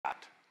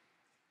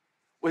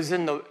was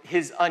in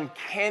his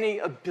uncanny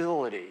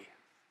ability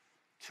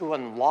to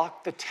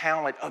unlock the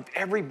talent of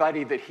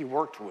everybody that he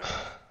worked with.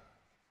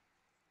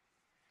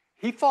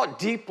 He thought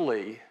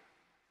deeply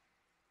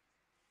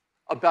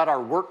about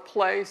our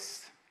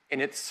workplace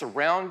and its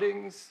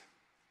surroundings,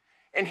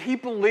 and he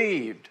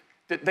believed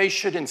that they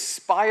should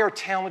inspire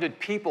talented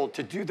people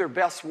to do their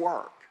best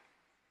work.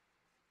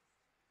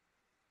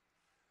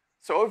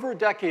 So over a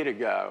decade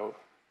ago,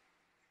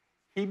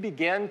 he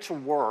began to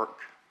work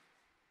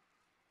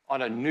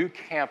on a new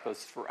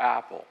campus for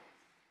Apple.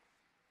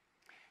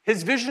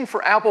 His vision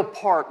for Apple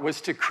Park was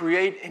to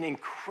create an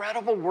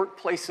incredible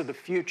workplace of the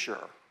future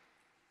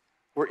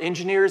where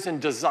engineers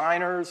and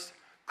designers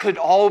could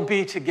all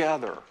be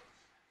together,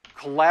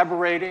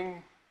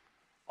 collaborating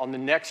on the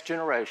next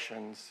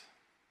generations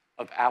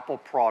of Apple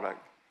product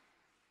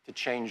to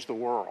change the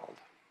world.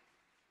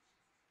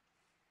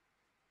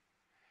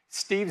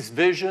 Steve's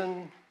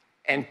vision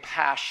and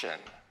passion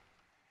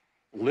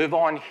live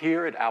on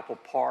here at Apple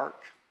Park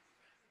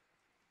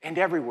and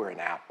everywhere in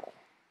Apple.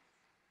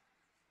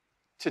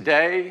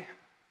 Today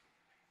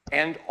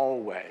and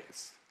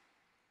always,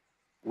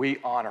 we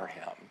honor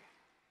him.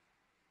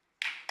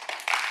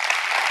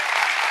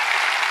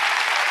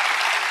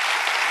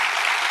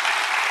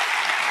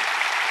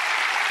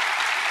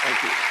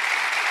 Thank you.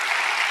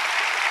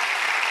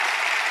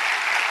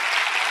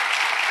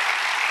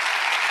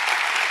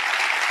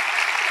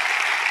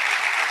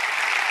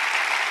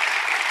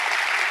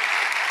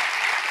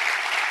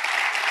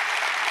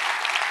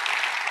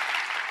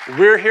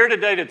 We're here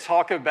today to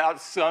talk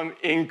about some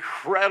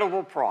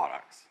incredible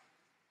products.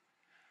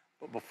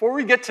 But before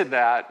we get to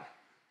that,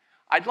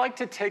 I'd like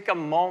to take a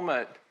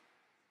moment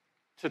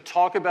to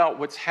talk about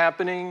what's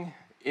happening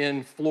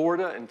in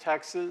Florida and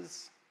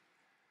Texas,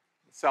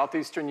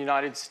 southeastern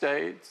United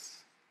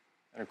States,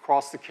 and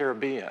across the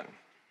Caribbean.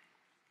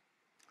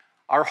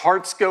 Our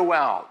hearts go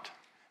out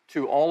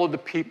to all of the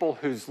people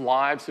whose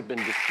lives have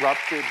been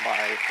disrupted by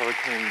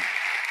Hurricane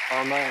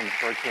Irma and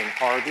Hurricane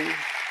Harvey.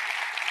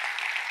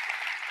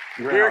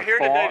 We're here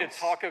today to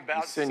talk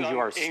about send you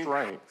our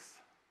strength.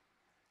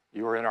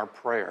 You are in our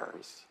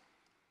prayers.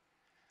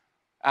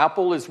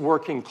 Apple is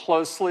working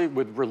closely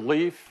with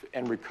relief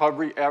and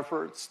recovery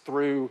efforts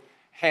through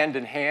Hand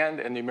in Hand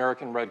and the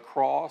American Red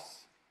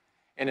Cross.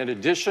 And in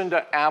addition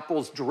to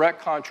Apple's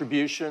direct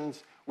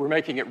contributions, we're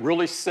making it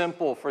really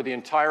simple for the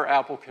entire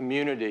Apple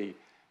community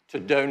to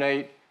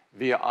donate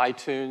via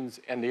iTunes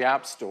and the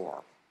App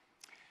Store.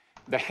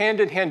 The Hand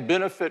in Hand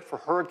benefit for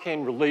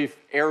hurricane relief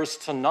airs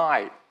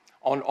tonight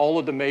on all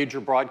of the major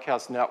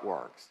broadcast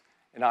networks,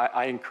 and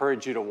I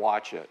encourage you to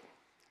watch it.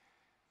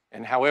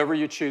 And however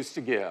you choose to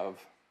give,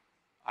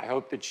 I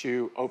hope that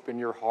you open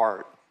your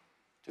heart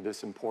to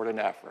this important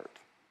effort.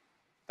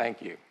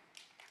 Thank you.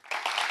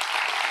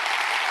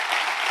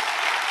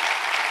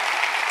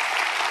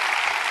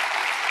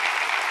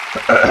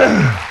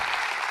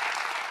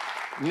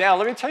 Now,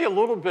 let me tell you a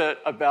little bit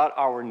about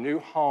our new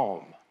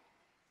home.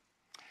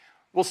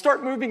 We'll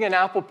start moving in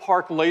Apple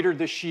Park later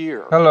this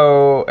year.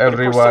 Hello,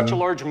 everyone. For such a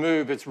large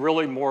move, it's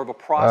really more of a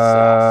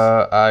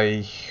process.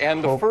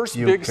 And the first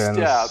big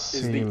step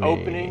is the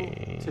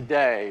opening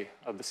today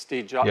of the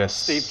Steve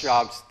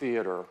Jobs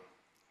Theater.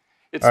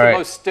 It's the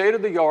most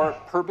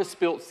state-of-the-art,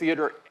 purpose-built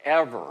theater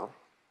ever,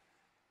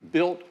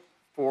 built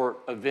for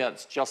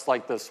events just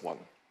like this one.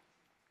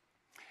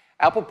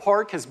 Apple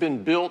Park has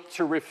been built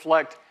to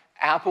reflect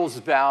Apple's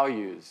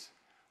values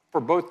for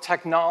both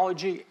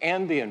technology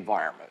and the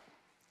environment.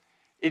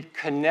 It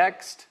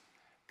connects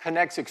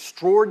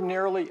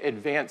extraordinarily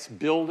advanced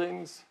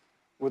buildings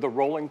with a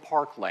rolling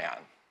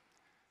parkland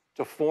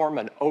to form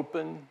an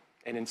open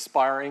and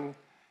inspiring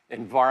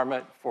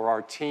environment for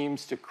our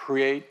teams to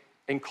create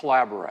and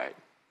collaborate.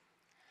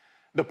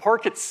 The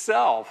park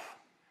itself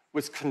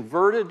was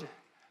converted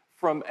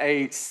from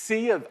a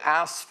sea of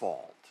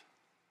asphalt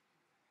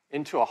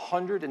into a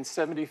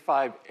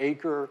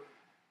 175-acre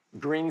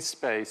green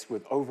space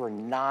with over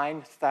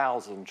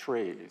 9,000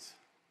 trees.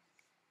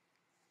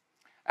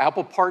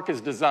 Apple Park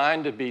is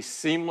designed to be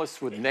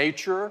seamless with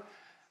nature.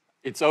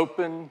 It's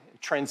open,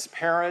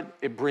 transparent.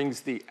 It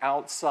brings the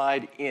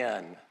outside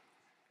in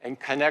and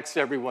connects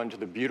everyone to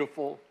the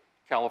beautiful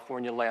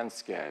California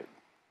landscape.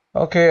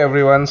 Okay,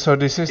 everyone, so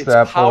this is the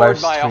Apple Livestream.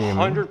 It's powered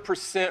by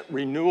 100%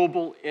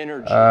 renewable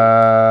energy.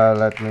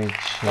 Let me change.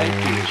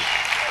 Thank you.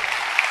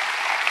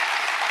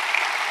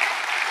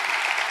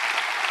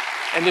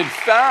 And in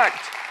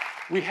fact,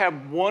 we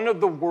have one of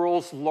the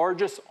world's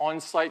largest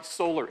on-site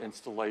solar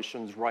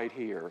installations right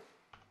here.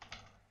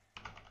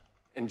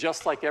 And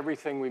just like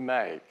everything we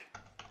make,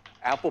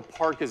 Apple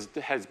Park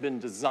has been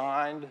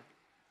designed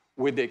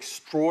with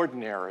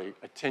extraordinary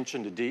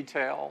attention to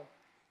detail,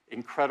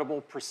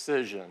 incredible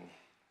precision,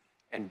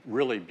 and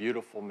really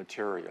beautiful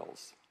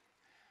materials.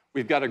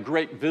 We've got a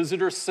great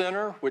visitor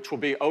center, which will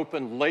be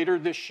open later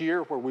this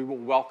year, where we will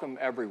welcome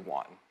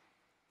everyone.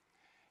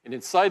 And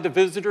inside the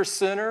visitor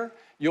center,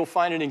 you'll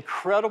find an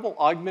incredible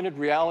augmented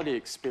reality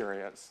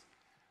experience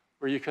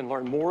where you can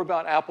learn more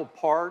about Apple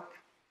Park,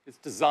 its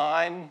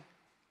design,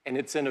 and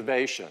its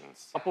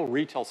innovations. Apple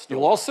retail store.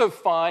 You'll also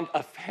find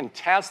a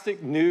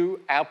fantastic new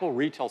Apple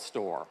retail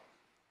store.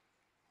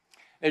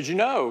 As you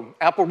know,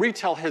 Apple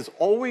retail has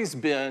always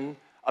been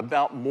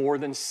about more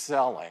than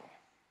selling.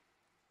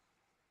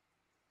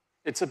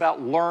 It's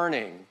about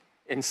learning,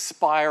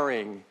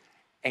 inspiring,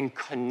 and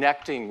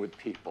connecting with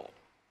people.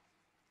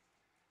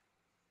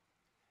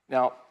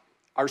 Now,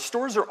 our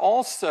stores are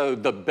also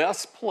the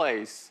best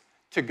place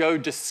to go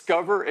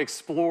discover,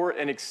 explore,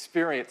 and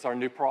experience our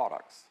new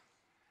products.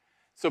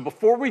 So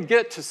before we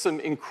get to some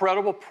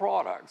incredible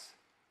products,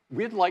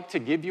 we'd like to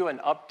give you an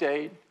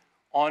update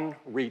on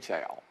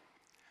retail.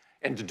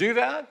 And to do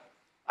that,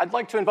 I'd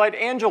like to invite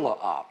Angela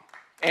up.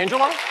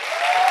 Angela?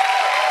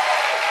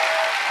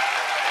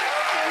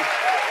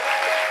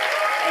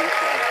 Thank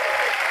you.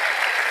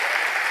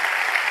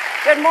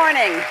 Good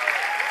morning.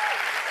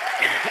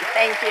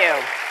 Thank you.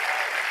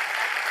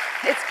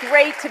 It's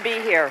great to be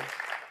here.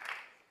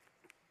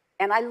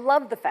 And I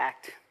love the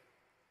fact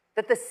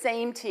that the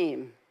same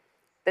team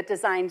that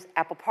designs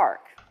Apple Park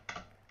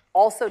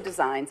also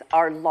designs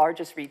our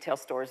largest retail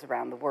stores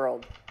around the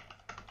world.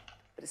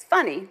 But it's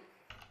funny,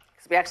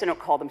 because we actually don't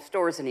call them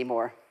stores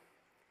anymore.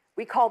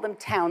 We call them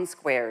town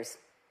squares,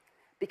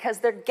 because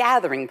they're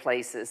gathering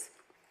places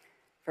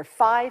for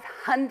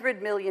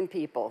 500 million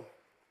people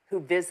who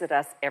visit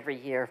us every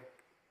year.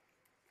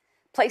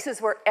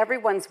 Places where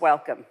everyone's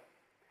welcome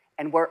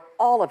and where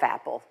all of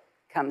Apple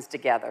comes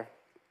together.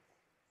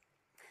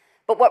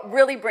 But what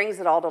really brings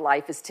it all to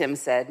life, as Tim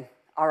said,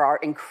 are our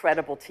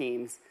incredible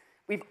teams.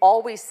 We've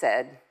always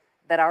said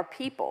that our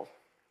people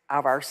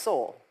are our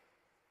soul.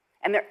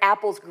 And they're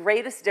Apple's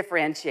greatest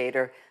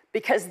differentiator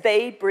because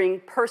they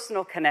bring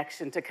personal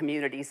connection to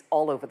communities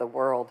all over the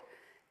world.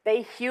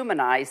 They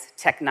humanize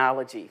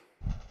technology.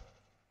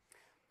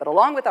 But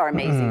along with our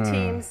amazing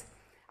teams,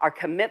 our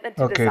commitment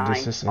to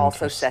design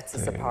also sets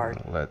us apart.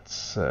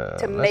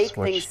 To make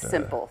things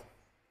simple,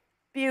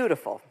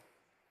 beautiful.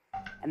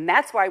 And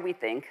that's why we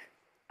think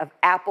of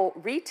Apple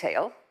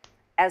Retail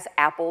as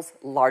Apple's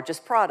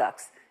largest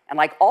products. And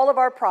like all of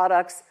our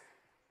products,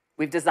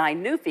 we've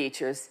designed new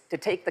features to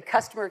take the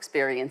customer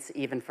experience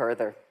even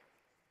further.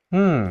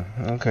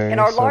 Okay. In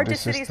our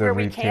largest cities where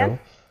we can,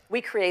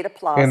 we create a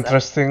plaza,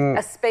 Interesting.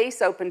 a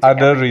space open to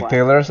Other everyone.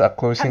 retailers are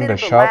closing the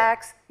shop.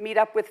 Relax, meet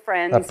up with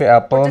friends, Tapi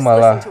Apple or just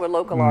malah listen to a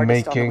local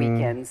artist on the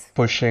weekends.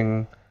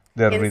 pushing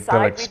their retail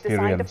Inside, we've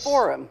experience. designed a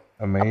forum,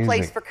 Amazing. a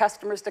place for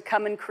customers to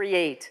come and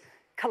create,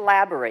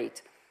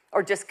 collaborate,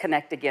 or just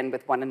connect again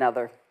with one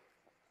another.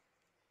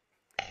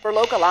 For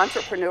local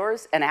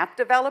entrepreneurs and app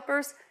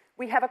developers,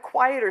 we have a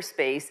quieter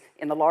space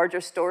in the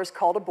larger stores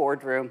called a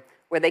boardroom,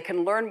 where they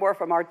can learn more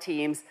from our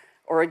teams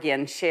or,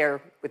 again,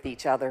 share with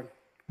each other.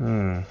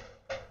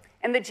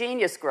 And the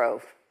Genius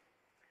Grove,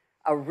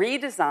 a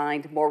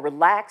redesigned, more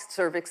relaxed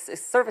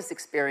service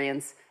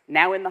experience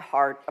now in the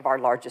heart of our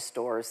largest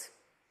stores.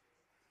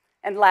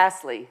 And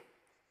lastly,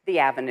 the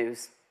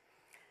avenues.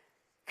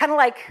 Kind of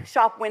like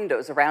shop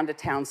windows around a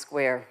town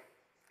square.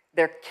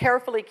 They're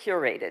carefully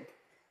curated,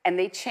 and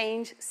they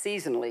change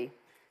seasonally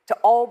to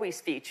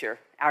always feature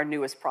our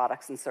newest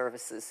products and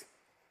services.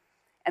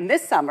 And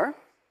this summer,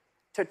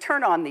 to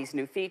turn on these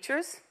new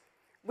features,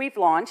 we've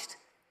launched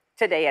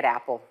Today at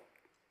Apple,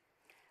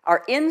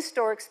 our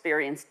in-store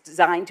experience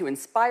designed to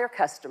inspire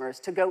customers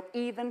to go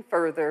even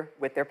further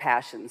with their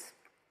passions.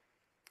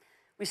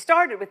 We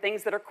started with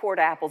things that are core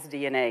to Apple's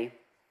DNA,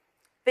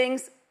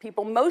 things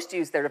people most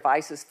use their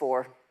devices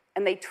for,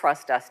 and they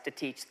trust us to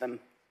teach them,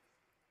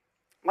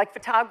 like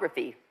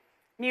photography,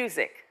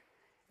 music,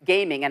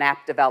 gaming, and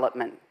app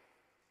development.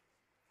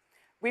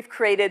 We've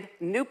created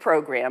new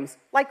programs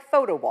like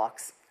photo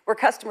walks, where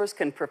customers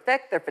can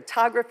perfect their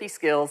photography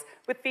skills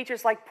with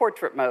features like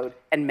portrait mode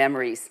and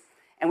memories.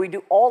 And we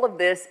do all of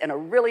this in a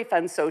really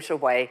fun social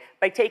way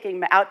by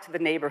taking them out to the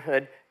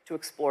neighborhood to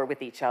explore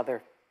with each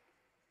other.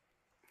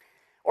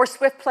 Or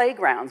Swift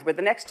Playgrounds, where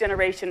the next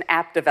generation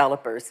app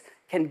developers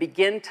can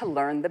begin to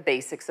learn the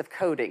basics of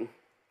coding.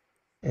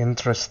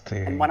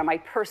 Interesting. And one of my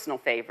personal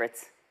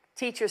favorites,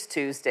 Teachers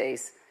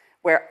Tuesdays,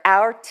 where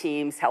our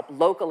teams help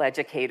local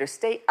educators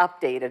stay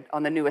updated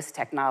on the newest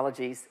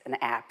technologies and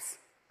apps.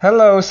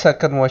 Hello,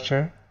 second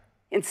watcher.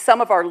 In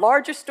some of our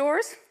larger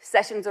stores,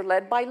 sessions are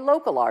led by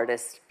local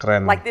artists,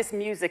 Keren. like this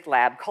music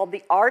lab called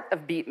The Art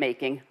of Beat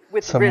Making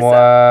with Semua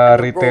RZA and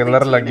the retailer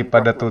Rolling lagi Team in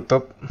pada Brooklyn.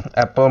 tutup,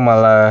 Apple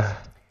malah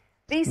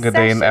These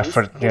gedein sessions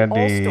effortnya in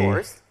all di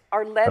stores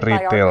are led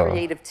by retail. our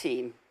creative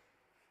team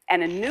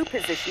and a new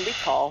position we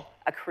call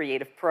a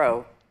creative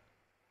pro.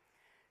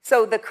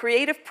 So the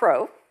creative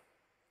pro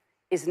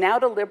is now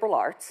to liberal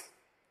arts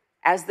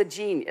as the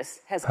genius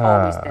has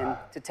always been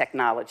to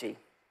technology.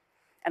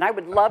 And I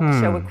would love to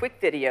show a quick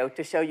video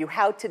to show you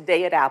how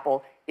Today at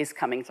Apple is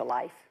coming to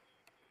life.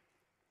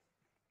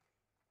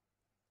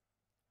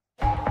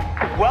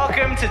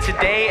 Welcome to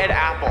Today at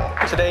Apple.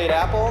 Today at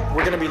Apple,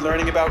 we're going to be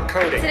learning about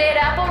coding. Today at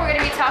Apple, we're going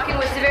to be talking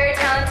with a very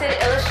talented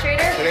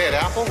illustrator. Today at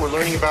Apple, we're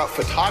learning about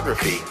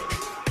photography.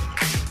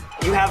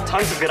 You have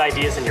tons of good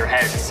ideas in your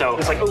head, so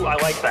it's like, ooh, I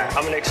like that.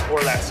 I'm going to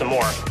explore that some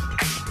more.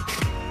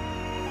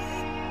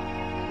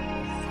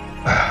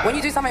 When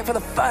you do something for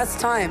the first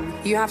time,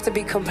 you have to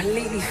be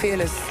completely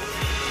fearless.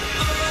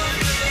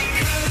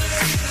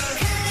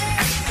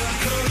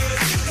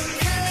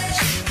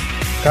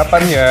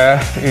 Kapan ya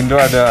Indo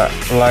ada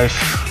live?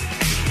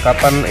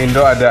 Kapan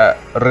Indo ada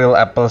real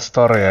Apple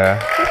Store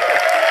ya?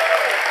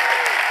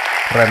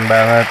 Keren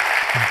banget.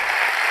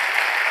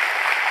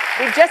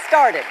 We've just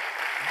started.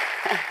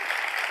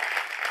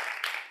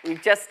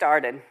 We've just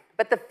started.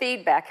 But the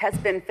feedback has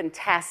been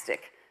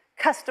fantastic.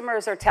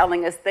 Customers are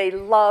telling us they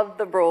love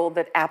the role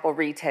that Apple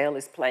Retail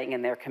is playing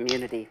in their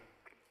community.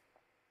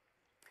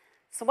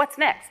 So what's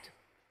next?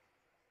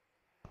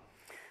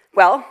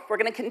 Well, we're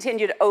going to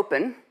continue to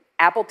open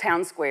Apple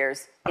Town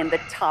Squares in the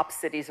top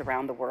cities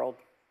around the world.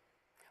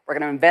 We're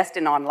going to invest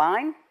in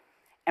online,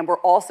 and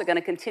we're also going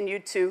to continue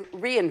to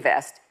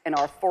reinvest in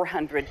our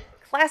 400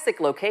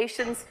 classic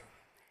locations,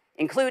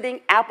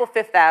 including Apple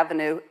Fifth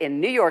Avenue in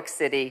New York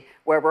City,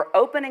 where we're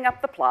opening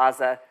up the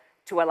plaza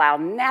to allow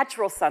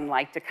natural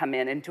sunlight to come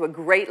in into a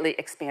greatly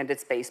expanded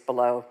space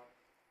below.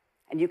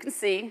 And you can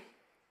see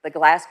the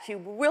glass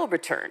cube will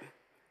return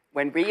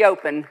when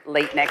reopened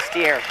late next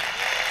year.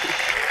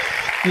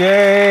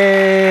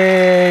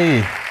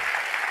 Yay!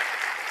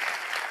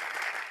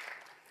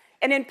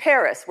 And in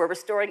Paris, we're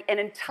restoring an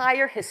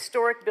entire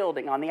historic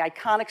building on the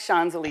iconic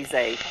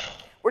Champs-Élysées.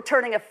 We're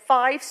turning a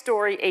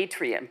 5-story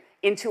atrium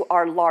into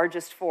our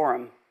largest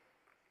forum.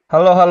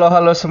 Halo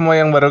semua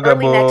yang baru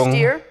Early next gabung.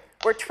 year,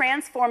 we're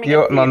transforming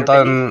Yuk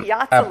nonton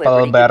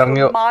Apple bareng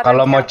yuk.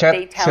 Kalau mau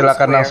chat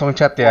silakan langsung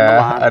chat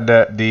ya.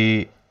 Ada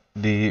di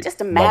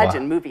Just bawah.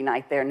 imagine movie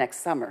night there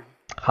next summer.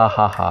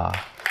 Hahaha.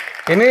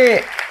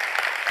 Ini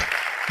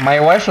my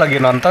wife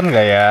lagi nonton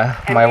nggak ya?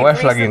 My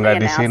wife lagi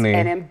nggak di sini.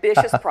 An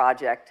ambitious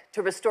project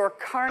to restore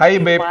Hai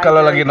babe,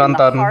 kalau lagi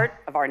nonton.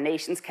 of our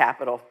nation's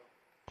capital.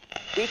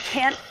 We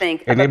can't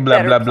think of Ini a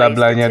better place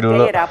bla-bla-bla-blanya for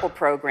dulu. today at Apple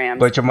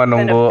programs Gue cuma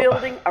than a nunggu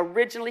building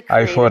originally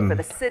created iPhone. for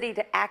the city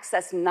to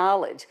access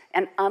knowledge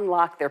and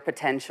unlock their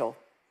potential.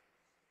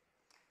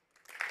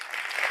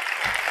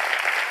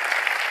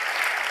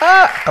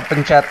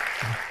 Kepencet.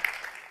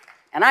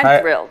 And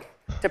I'm thrilled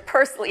to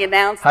personally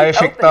announce the Hai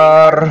opening Victor,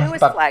 of our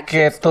newest pakai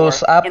flagship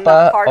tools store in the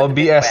apa? heart of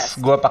the OBS, Midwest,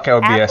 gue pakai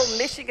Apple OBS.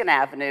 Michigan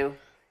Avenue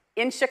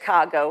in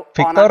Chicago on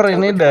Victor October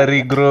ini 20th.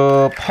 dari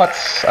grup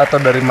HOTS atau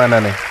dari mana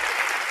nih?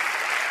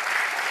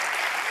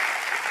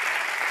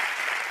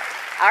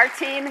 Our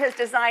team has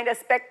designed a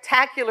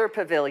spectacular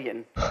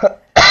pavilion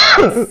that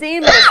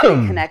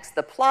seamlessly connects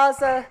the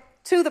plaza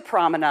to the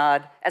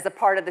promenade as a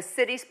part of the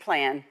city's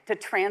plan to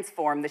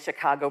transform the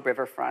Chicago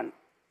riverfront.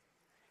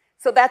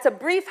 So that's a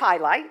brief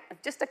highlight of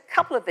just a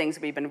couple of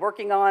things we've been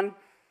working on.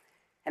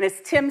 And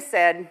as Tim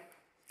said,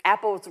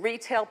 Apple's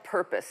retail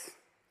purpose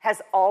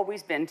has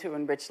always been to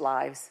enrich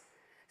lives.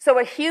 So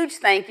a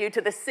huge thank you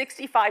to the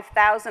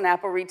 65,000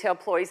 Apple retail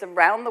employees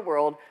around the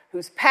world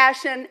whose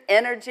passion,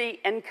 energy,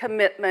 and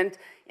commitment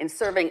in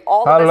serving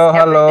all of us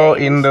every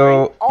day,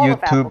 Indo ensuring all of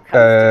YouTube Apple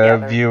comes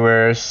together.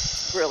 viewers.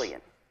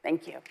 Brilliant.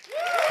 Thank you.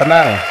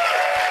 Tenang.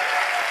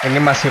 Ini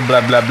masih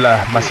bla bla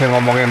bla, masih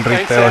ngomongin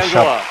retail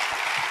shop.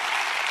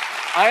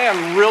 I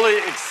am really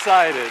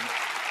excited.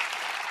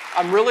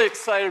 I'm really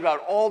excited about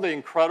all the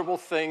incredible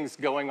things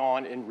going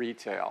on in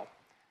retail.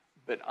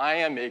 But I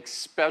am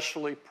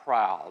especially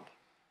proud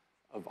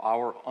of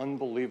our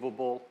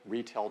unbelievable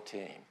retail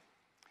team.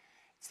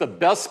 It's the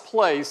best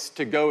place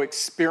to go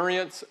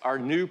experience our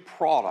new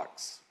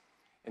products.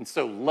 And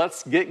so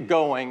let's get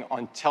going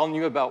on telling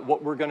you about what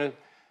we're going to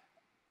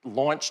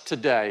launch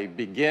today,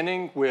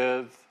 beginning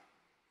with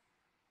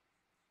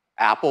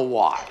Apple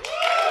Watch.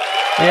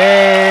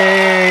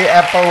 Yay,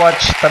 Apple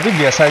Watch. Tapi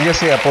biasa aja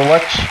sih Apple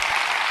Watch.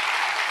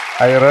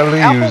 I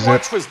rarely use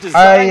it.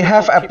 I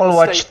have Apple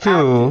Watch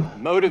too.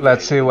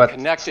 Let's see what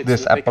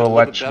this Apple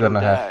Watch gonna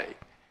have.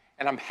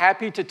 And I'm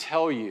happy to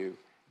tell you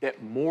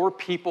that more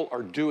people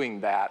are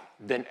doing that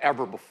than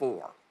ever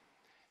before.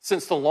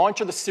 Since the launch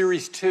of the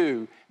Series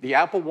 2, the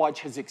Apple Watch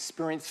has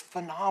experienced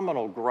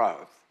phenomenal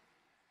growth.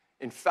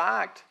 In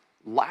fact,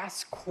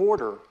 last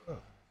quarter,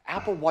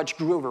 Apple Watch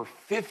grew over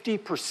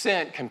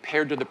 50%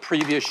 compared to the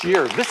previous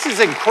year. This is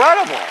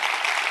incredible.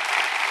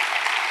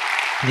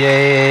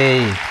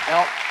 Yay.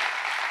 Now,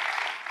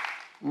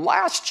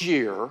 last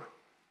year,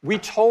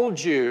 we told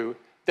you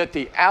that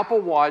the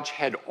Apple Watch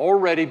had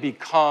already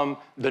become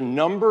the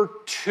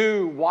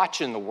 #2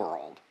 watch in the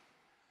world.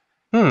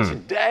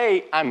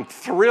 Today, I'm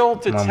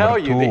thrilled to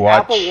tell you the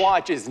Apple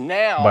Watch is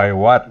now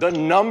the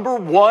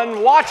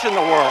 #1 watch in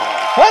the world.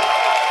 What?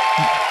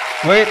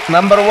 Wait,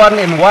 #1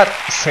 in what?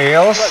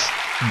 Sales?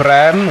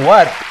 Brand?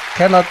 What?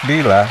 Cannot be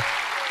lah.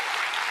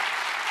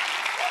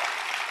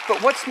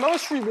 But what's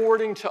most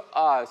rewarding to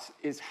us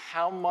is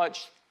how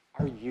much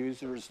our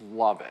users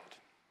love it.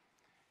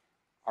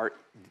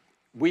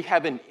 We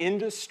have an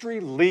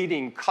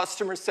industry-leading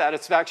customer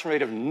satisfaction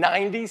rate of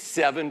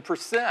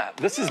 97%.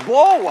 This is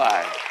blow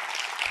away.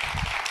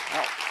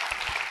 Now,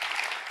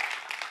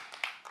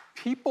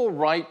 people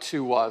write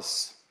to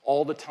us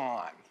all the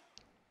time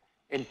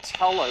and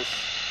tell us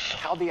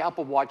how the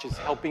Apple Watch is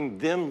helping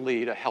them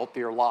lead a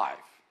healthier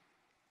life.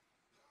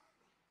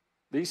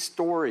 These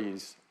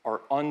stories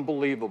are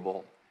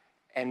unbelievable,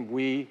 and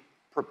we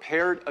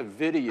prepared a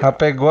video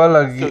HP gua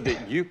lagi. so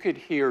that you could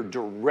hear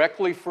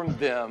directly from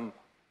them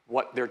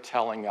what they're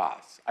telling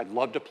us. I'd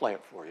love to play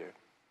it for you.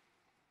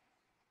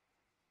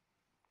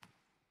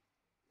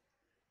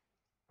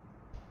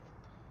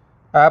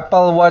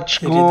 Apple Watch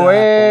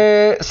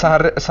gue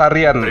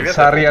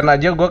seharian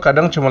aja gue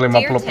kadang cuma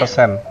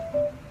 50%.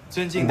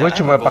 Gue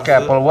cuma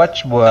pakai Apple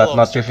Watch buat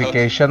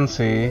notification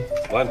sih.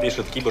 Вам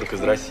пишет киборг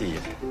из России.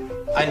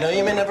 I know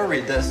you may never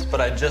read this, but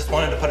I just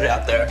wanted to put it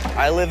out there.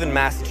 I live in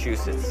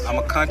Massachusetts.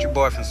 I'm a country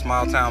boy from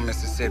small town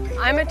Mississippi.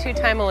 I'm a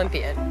two-time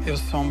Olympian. He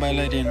was filmed by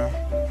Ladino.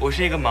 我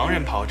是一个盲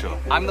人跑者。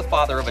I'm the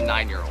father of a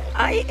 9-year-old.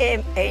 I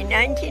am a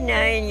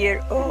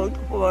 99-year-old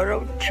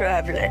world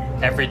traveler.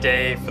 Every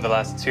day for the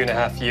last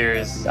 2.5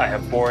 years, I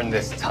have worn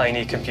this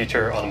tiny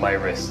computer on my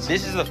wrist.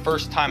 This is the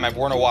first time I've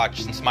worn a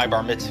watch since my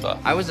bar mitzvah.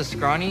 I was a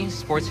scrawny,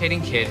 sports-hating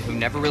kid who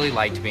never really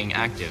liked being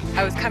active.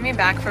 I was coming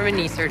back from a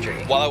knee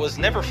surgery. While I was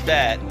never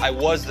fat, I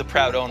was the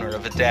proud owner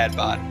of a dad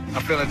bod.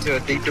 I fell into a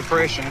deep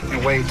depression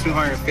and weighed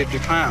 250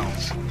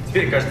 pounds.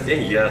 Теперь каждый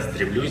день я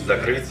стремлюсь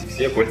закрыть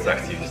все кольца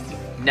активности.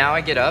 Now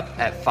I get up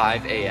at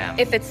 5 a.m.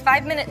 If it's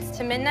 5 minutes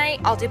to midnight,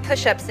 I'll do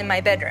push-ups in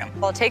my bedroom.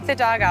 I'll take the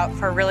dog out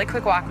for a really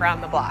quick walk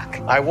around the block.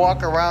 I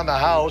walk around the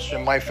house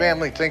and my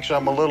family thinks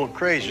I'm a little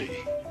crazy.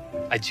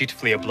 I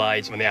dutifully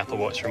oblige when the Apple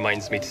Watch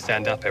reminds me to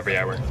stand up every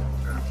hour.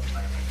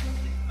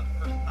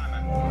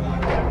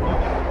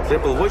 С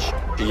Apple Watch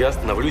я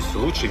становлюсь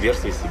лучшей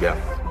версией себя.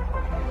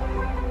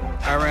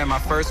 I ran my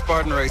first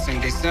Spartan race in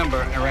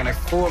December and ran a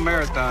full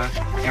marathon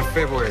in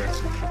February.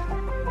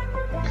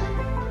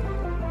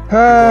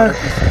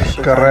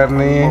 Keren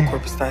nih. O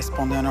corpo está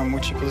respondendo a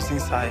múltiplos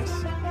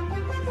ensaios.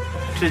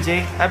 至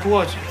今 Apple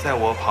Watch 在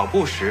我跑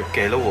步时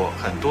给了我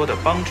很多的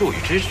帮助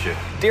与支持。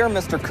 Dear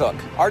Mr. Cook,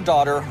 our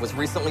daughter was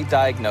recently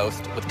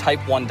diagnosed with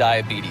type 1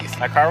 diabetes.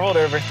 My car rolled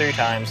over 3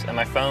 times and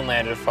my phone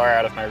landed far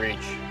out of my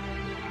reach.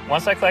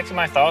 Once I collected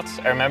my thoughts,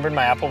 I remembered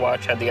my Apple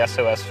Watch had the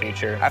SOS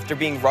feature. After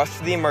being rushed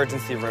to the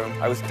emergency room,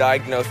 I was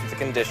diagnosed with a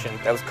condition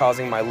that was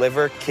causing my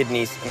liver,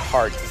 kidneys, and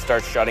heart to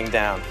start shutting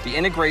down. The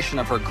integration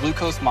of her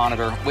glucose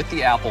monitor with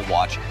the Apple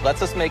Watch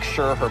lets us make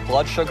sure her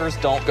blood sugars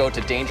don't go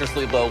to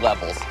dangerously low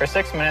levels. For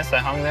 6 minutes, I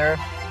hung there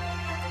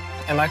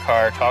in my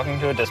car talking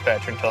to a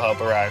dispatcher until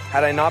help arrived.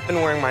 Had I not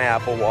been wearing my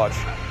Apple Watch,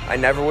 I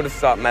never would have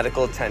sought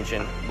medical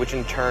attention, which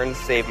in turn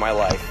saved my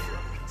life.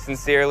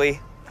 Sincerely,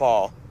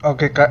 Paul.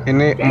 Oke Kak,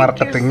 ini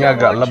marketingnya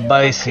agak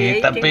lebay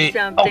sih, tapi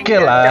oke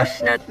lah.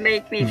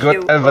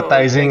 Good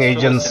advertising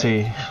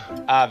agency.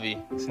 Avi.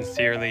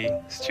 Sincerely,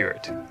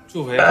 Stuart.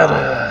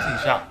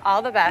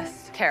 All the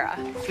best, Kara.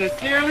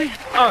 Sincerely,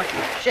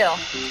 Jill.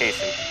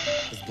 Casey.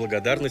 С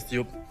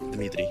благодарностью,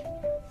 Дмитрий.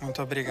 Muito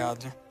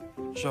obrigado,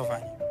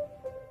 Giovanni.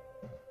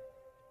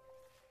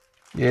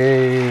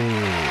 Yay.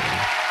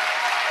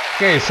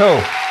 Okay,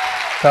 so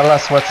tell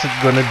us what's it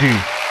gonna do.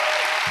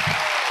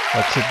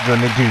 What's it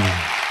gonna do?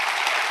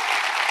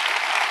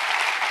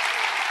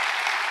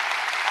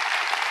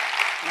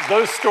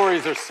 Those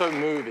stories are so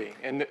moving,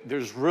 and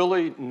there's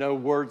really no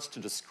words to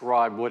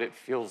describe what it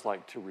feels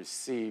like to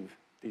receive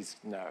these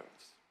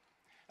notes.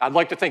 I'd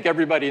like to thank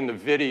everybody in the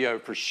video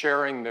for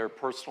sharing their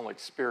personal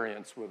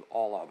experience with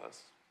all of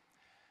us.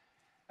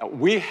 Now,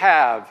 we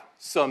have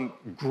some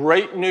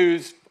great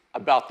news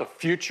about the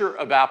future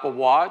of Apple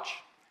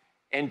Watch,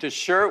 and to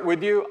share it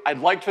with you, I'd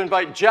like to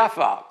invite Jeff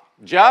up.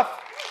 Jeff?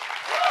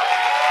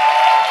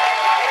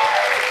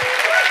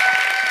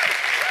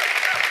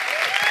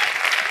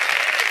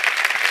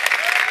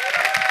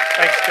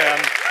 Thanks, Tim.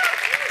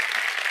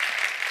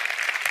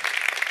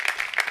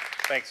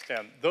 Thanks,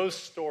 Tim. Those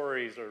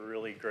stories are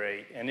really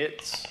great, and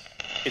it's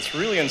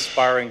really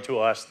inspiring to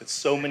us that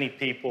so many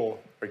people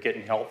are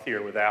getting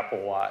healthier with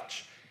Apple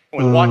Watch.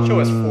 And with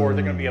watchOS 4,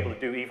 they're going to be able to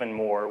do even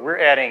more. We're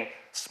adding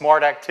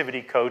smart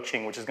activity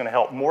coaching, which is going to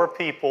help more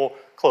people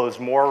close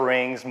more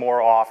rings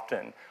more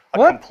often. A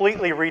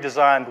completely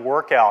redesigned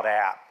workout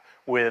app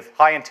with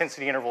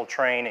high-intensity interval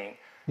training.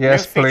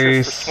 Yes, new features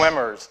please. for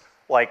swimmers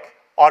like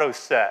auto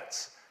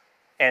sets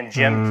and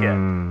Gym Kit,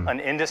 an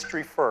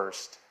industry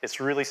first. It's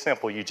really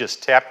simple. You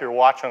just tap your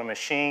watch on a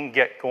machine,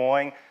 get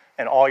going,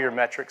 and all your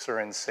metrics are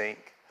in sync.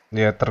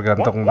 Ya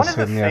tergantung One of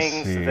the mesinnya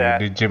things sih. that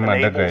Di gym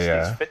ada enables gak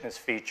ya? these fitness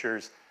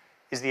features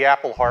is the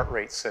Apple heart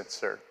rate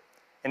sensor.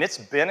 And it's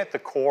been at the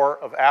core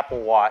of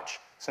Apple Watch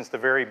since the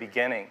very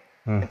beginning.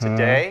 And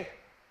today,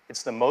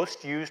 it's the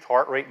most used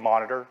heart rate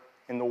monitor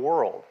in the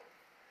world.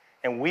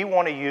 And we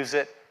want to use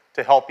it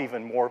to help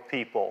even more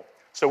people.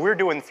 So we're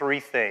doing 3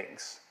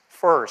 things.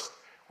 First,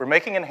 we're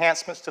making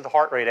enhancements to the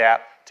heart rate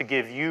app to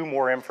give you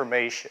more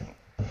information.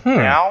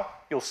 Now,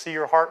 you'll see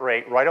your heart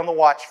rate right on the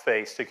watch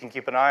face, so you can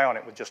keep an eye on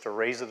it with just a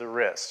raise of the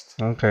wrist.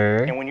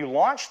 Okay. And when you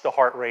launch the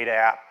heart rate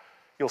app,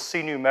 you'll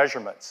see new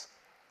measurements,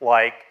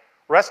 like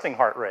resting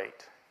heart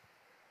rate.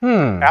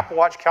 Apple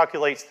Watch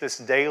calculates this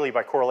daily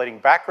by correlating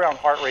background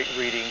heart rate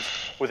readings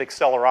with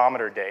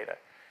accelerometer data.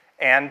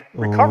 And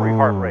recovery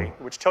heart rate,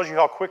 which tells you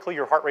how quickly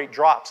your heart rate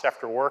drops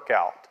after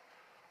workout.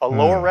 A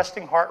lower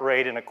resting heart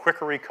rate and a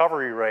quicker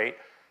recovery rate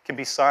can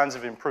be signs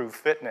of improved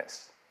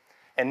fitness.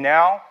 And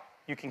now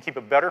you can keep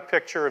a better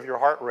picture of your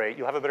heart rate.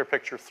 You'll have a better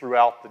picture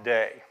throughout the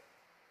day.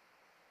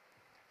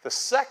 The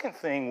second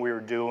thing we're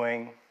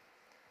doing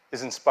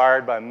is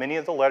inspired by many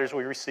of the letters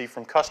we receive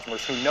from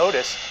customers who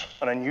notice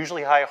an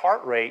unusually high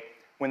heart rate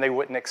when they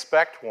wouldn't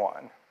expect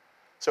one.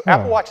 So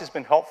Apple Watch has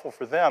been helpful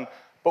for them,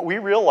 but we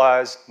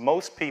realize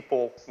most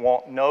people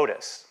won't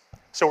notice.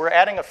 So we're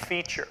adding a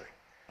feature.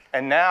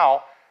 And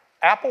now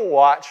Apple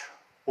Watch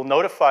will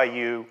notify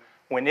you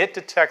when it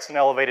detects an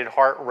elevated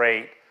heart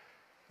rate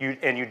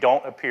and you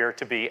don't appear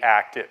to be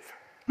active.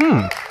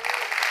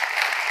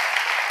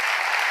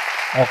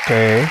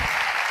 Oke.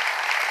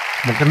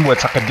 Mungkin buat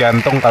sakit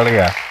jantung kali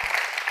ya.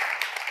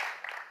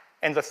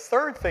 And the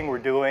third thing we're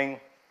doing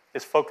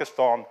is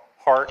focused on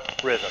heart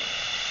rhythm.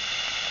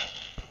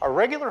 A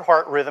regular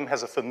heart rhythm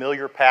has a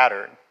familiar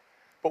pattern,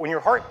 but when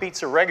your heart beats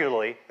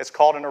irregularly, it's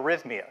called an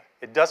arrhythmia.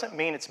 It doesn't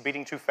mean it's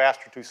beating too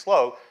fast or too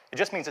slow. It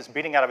just means it's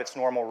beating out of its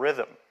normal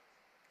rhythm.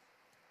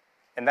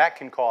 And that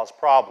can cause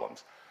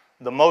problems.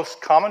 The most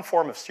common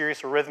form of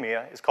serious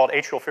arrhythmia is called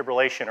atrial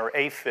fibrillation, or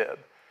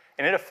AFib,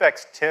 and it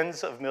affects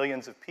tens of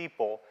millions of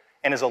people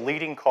and is a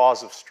leading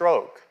cause of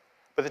stroke.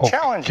 But the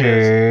challenge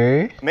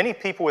is many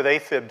people with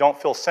AFib don't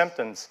feel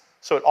symptoms,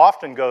 so it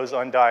often goes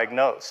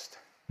undiagnosed.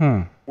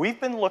 We've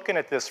been looking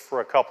at this for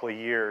a couple of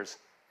years,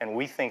 and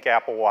we think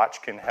Apple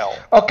Watch can help.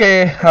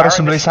 Oke, harus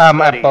beli saham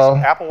Apple.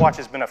 Apple Watch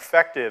has been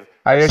effective.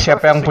 Ayo,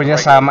 siapa yang punya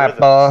saham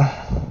Apple?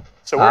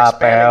 So we're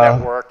expanding that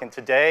work, and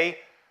today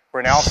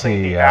we're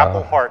announcing the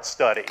Apple Heart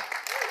Study.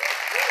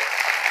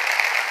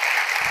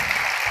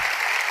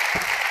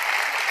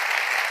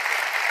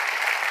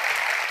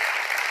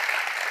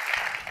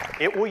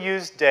 It will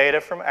use data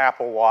from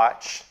Apple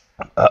Watch,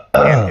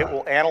 and it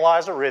will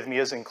analyze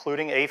arrhythmias,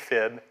 including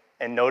AFib,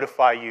 and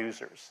notify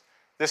users.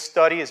 This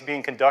study is being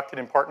conducted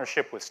in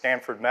partnership with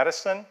Stanford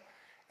Medicine,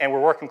 and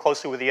we're working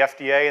closely with the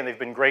FDA, and they've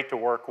been great to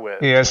work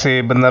with. Iya sih,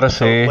 benar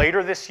sih. So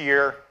later this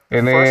year,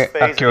 ini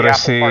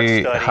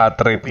accuracy heart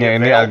rate-nya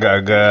ini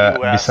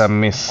agak-agak bisa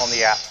miss. On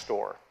the App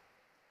Store.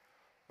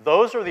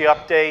 Those are the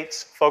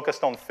updates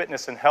focused on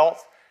fitness and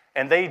health,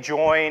 and they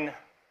join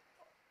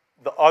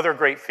the other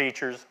great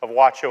features of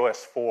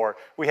watchOS 4.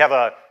 We have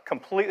a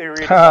completely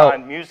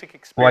redesigned music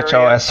experience.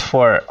 watchOS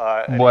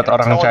 4 buat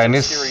orang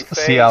Chinese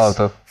sial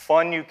tuh.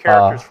 Fun new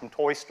characters from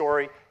Toy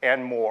Story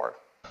and more.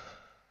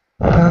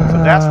 So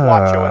that's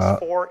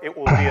watchOS 4. It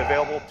will be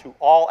available to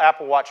all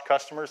Apple Watch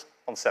customers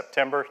on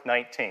September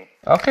 19th.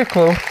 Okay,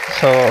 cool.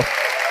 So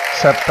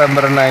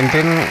September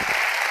 19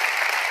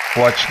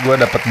 watch gue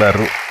dapat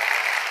baru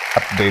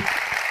update.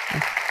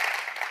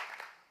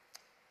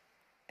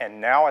 And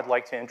now I'd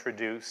like to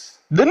introduce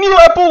the new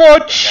Apple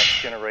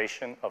Watch. The next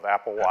generation of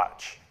Apple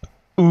Watch.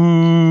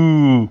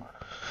 Ooh,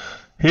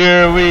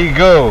 here we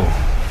go.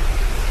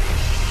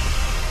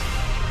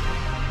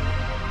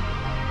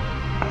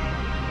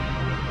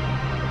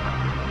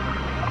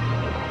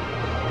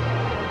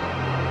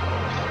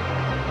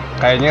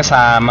 Kayaknya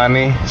sama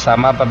nih,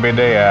 sama apa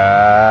beda ya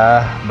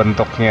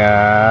bentuknya?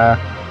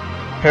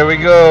 Here we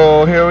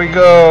go, here we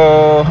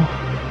go.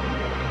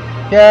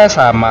 Ya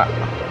sama.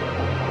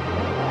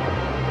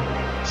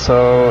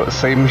 So,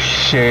 same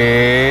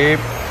shape.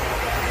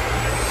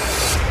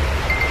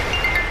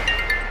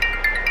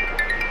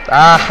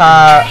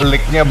 Aha,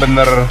 leak-nya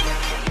bener.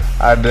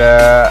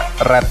 Ada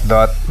red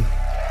dot.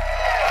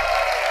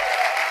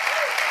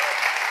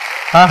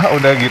 Hah,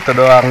 udah gitu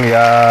doang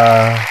ya.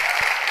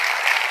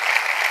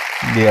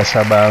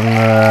 Biasa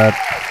banget.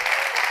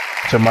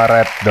 Cuma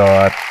red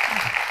dot.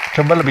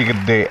 Coba lebih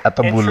gede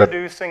atau bulat.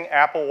 Introducing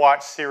Apple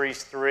Watch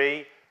Series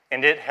 3,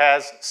 and it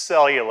has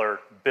cellular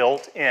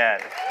built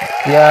in.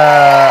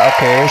 Ya,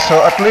 oke.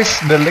 So at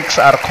least the leaks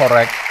are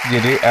correct.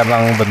 Jadi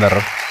emang bener.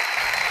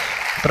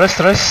 Terus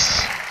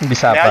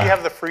bisa apa? Now you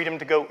have the freedom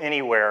to go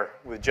anywhere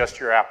with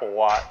just your Apple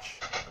Watch.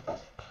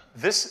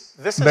 This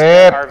has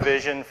been our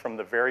vision from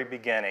the very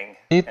beginning.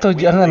 Itu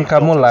jangan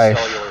kamu live.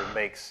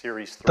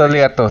 Tuh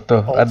lihat tuh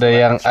ada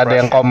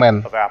yang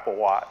komen.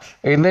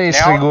 Ini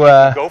istri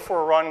gua. Go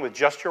for a run with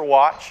just your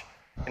watch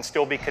and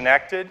still be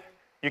connected.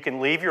 You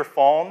can leave your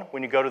phone when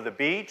you go to the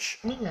beach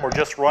or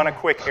just run a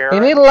quick errand.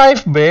 Ini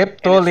live,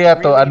 Beb. Tuh lihat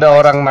tuh ada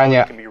orang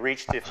nanya.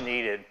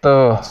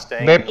 Tuh,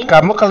 Beb,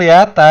 kamu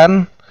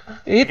kelihatan.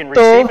 You can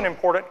receive an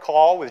important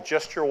call with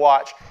just your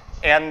watch,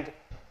 and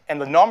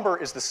the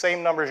number is the same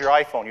number as your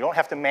iPhone. You don't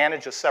have to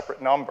manage a separate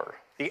number.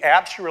 The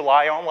apps you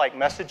rely on, like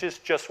Messages,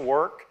 just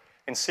work,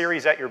 and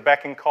Siri's at your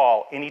beck and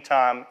call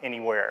anytime,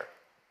 anywhere.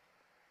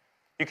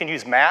 You can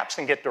use maps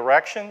and get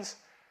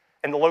directions.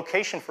 And the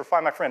location for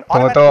Find My Friend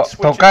automatically switches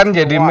to your watch when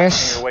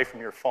you're away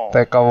from your phone.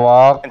 Take a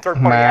walk, and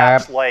third-party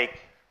map, apps like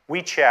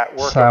WeChat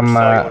work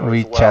sama over cellular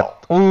WeChat.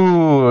 as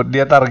well.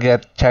 Dia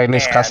target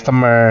Chinese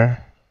customer.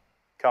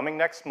 Coming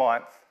next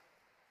month,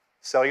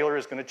 cellular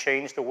is going to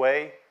change the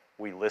way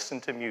we listen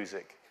to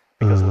music.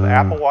 Because with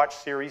Apple Watch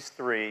Series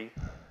 3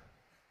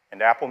 and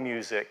Apple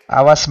Music,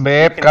 awas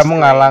Beb, kamu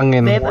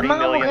ngalangin. Beb,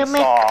 emang kamu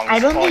kemek? I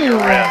don't need your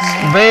red.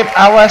 Beb,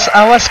 awas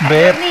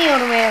Beb. I don't need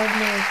your red.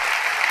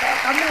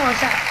 Kamu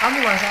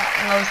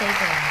nggak usah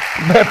itu.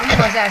 Beb, kamu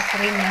nggak usah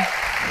streaming.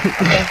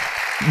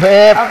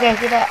 Beb. Oke,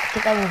 kita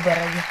bubar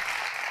aja.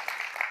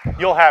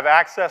 You'll have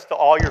access to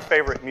all your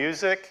favorite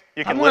music.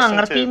 You can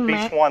listen to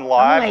Beach One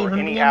Live or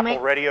any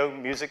Apple Radio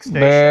music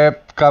station.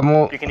 Beb,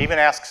 kamu. You can even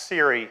ask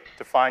Siri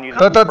to find you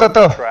the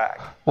perfect track.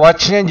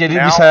 Watch-nya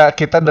jadi bisa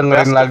kita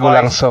dengerin lagu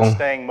langsung.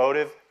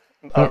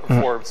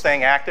 For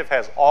staying active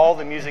has all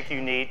the music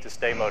you need to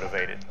stay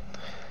motivated.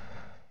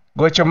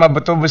 Gue cuma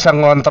betul bisa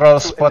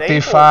ngontrol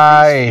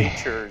Spotify.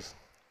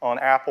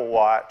 On Apple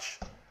Watch.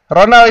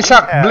 Ronald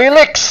Isak,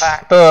 Blilix.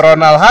 Tuh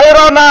Ronald. Hai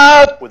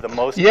Ronald. With the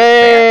most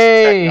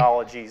advanced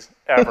technologies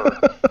ever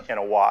in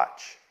a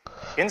watch.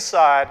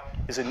 Inside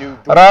is a new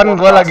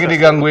Ron, gue lagi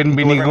digangguin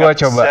bini gue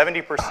coba.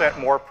 70%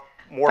 more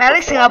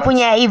Felix nggak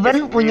punya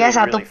even, punya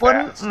satu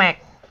pun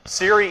Mac.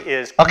 Siri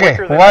is okay,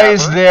 quicker than why ever,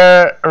 is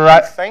there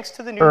thanks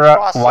to the new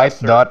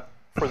processor,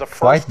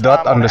 white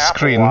dot on the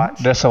screen?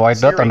 There's a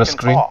white dot on the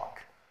screen.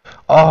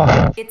 Oh.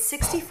 It's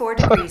 64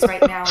 degrees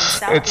right now in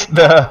South.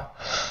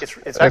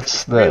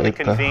 It's really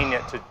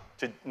convenient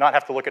to not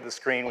have to look at the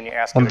screen when you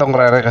ask it a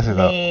question.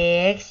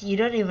 Lex, you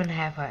don't even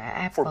have an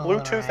Apple. For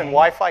Bluetooth and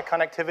Wi-Fi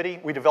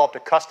connectivity, we developed a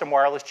custom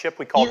wireless chip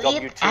we call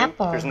W2.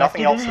 There's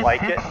nothing else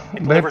like it.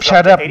 It delivers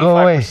up to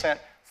 85%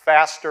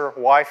 faster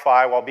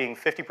Wi-Fi while being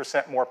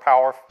 50% more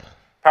power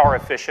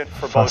efficient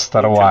for both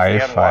Bluetooth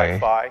and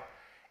Wi-Fi.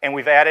 And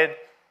we've added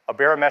a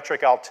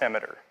barometric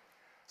altimeter.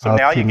 So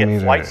now you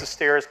get flights of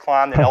stairs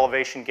climbed and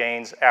elevation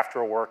gains after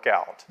a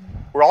workout.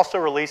 We're also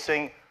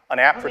releasing an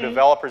app for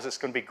developers that's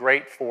going to be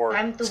great for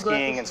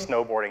skiing and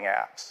snowboarding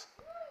apps.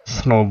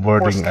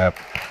 Snowboarding app.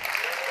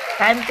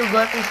 Time to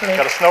go to sleep.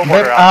 Got a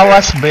snowboarder Beb, out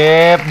awas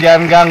Beb,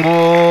 jangan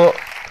ganggu.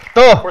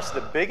 Tuh,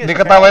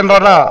 diketawain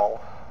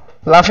Ronald.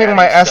 Laughing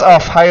my ass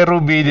off. Hi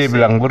Ruby, dia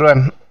bilang,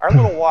 buruan. Our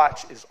little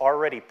watch is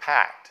already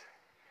packed.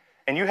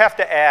 And you have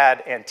to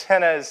add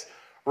antennas,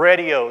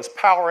 radios,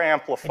 power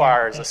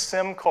amplifiers, a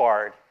SIM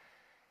card.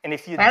 And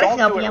if you don't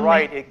do it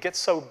right, it gets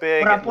so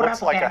big, it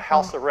looks like a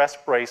house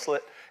arrest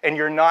bracelet, and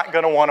you're not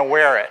going to want to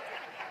wear it.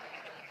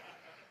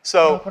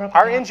 So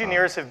our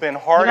engineers have been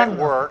hard at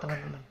work,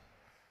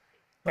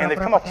 and they've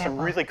come up with some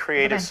really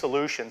creative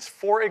solutions.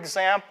 For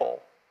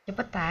example,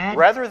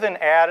 rather than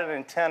add an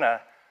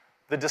antenna,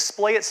 the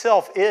display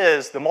itself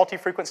is the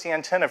multi-frequency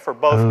antenna for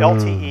both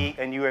LTE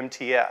and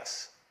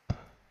UMTS.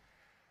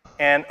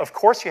 And of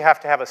course you have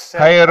to have a SIM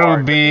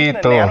card, but even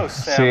a nano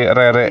SIM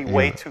would be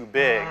way too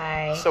big.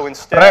 So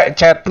instead,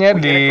 chatnya we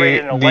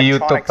integrated an di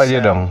YouTube electronic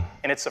aja SIM, dong.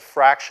 and it's a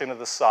fraction of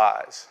the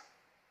size.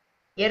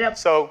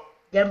 So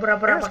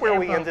here's where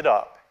we ended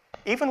up.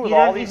 Even with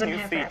all these new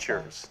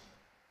features,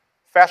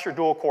 faster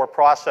dual-core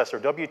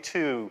processor,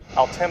 W2,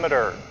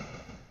 altimeter,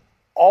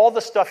 all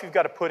the stuff you've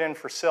got to put in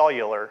for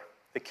cellular,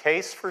 the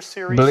case for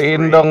Series 3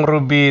 Beliin dong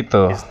Ruby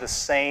itu. is the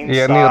same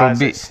Iya nih size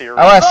Ruby. as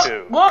Series Awas.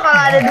 2. Gue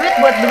kalau ada duit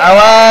buat beli.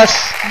 Awas.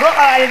 Gue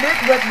kalau ada duit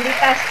buat beli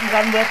tas,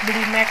 bukan buat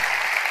beli Mac.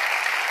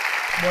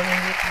 Buangin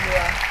duit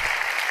gue.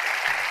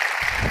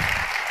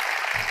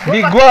 Di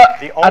gua,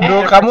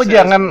 aduh kamu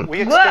jangan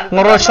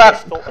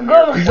ngerusak.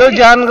 Lu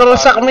jangan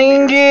ngerusak,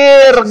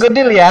 minggir. Gue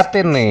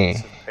diliatin nih.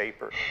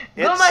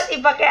 Gue masih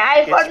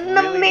pakai iPhone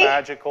 6 nih.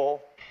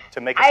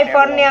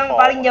 iPhone yang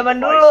paling zaman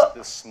dulu.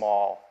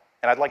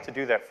 And I'd like to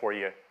do that for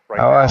you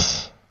right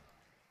Awas.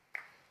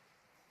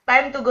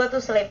 Time to go to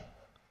sleep.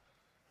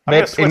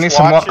 Beb, ini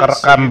semua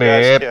kerekam, Beb. So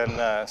you guys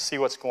can see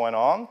what's going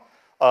on.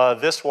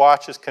 This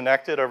watch is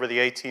connected over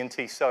the AT&T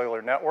cellular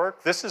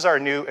network. This is our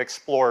new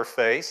Explorer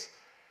face.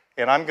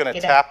 And I'm going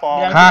to tap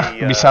on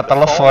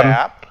the phone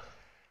app.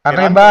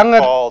 Aneh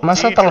banget.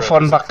 Masa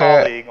telepon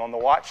pakai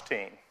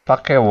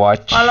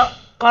watch?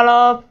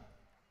 Kalau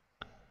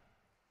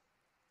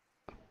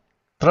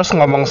terus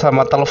ngomong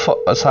sama telepon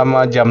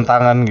sama jam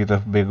tangan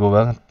gitu, bego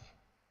banget.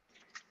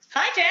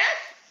 Hi, Jeff.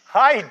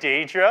 Hi,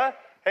 Deidre.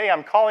 Hey,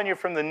 I'm calling you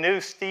from the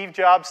new Steve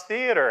Jobs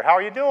Theater. How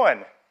are you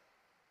doing?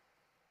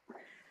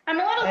 I'm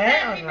a little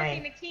sad to be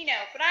missing the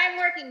keynote, but I'm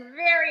working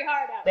very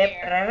hard out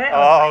here.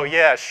 Oh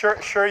yeah, sure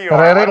you are.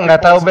 Rere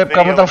nggak tahu Beb,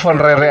 kamu telepon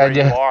Rere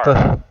aja tuh.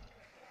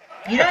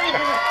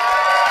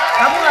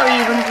 Kamu nggak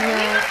even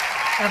punya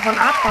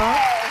telepon Apple.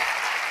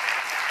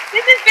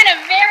 This has been a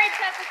very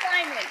tough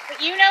assignment,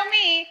 but you know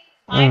me.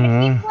 I'm a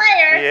team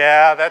player.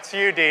 Yeah, that's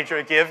you,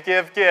 Deidre. Give.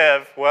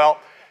 Well,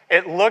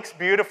 it looks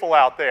beautiful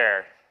out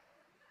there.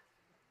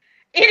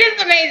 It is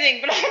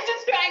amazing, but I'm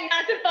just trying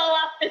not to fall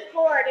off this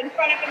board in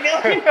front of a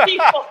million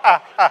people.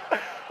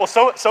 Well,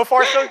 so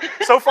far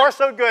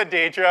so good,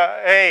 Deidre.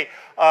 Hey,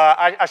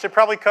 I should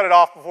probably cut it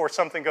off before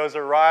something goes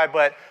awry,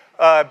 but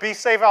be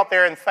safe out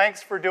there, and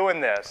thanks for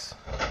doing this.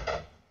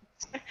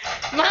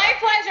 My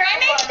pleasure. I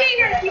may stay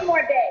here a few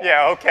more days.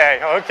 Yeah, okay.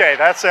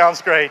 That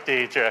sounds great,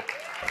 Deidre.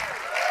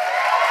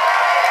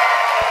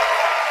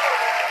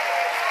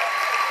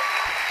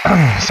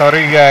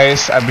 Sorry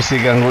guys, abis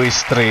diganggu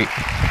istri.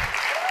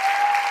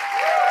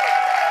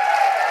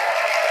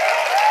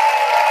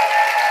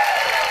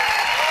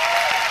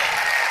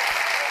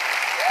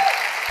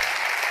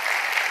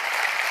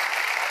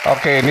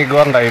 Oke, ini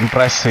gua nggak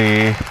impress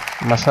sih.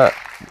 Masa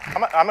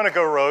I'm gonna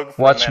go rogue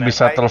for Watch a minute.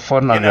 bisa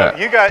telepon agak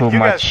too you guys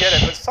much. get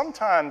it, but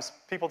sometimes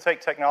people take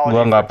technology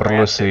Gua nggak for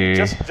perlu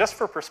granted. sih. Just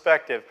for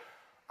perspective,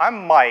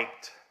 I'm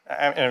mic'd,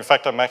 and in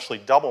fact, I'm actually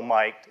double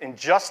mic'd in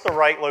just the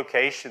right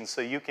location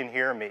so you can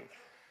hear me.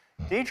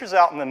 Deidre's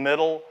out in the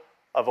middle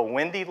of a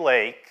windy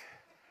lake,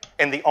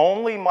 and the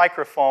only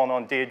microphone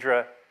on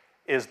Deidre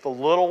is the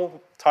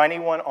little tiny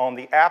one on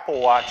the Apple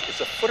Watch.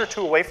 It's a foot or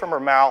two away from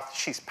her mouth.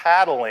 She's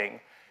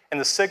paddling,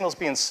 and the signal's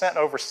being sent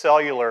over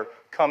cellular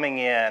coming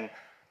in,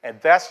 and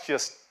that's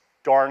just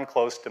darn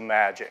close to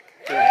magic.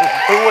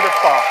 Who would have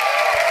thought?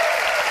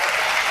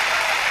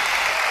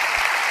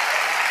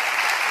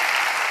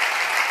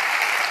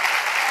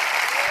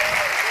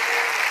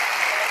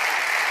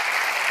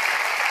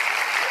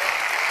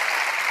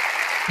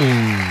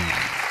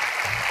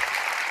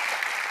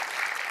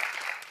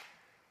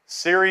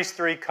 Series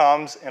 3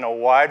 comes in a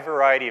wide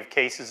variety of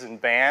cases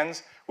and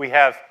bands. We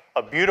have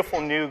a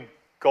beautiful new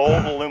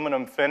gold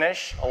aluminum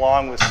finish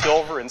along with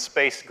silver and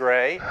space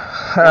gray.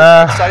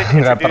 We're excited to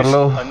introduce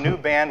a new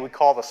band we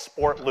call the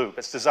Sport Loop.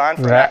 It's designed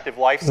for an active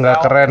lifestyle. Nggak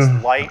keren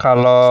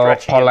kalau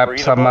collab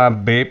sama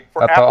Babe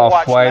atau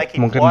Off-White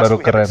mungkin baru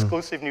we have keren.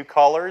 exclusive new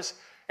colors,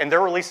 and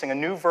they're releasing a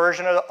new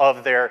version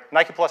of their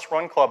Nike Plus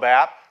Run Club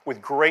app with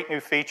great new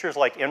features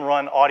like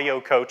in-run audio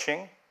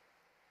coaching.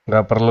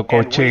 Nggak perlu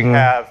coaching. And we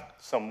have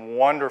some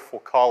wonderful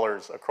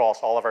colors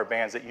across all of our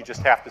bands that you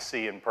just have to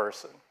see in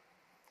person.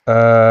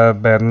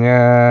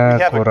 Bandnya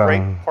we have a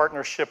great kurang.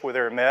 partnership with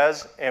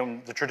Hermes,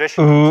 and the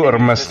tradition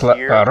continues this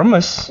year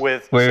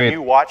with some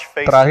new watch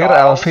face terakhir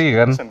styles, LV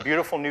kan. some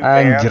beautiful new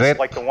bands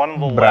like the one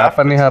on the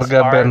Berapa left, nih harga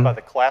inspired band? by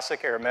the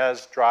classic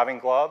Hermes driving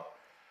glove.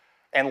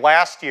 And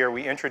last year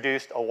we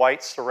introduced a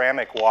white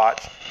ceramic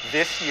watch.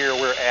 This year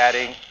we're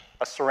adding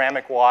a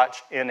ceramic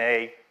watch in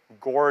a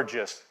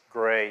gorgeous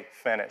gray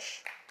finish.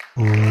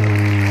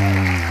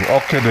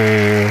 Oke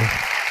deh.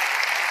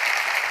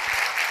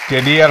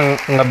 Jadi yang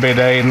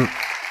ngebedain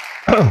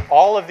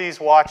all of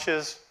these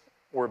watches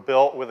were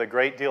built with a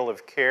great deal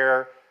of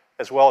care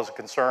as well as a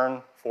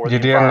concern for the environment.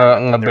 Jadi yang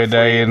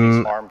ngebedain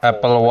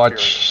Apple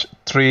Watch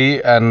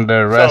 3 and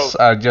the rest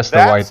are just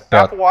the white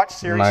dot. Apple Watch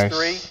Series Nice.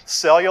 3,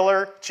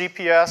 cellular,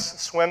 GPS,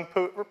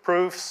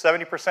 swim-proof,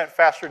 70%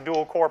 faster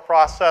dual-core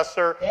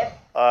processor,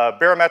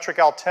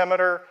 barometric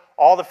altimeter,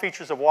 all the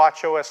features of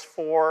watchOS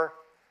 4,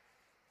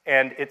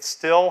 and it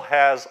still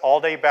has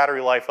all-day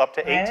battery life up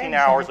to 18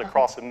 hours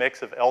across a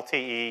mix of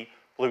LTE,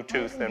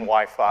 Bluetooth, and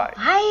Wi-Fi.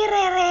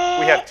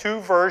 We have two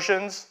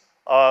versions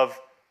of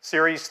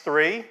Series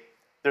 3.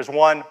 There's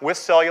one with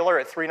cellular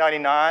at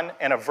 $399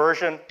 and a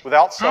version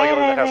without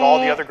cellular that has all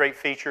the other great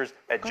features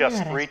at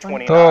just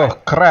 $329. Tuh,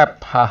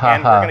 crap,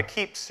 And we're going to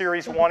keep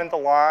Series 1 in the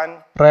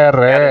line at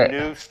a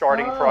new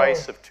starting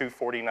price of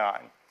 $249.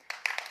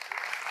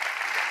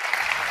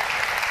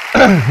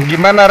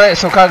 Gimana Re,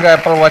 suka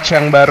gak Apple Watch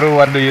yang baru?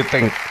 What do you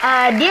think?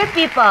 Dear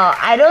people,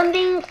 I don't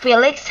think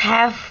Felix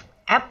have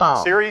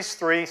Apple. Series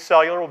 3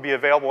 cellular will be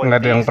available in Nggak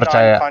ada yang these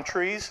percaya. 9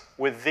 countries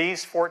with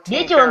these 14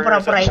 Dia cuma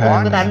pura-pura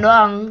ikut-ikutan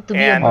doang to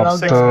be a and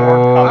blogger. 6 more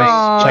coming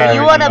later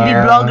You wanna be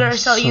blogger,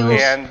 so you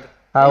and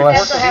have we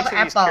work to with have each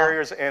of these Apple.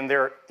 carriers, and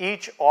they're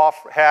each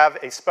have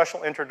a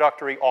special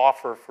introductory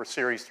offer for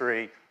Series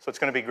 3, so it's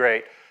going to be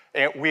great.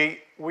 And we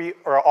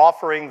are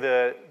offering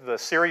the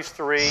Series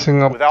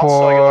 3 without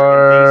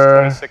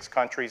cellular in these 26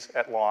 countries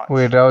at launch.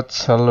 Without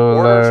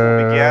cellular. Orders will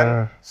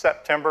begin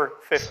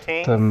September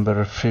 15th.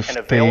 September And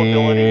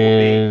availability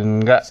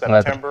will be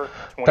September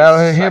 22nd. Tell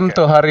him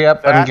to hurry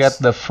up and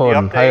get the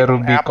phone. Hai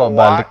Ruby kok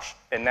balik.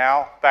 And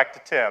now back to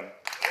Tim.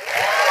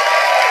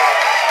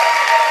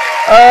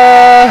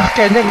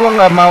 Kayaknya gue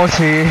nggak mau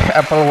sih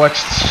Apple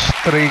Watch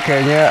 3,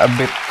 kayaknya a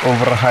bit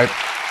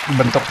overhyped.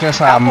 Bentuknya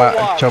sama,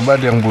 coba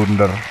yang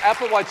bundar.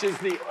 Apple Watch is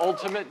the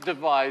ultimate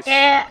device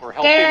for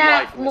healthy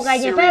life.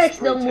 Mukanya Felix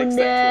dong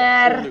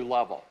bundar.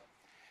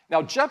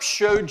 Now Jeff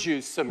showed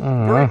you some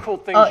very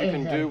cool things you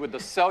can do with the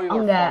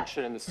cellular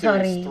function in the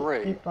Series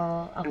 3.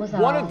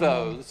 One of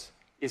those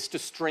is to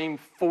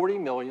stream 40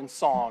 million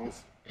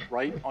songs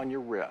right on your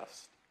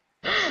wrist.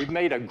 We've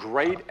made a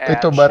great ad.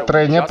 Itu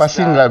baterainya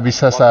pasti nggak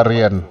bisa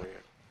seharian.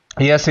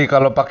 Iya sih,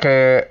 kalau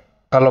pakai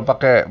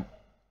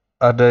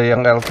ada yang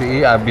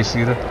LTE habis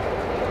gitu.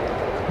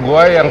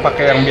 Gua yang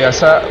pakai yang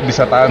biasa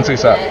bisa tahan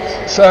sisa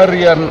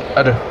seharian.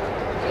 Aduh.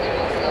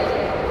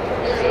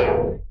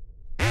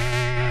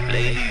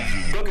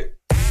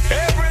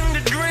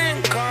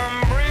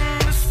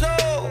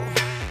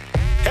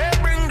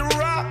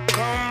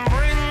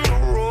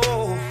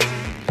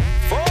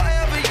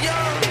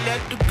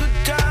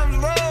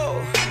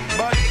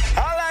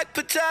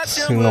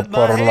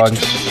 Singapore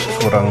launch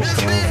kurang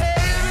seru.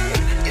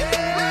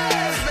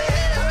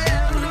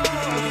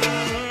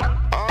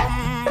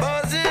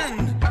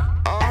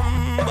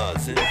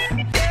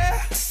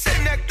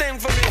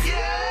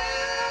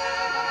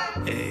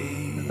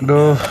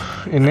 Aduh,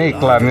 ini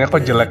iklannya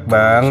kok jelek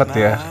banget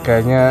ya.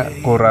 Kayaknya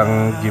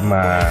kurang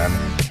gimana.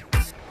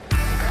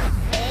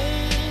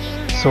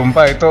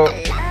 Sumpah itu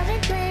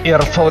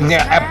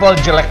earphone-nya Apple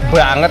jelek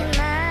banget.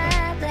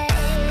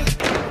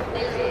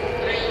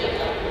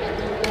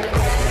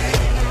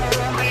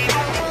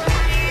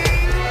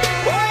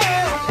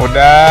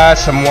 Udah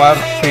semua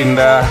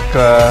pindah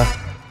ke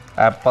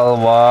Apple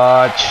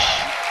Watch.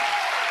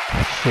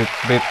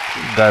 Fitbit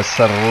gak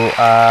seru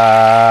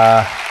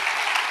ah.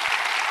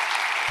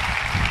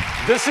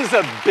 This is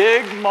a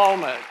big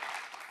moment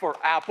for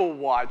Apple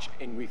Watch,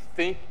 and we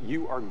think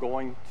you are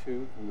going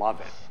to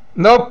love it.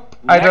 Nope,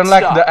 I don't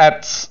like the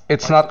ads.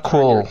 It's not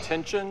cool.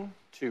 Attention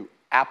to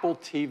Apple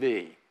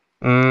TV.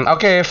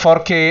 Okay,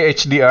 4K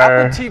HDR.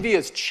 Apple TV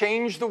has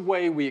changed the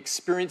way we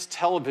experience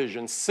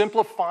television,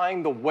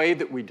 simplifying the way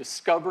that we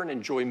discover and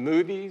enjoy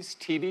movies,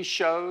 TV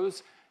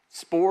shows,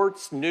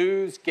 sports,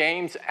 news,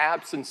 games,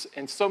 apps,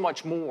 and so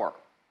much more.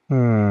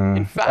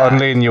 In fact,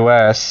 only in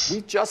US.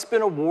 We've just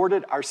been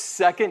awarded our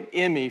second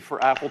Emmy for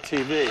Apple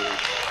TV.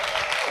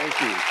 Thank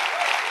you.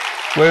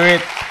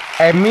 Wait,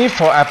 Emmy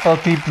for Apple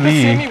TV.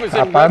 This Emmy was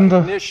in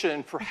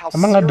recognition for how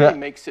Siri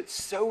makes it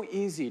so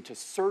easy to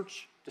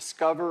search,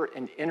 discover,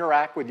 and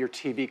interact with your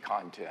TV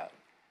content.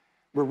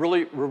 We're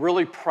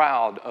really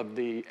proud of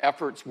the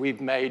efforts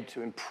we've made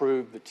to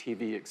improve the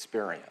TV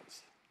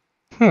experience.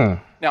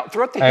 Now,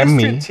 throughout the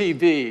history of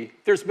TV,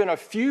 there's been a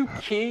few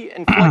key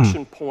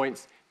inflection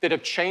points that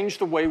have changed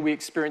the way we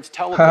experience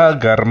television.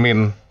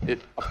 Garmin.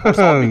 Of course,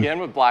 all began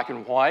with black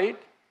and white,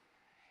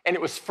 and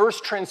it was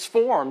first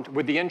transformed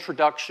with the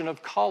introduction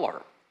of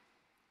color.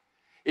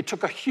 It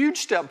took a huge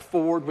step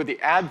forward with the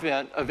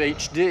advent of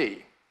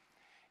HD.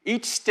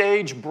 Each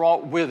stage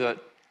brought with it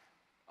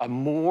a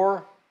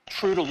more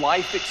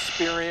true-to-life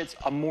experience,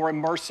 a more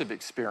immersive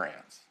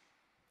experience.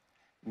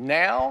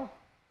 Now,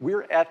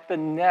 we're at the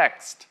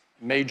next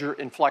major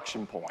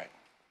inflection point.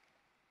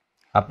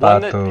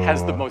 One that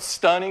has the most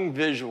stunning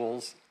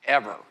visuals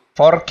ever.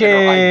 4K. That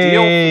are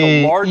ideal for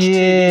the large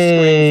TV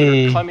screens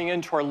that are coming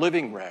into our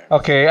living room.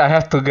 Okay, I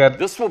have to get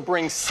this will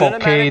bring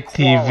 4K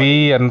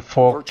TV and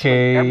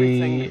 4K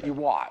everything that you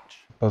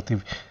watch.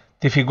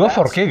 TV gue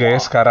 4K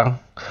guys sekarang.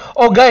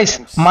 Oh guys,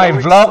 my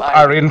vlog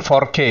are in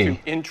 4K. To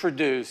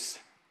introduce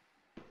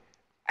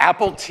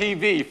Apple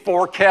TV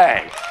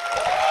 4K.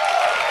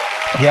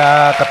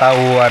 Ya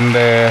ketahuan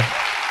deh.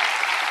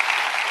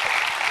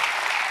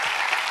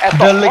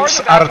 The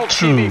leaks are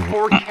true.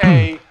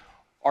 4K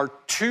are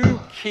two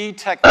key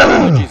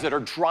technologies that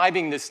are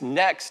driving this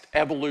next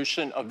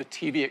evolution of the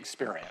TV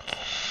experience.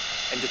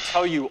 And to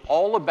tell you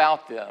all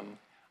about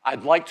them,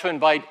 I'd like to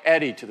invite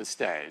Eddie to the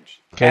stage.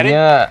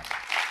 Kayaknya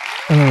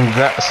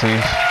enggak sih.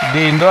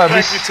 Di Indo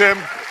habis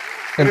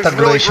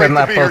integration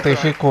Apple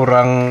TV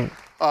kurang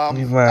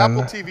gimana.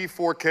 Apple TV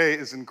 4K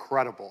is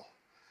incredible.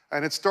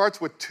 And it starts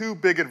with two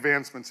big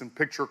advancements in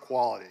picture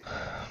quality.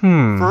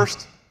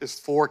 First is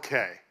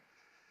 4K.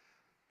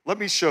 Let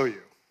me show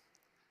you.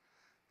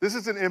 This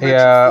is an image in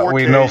 4K.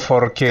 We know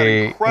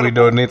 4K. We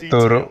don't need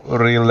to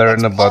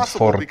relearn about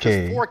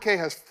 4K. 4K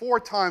has 4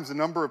 times the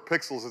number of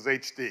pixels as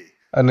HD.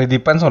 And it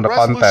depends on the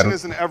content. Resolution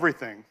isn't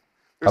everything.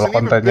 There's an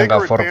even bigger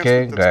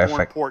advancement that's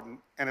more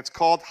important, and it's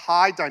called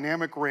high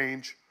dynamic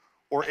range,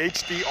 or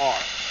HDR.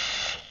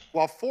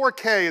 While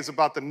 4K is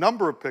about the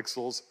number of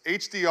pixels,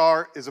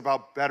 HDR is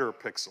about better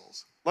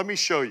pixels. Let me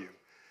show you.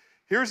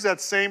 Here's that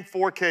same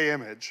 4K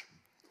image,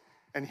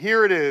 and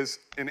here it is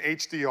in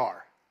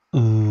HDR.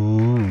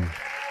 Ooh.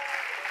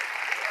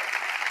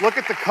 Look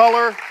at the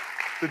color,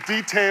 the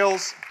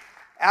details.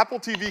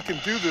 Apple TV can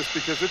do this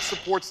because it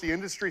supports the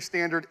industry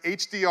standard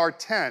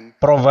HDR10,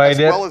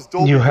 provided as well as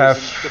Dolby you have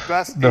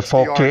Vision, the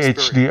 4K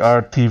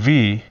HDR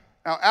TV.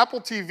 Now, Apple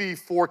TV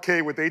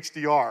 4K with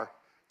HDR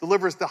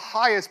delivers the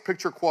highest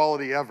picture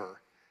quality ever.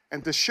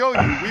 And to show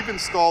you, we've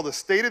installed a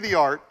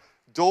state-of-the-art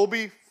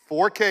Dolby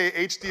 4K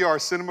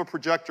HDR cinema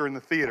projector in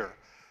the theater.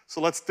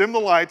 So let's dim the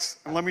lights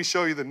and let me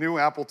show you the new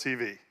Apple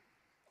TV.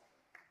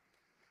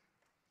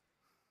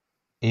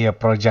 Iya,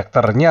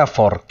 projectornya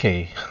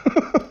 4K.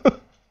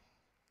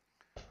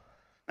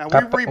 Now,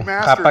 we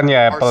kapan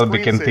ya Apple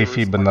bikin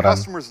TV beneran?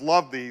 Customers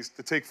love these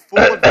to take full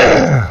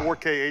advantage of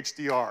 4K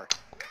HDR.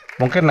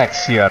 Mungkin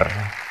next year.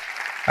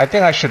 I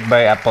think I should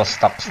buy Apple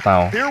stocks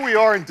now. Here we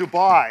are in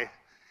Dubai,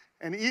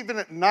 and even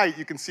at night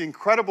you can see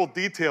incredible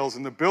details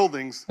in the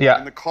buildings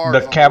and the cars.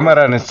 The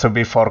camera needs to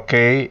be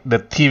 4K,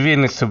 the TV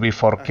needs to be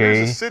 4K.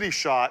 Here's a city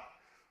shot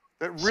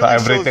that really so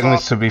everything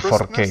shows needs to be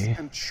off the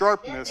 4K. and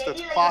sharpness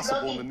that's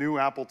possible in the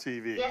new Apple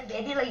TV.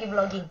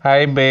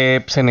 Hi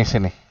babe,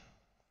 sini.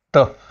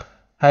 Tuh.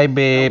 Hi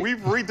babe. Now,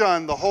 we've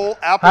redone the whole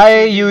Apple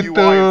Hi TV YouTube.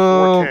 UI in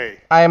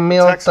 4K. I'm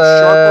The text is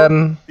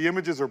Milton. sharper, the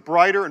images are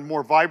brighter and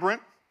more vibrant.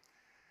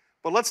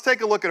 But let's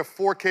take a look at a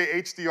 4K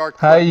HDR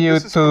clip. Hi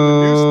This is from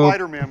the new YouTube.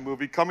 Spider-Man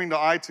movie coming to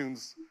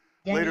iTunes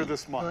later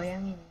this month.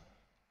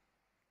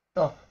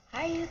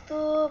 Hi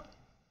YouTube.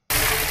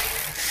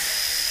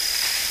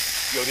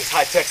 Yo, this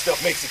high-tech stuff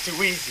makes it too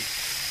easy.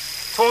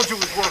 Told you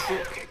it was worth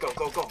it. Okay, go.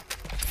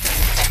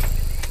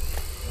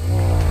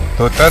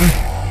 Tutan.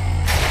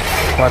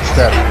 What's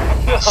that?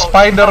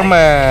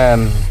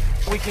 Spider-Man.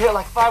 We can hit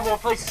like 5 more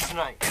places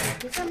tonight.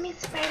 You can meet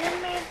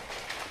Spider-Man.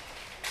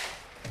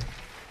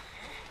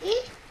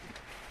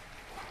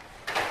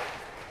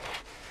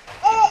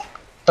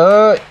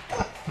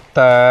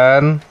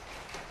 Tan.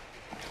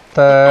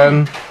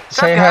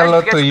 Say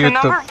hello to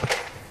YouTube.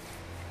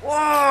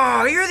 Whoa!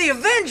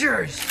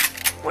 Avengers!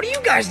 What are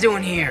you guys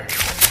doing here?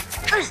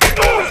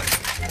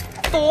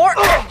 Thor,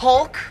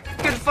 Hulk,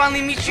 good to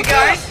finally meet you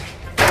guys.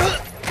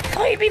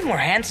 Oh, you'd be more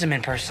handsome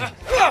in person.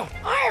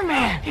 Iron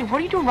Man! Hey,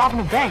 what are you doing robbing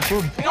a bank? You're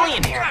a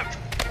billionaire.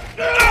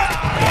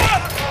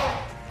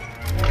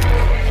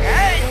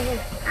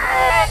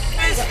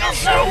 This feels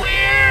so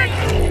weird!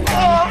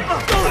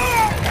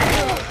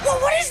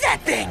 What is that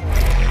thing?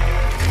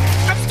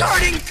 I'm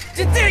starting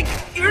to think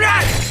you're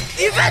not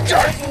the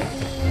Avengers!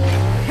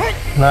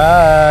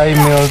 Hai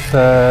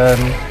Milton.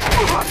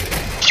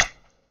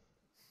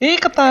 Ih,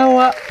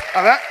 ketawa.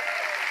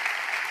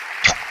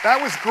 That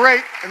was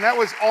great, and that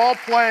was all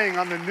playing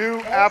on the new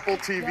Apple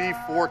TV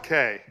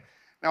 4K.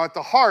 Now, at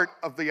the heart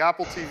of the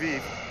Apple TV,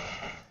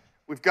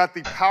 we've got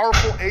the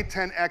powerful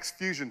A10X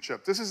Fusion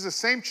chip. This is the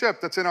same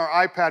chip that's in our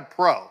iPad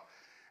Pro.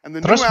 And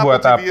the new Apple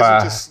TV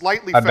isn't just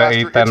slightly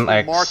faster, it's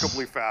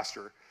remarkably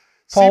faster.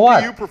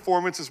 CPU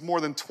performance is more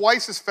than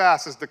twice as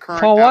fast as the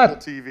current Apple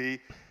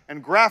TV,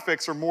 and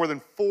graphics are more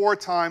than 4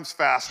 times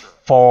faster.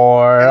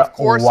 And of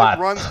course, it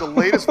runs the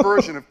latest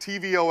version of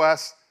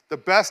tvOS, the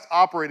best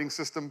operating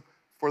system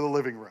for the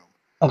living room.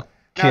 Now,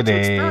 to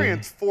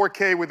experience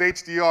 4K with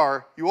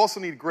HDR, you also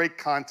need great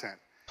content.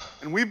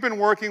 And we've been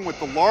working with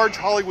the large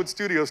Hollywood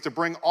studios to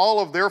bring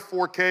all of their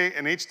 4K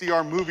and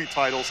HDR movie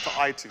titles to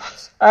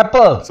iTunes.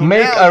 Apple, so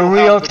make a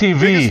real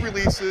TV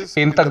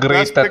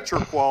integrated picture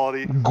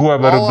quality, gua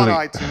baru all on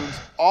beli. iTunes,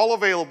 all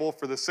available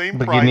for the same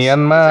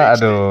Beginian price mah,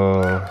 as HD.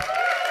 aduh.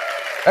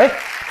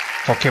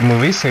 4K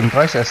movie same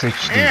price as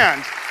HD.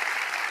 And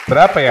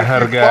berapa ya if you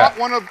harga? bought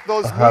one of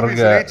those movies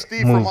in Harga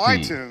HD from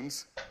movie.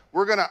 iTunes,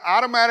 we're going to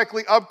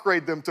automatically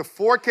upgrade them to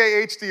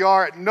 4K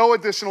HDR at no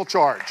additional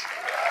charge.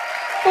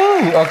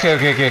 Oke.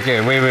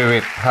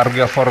 Wait.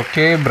 Harga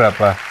 4K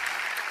berapa?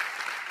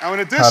 Now,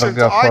 in addition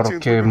to Harga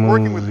iTunes, 4K we've been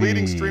working with movie.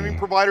 leading streaming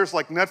providers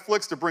like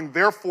Netflix to bring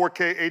their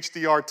 4K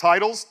HDR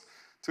titles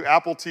to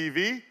Apple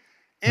TV.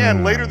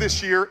 And later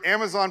this year,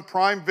 Amazon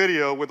Prime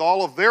Video with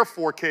all of their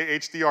 4K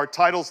HDR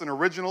titles and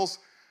originals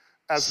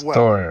as well.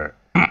 Store.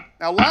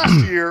 Now,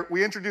 last year,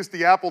 we introduced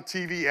the Apple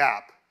TV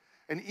app,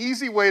 an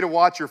easy way to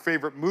watch your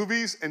favorite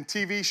movies and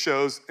TV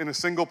shows in a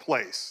single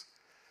place.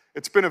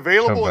 It's been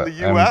available in the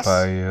US,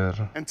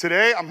 and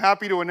today I'm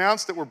happy to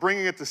announce that we're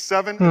bringing it to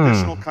 7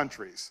 additional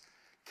countries.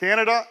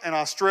 Canada and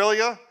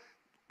Australia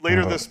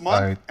later this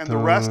month, and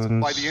the rest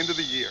by the end of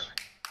the year.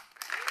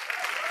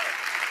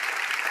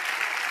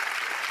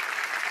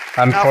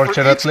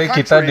 Unfortunately,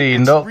 kita di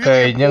Indo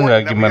kayaknya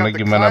nggak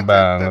gimana-gimana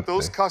banget. That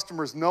those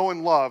customers know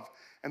and love,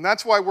 and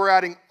that's why we're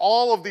adding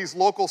all of these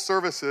local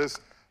services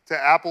to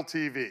Apple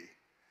TV.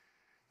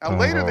 Now,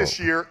 later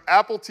this year,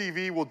 Apple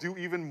TV will do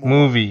even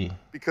more.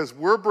 Because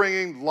we're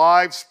bringing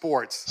live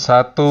sports.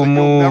 Satu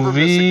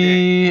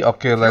movie,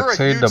 okay, let's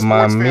say The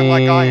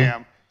Mummy,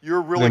 $15,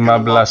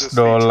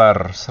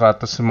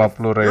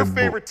 $150,000. Your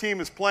favorite team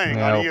is playing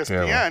on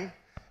ESPN.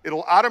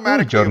 It'll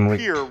automatically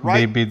appear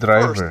right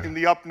first in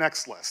the up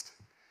next list.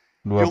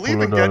 You'll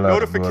even get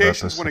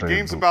notifications when a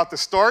game's about to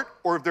start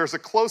or if there's a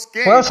close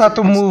game. Well,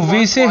 satu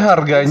movie sih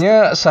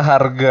harganya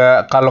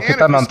seharga kalau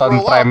kita nonton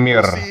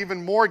Premiere.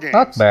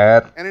 Not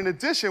bad. And in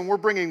addition,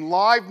 we're bringing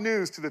live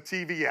news to the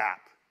TV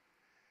app.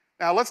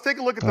 Now, let's take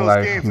a look at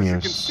those games. As you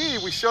can see,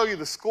 we show you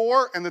the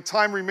score and the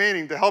time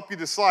remaining to help you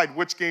decide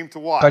which game to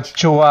watch.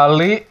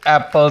 Kecuali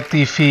Apple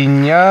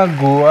TV-nya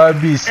gua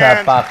bisa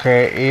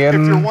pakein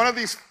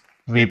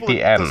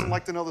VPN.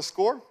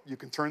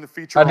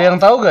 Ada yang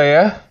tahu gak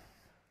ya?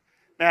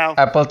 Now,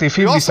 Apple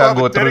TV bisa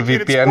go through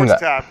VPN nggak?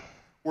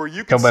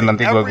 Coba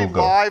nanti gue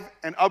Google. Live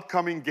and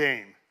upcoming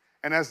game.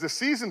 And as the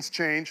seasons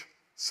change,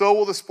 so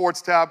will the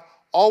sports tab,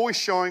 always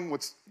showing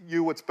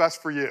what's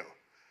best for you.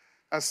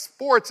 As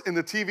sports in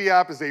the TV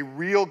app is a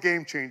real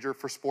game changer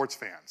for sports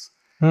fans.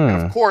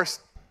 And of course,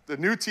 the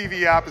new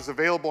TV app is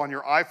available on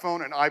your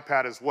iPhone and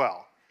iPad as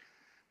well.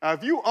 Now,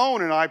 if you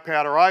own an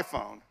iPad or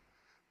iPhone,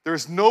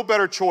 there's no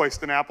better choice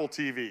than Apple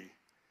TV.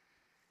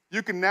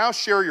 You can now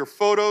share your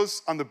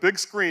photos on the big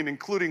screen,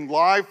 including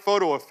live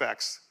photo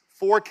effects,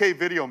 4K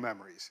video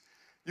memories.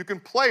 You can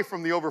play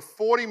from the over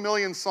 40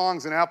 million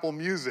songs in Apple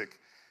Music,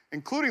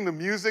 including the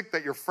music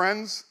that your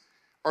friends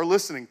are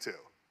listening to.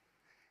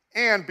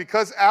 And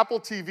because Apple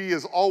TV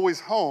is always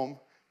home,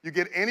 you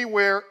get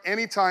anywhere,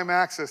 anytime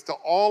access to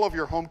all of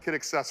your HomeKit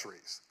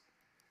accessories.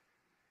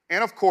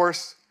 And of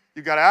course,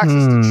 you got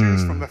access to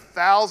choose from the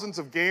thousands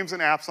of games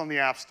and apps on the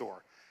App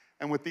Store.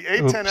 And with the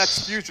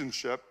A10X Fusion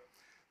chip,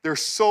 there's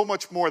so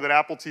much more that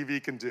Apple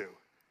TV can do.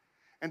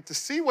 And to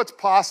see what's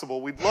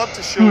possible, we'd love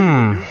to show you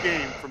a new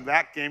game from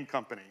that game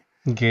company.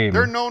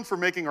 They're known for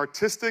making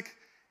artistic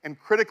and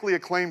critically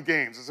acclaimed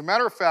games. As a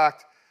matter of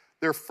fact,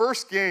 their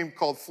first game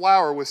called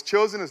Flower was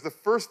chosen as the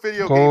first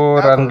video game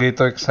kurang ever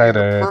gitu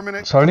excited.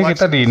 Soalnya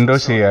kita di Indo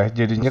sih ya,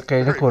 jadinya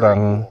kayaknya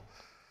kurang.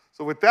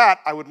 So with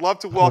that, I would love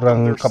to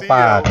welcome their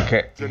CEO,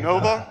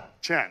 Genova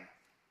Chen.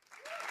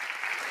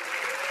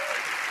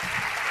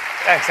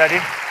 Thanks, Eddie.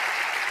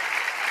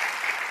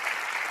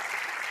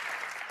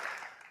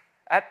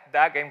 At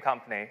that game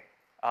company,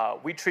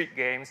 we treat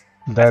games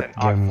as an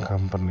art form.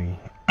 Company.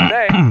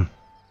 Today,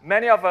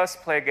 many of us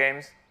play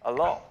games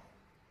alone,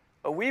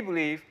 but we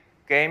believe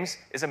games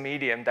is a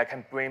medium that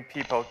can bring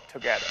people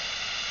together.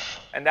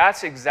 And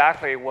that's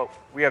exactly what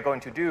we are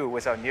going to do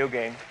with our new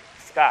game,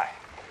 Sky.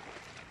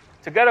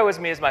 Together with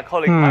me is my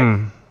colleague,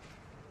 Mike.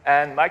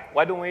 And Mike,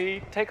 why don't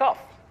we take off?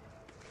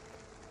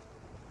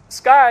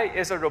 Sky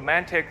is a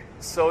romantic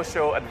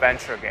social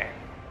adventure game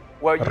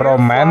where you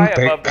fly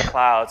above the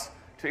clouds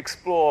to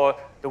explore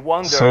the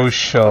wonders of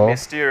a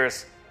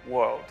mysterious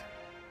world.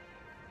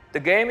 The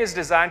game is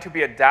designed to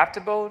be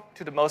adaptable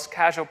to the most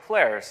casual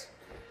players.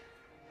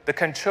 The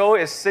control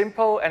is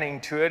simple and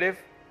intuitive.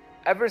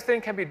 Everything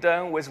can be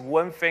done with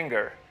one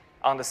finger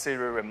on the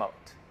Siri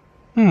remote.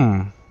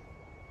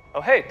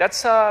 Oh, hey,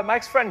 that's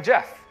Mike's friend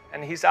Jeff,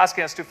 and he's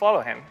asking us to follow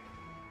him.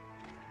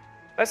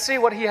 Let's see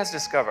what he has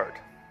discovered.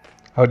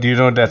 How do you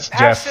know that's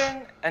Jeff?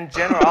 Passion and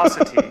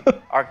generosity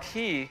are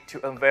key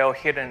to unveil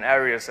hidden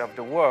areas of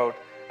the world,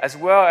 as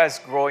well as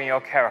growing your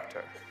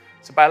character.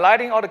 So by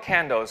lighting all the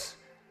candles,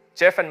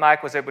 Jeff and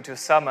Mike was able to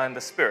summon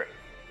the spirit.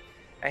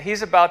 And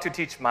he's about to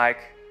teach Mike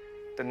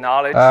the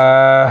knowledge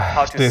of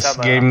how to this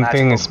summon game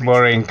thing is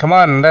boring. Come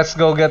on, let's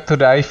go get to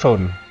the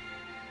iPhone.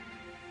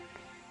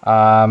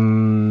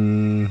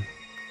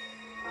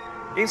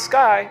 In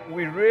Sky,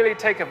 we really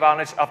take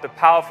advantage of the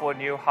powerful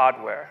new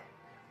hardware.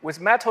 With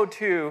Metal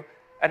 2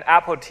 and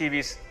Apple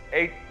TV's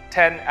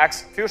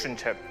A10X Fusion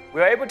chip, we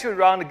are able to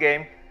run the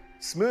game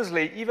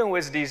smoothly even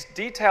with these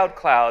detailed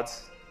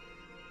clouds,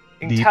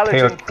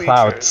 intelligent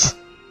creatures,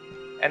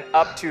 and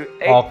up to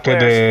 8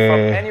 players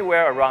from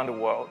anywhere around the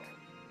world.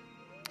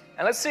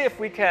 And let's see if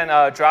we can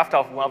draft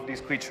off one of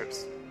these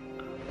creatures.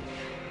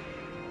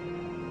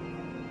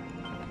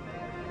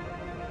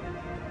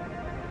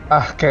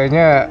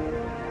 Kayaknya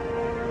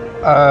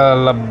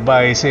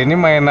lebay sih, ini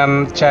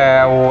mainan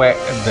cewek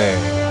deh.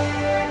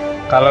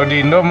 Kalau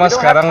di Indo mah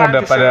sekarang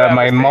udah pada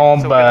main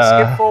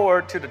MOBA.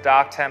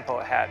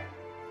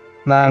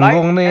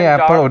 Nanggung nih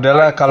Apple,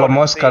 udahlah kalau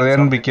mau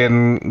sekalian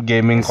bikin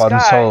gaming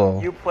konsol.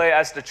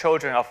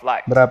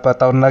 Berapa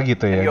tahun lagi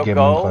tuh ya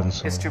gaming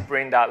konsol?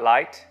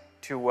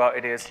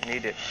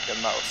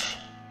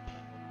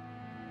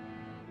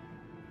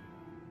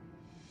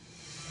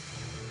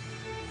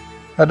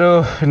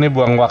 Aduh, ini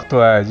buang waktu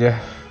aja.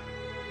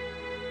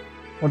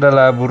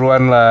 Udahlah,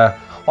 buruan lah.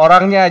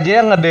 Orangnya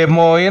aja yang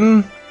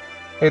ngedemoin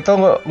itu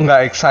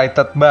nggak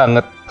excited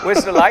banget.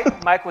 With the light,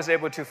 Mike was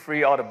able to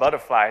free all the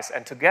butterflies,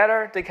 and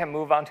together they can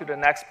move on to the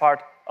next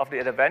part of the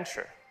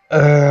adventure.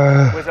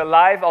 With a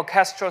live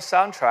orchestral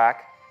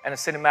soundtrack and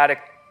cinematic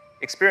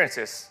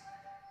experiences,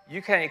 you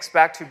can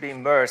expect to be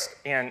immersed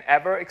in an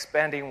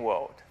ever-expanding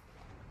world.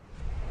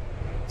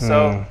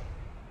 So,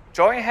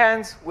 join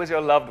hands with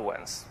your loved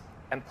ones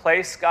and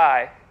play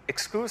Sky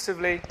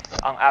exclusively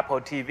on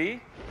Apple TV,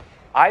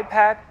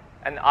 iPad,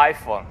 and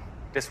iPhone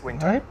this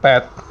winter.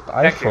 iPad,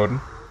 iPhone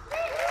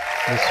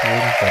this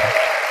winter.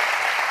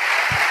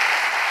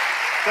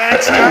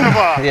 Thanks,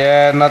 Geneva.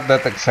 Yeah, not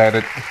that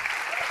excited.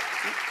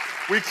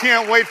 We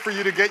can't wait for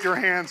you to get your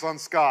hands on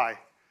Sky.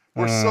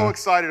 We're so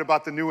excited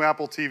about the new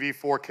Apple TV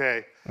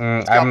 4K.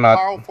 It's got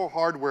powerful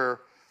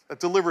hardware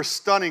that delivers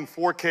stunning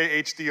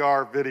 4K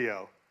HDR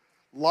video,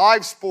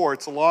 live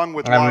sports along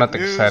with live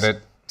news,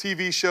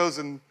 TV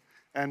shows, and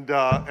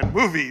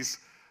movies,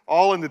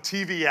 all in the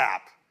TV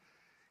app,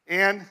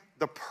 and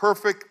the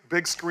perfect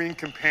big screen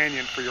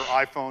companion for your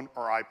iPhone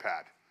or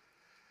iPad.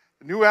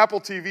 The new Apple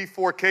TV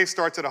 4K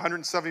starts at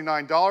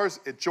 $179.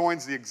 It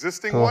joins the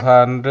existing one.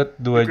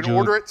 202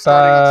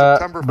 juta,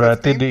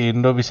 berarti di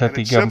Indo bisa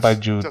 3-4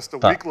 juta.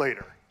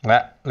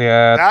 Nggak,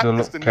 lihat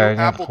dulu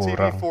kayaknya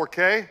kurang.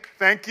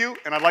 Thank you,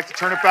 and I'd like to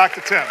turn it back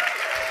to Tim.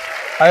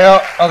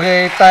 Ayo,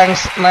 okay,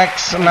 thanks.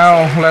 Next,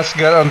 now let's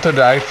get onto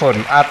the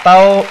iPhone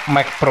atau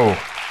Mac Pro.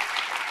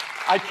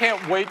 I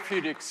can't wait for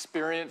you to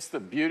experience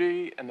the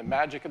beauty and the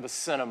magic of the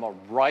cinema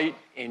right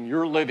in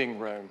your living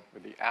room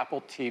with the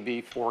Apple TV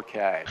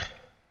 4K.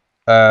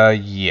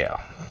 Yeah.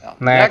 Now,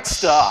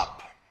 next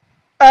up,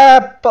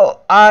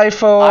 Apple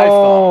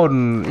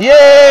iPhone.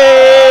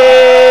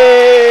 Yay!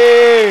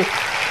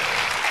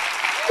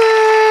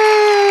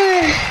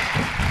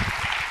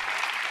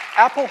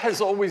 Apple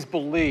has always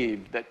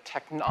believed that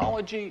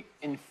technology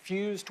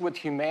infused with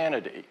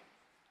humanity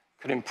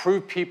could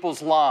improve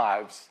people's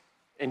lives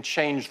and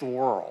change the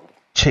world.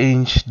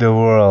 Change the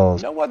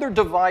world. No other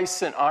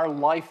device in our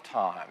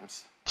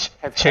lifetimes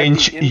have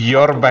change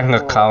your bank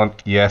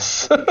account.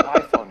 Yes.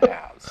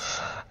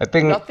 I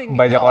think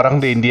banyak orang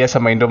di India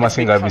sama Indo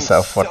masih nggak bisa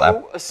afford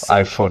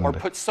iPhone. Or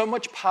put so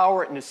much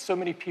power into so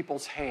many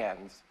people's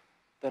hands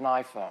than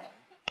iPhone.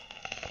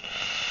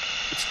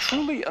 It's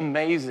truly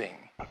amazing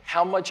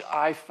how much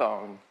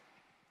iPhone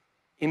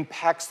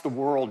impacts the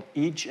world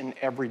each and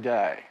every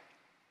day.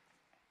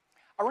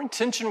 Our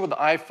intention with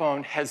the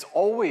iPhone has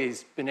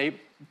always been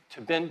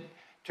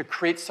to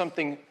create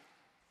something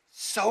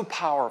so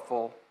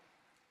powerful,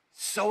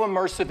 so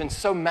immersive, and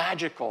so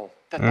magical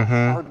that the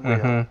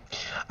hardware.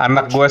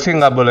 Anak gue sih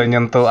nggak boleh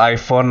nyentuh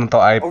iPhone atau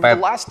iPad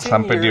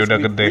sampai dia udah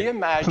gede.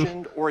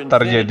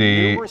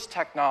 Terjadi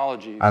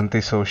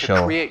antisocial.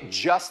 To create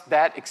just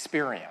that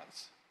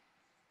experience.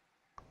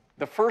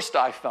 The first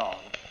iPhone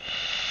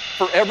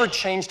forever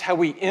changed how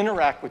we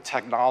interact with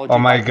technology. Oh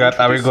my God,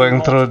 are we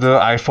going through the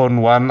iPhone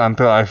 1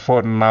 until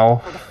iPhone now?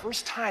 For the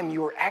first time,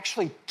 you were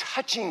actually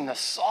touching the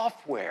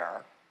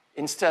software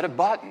instead of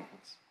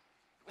buttons.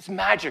 It was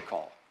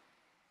magical.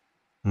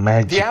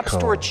 The App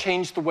Store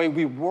changed the way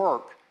we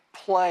work,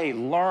 play,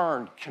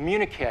 learn,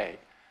 communicate,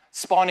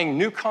 spawning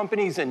new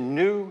companies and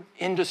new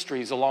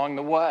industries along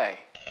the way.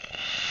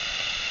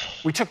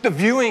 We took the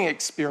viewing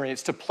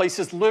experience to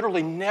places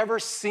literally never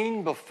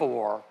seen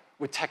before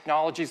with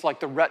technologies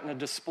like the Retina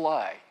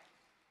display.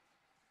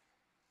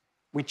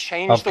 We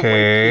changed the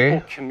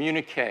way people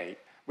communicate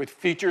with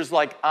features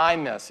like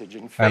iMessage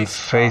and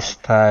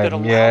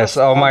FaceTime. Yes,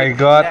 oh my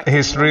God,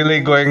 he's really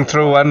going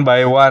through one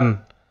by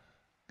one.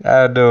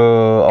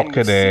 Aduh,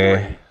 oke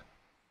deh.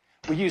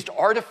 We used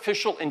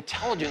artificial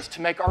intelligence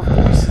to make our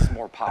voices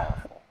more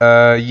powerful.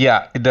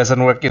 Yeah, it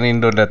doesn't work in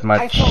Indo that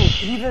much.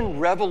 iPhone even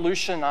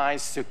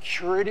revolutionized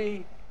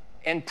security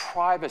and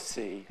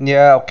privacy.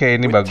 Yeah, okay,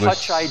 ini with bagus.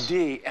 Touch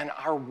ID and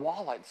our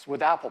wallets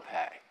with Apple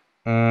Pay.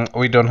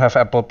 We don't have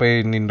Apple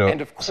Pay in Indo.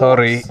 And of course,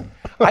 sorry.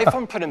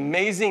 iPhone put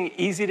amazing,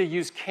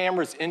 easy-to-use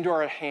cameras into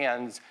our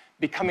hands,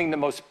 becoming the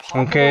most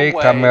popular way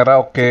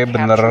kamera to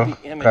bener.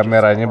 capture the images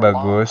Kameranya of our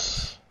bagus.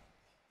 lives.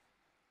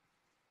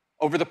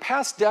 Over the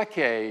past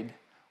decade,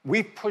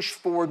 we've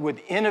pushed forward with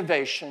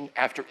innovation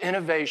after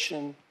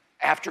innovation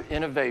after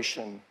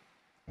innovation,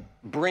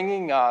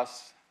 bringing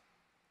us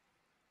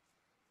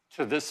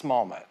to this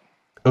moment.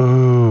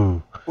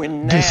 Ooh,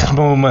 when this now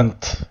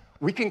moment.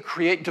 We can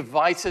create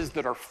devices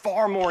that are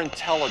far more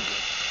intelligent,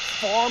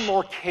 far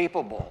more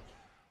capable,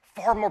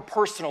 far more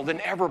personal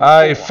than ever before.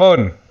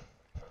 iPhone.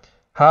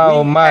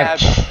 How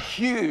much? We have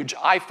huge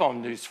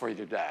iPhone news for you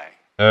today.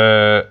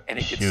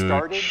 And it gets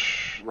started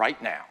right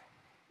now.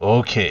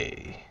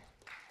 Okay.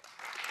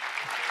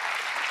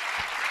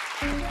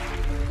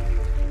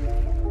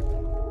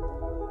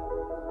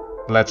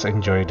 Let's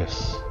enjoy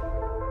this.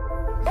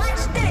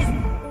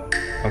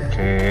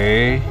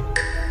 Okay.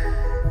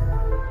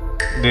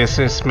 This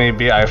is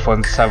maybe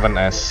iPhone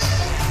 7s.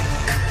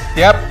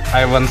 Yep,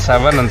 iPhone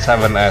 7 and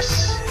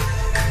 7s.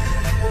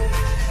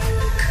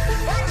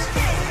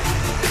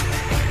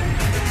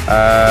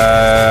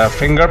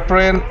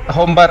 Fingerprint,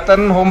 home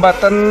button,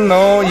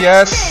 no,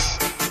 yes.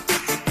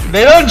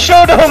 They don't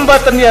show the home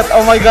button yet.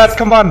 Oh my God,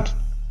 come on.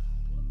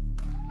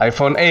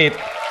 iPhone 8.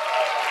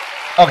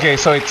 Okay,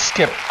 so it's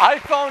skipped.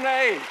 iPhone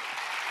 8.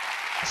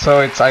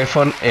 So it's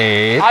iPhone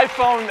 8.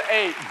 iPhone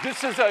 8.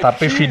 This is a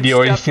Tapi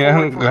videonya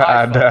nggak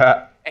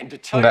ada.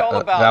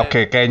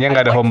 Oke, kayaknya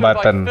nggak ada home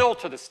button.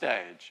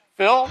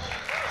 Phil?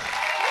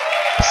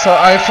 So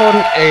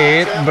iPhone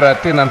 8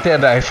 berarti nanti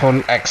ada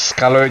iPhone X.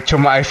 Kalau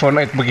cuma iPhone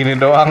 8 begini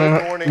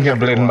doang,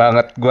 nyebelin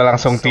banget. Gue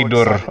langsung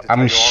tidur.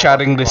 I'm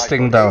shutting this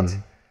thing down.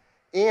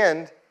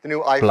 And the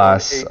new iPhone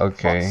Plus, 8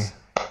 okay.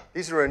 Plus.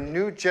 These are a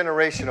new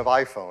generation of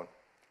iPhone,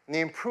 and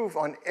they improve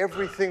on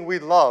everything we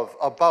love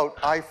about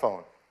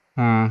iPhone.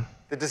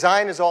 The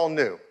design is all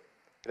new.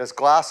 It has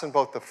glass in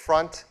both the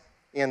front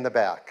and the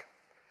back.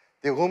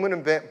 The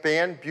aluminum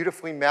band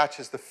beautifully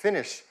matches the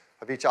finish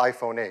of each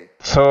iPhone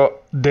 8. So,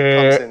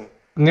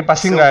 ini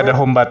pasti nggak ada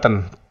home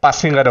button.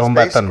 Pasti nggak ada home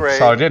button.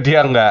 Soalnya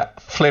dia nggak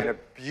flip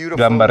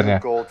gambarnya.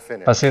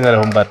 Pasti nggak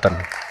ada home button.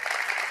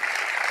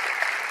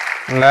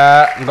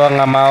 Nggak, gue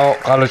nggak mau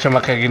kalau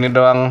cuma kayak gini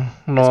doang.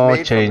 No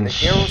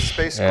change. So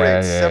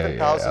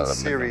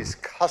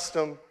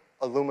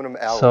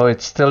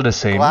it's still the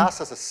same. The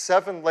glass has a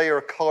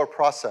 7-layer color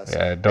process.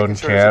 Yeah, don't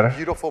care. A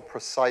beautiful,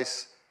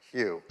 precise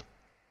hue.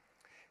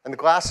 And the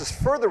glass is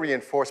further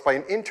reinforced by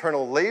an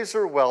internal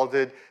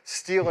laser-welded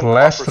steel and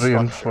copper structure.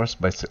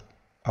 Reinforced by steel.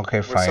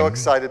 Okay, fine. We're so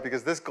excited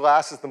because this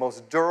glass is the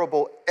most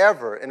durable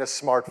ever in a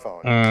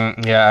smartphone.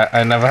 Yeah,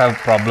 I never have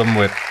problem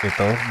with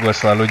itu. Gue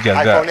selalu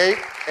jaga. iPhone 8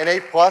 and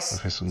 8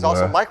 Plus is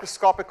also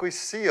microscopically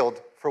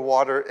sealed for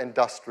water and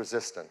dust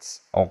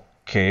resistance.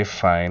 Okay,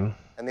 fine.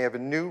 And they have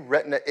a new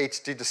Retina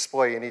HD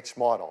display in each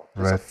model.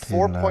 There's a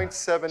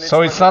 4.7-inch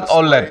so it's not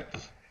OLED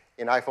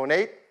in iPhone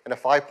 8 and a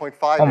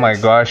 5.5-inch. Oh my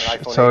gosh!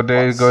 So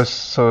they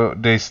So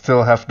they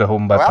still have the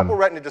home button. Apple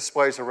Retina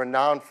displays are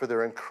renowned for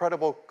their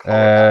incredible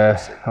color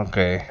accuracy.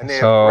 Okay,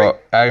 so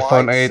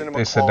iPhone 8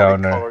 is a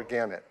downer.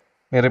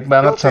 Mirip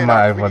banget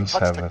sama iPhone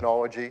 7.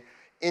 Technology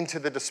into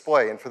the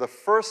display, and for the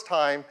first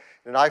time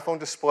in an iPhone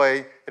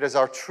display, it is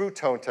our True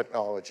Tone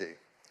technology.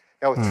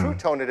 Now with True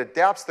Tone, it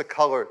adapts the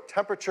color,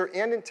 temperature,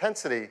 and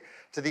intensity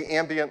to the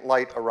ambient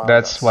light around us.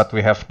 That's what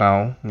we have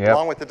now. Yep.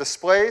 Along with the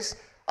displays,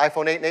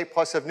 iPhone 8 and 8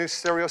 Plus have new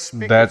stereo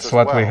speakers. That's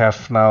what we have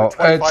now.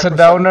 It's a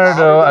downer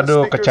though.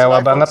 Aduh,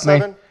 kecewa banget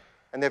nih.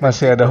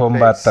 Masih ada home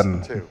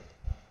button. This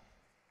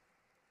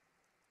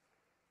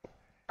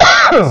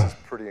is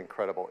pretty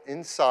incredible.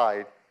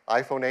 Inside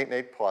iPhone 8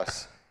 and 8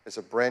 Plus is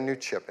a brand new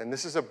chip, and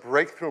this is a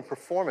breakthrough in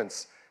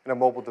performance in a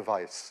mobile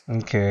device.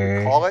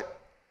 Okay. We call it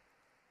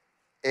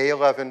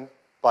A11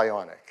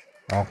 Bionic.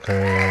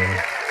 Okay.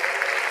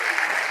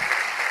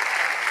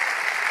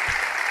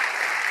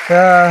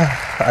 Ya,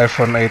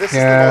 iPhone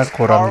 8-nya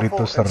kurang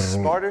gitu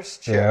seru.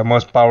 Ya,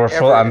 most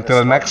powerful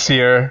until next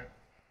year.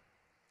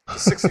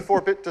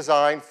 64-bit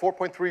design,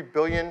 4.3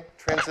 billion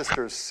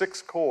transistors,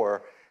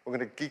 6-core. We're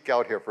going to geek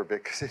out here for a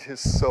bit because it is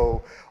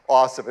so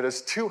awesome. It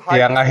has 2 high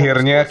yang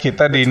akhirnya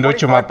kita di Indo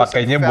cuma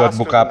pakainya buat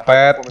buka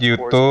pet,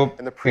 YouTube,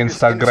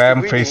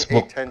 Instagram,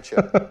 Facebook.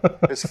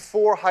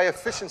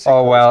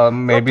 Oh well,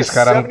 maybe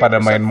sekarang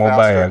pada main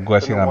MOBA ya, gua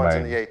sih nggak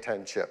main.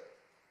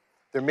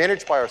 They're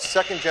managed by our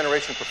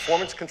second-generation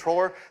performance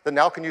controller that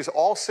now can use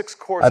all 6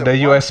 cores Ada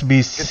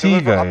USB-C to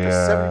deliver up ya?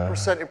 to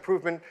 70%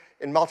 improvement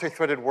in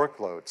multi-threaded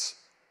workloads.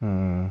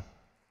 And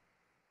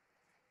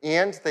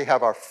they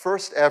have our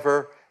first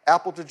ever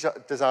Apple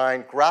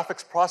design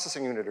graphics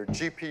processing unit, or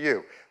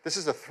GPU. This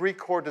is a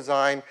 3-core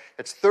design.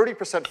 It's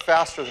 30%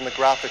 faster than the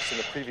graphics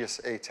in the previous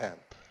A10.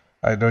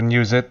 I don't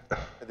use it.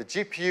 The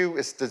GPU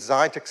is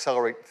designed to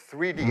accelerate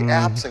 3D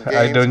apps and games.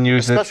 I don't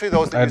use it.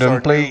 I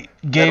don't play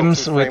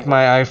games with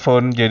my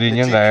iPhone,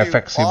 jadinya nggak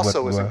efek sih buat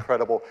also is gua.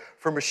 incredible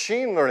for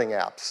machine learning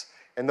apps,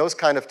 and those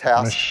kind of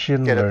tasks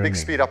get a big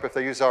speed up if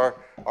they use our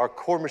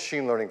core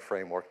machine learning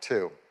framework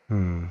too.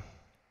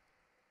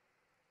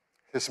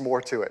 There's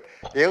more to it.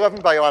 The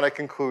A11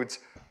 Bionic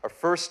includes our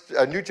first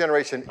new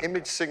generation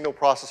image signal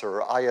processor,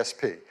 or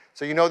ISP.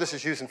 So you know this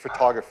is used in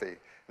photography.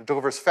 It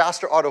delivers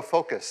faster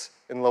autofocus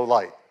in low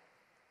light.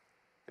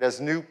 It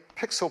has new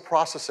pixel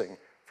processing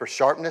for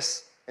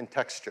sharpness and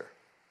texture.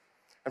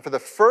 And for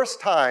the first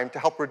time, to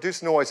help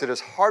reduce noise, it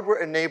has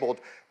hardware-enabled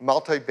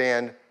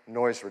multi-band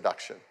noise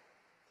reduction.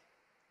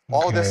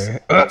 All of this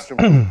helps to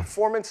improve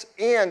performance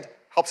and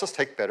helps us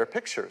take better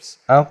pictures.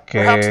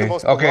 Perhaps the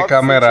most beloved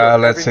camera. feature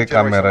of Let's see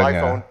every new generation of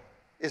kameranya. iPhone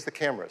is the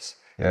cameras.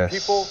 Yes.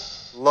 People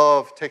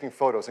love taking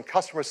photos, and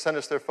customers send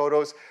us their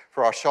photos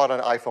for our Shot on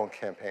iPhone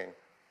campaign.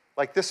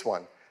 Like this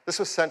one. This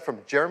was sent from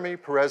Jeremy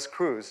Perez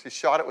Cruz. He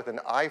shot it with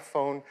an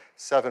iPhone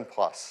 7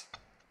 Plus.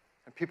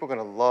 And people are going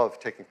to love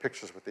taking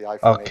pictures with the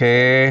iPhone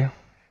 8.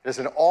 It is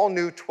an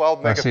all-new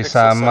 12-megapixel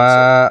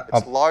sensor.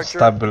 It's larger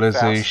and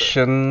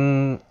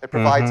faster. It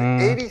provides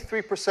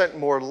 83%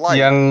 more light.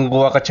 Yang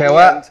gua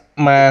kecewa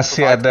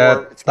masih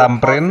ada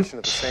thumbprint.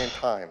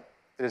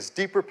 It is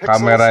deeper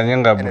pixels Kameranya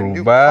nggak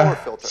berubah,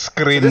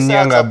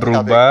 screennya nggak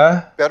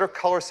berubah. Better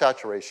color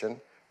saturation,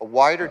 a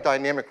wider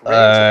dynamic range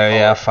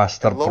of color,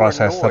 faster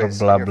processor,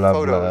 bla bla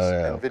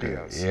bla.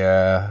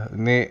 Ya,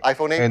 ini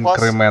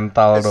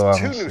incremental doang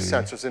sih. It has 2 new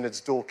sensors in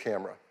its dual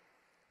camera.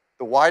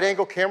 The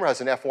wide-angle camera has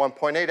an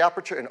f1.8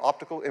 aperture and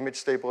optical image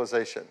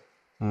stabilization.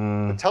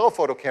 The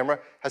telephoto camera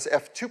has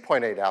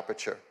f2.8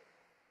 aperture.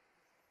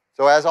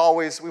 So as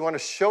always, we want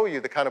to show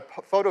you the kind of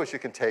photos you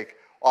can take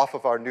off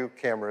of our new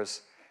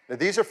cameras. Now,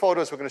 these are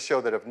photos we're going to show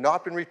that have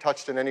not been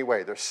retouched in any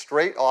way. They're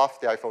straight off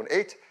the iPhone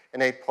 8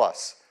 and 8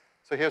 Plus.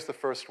 So here's the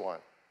first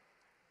one.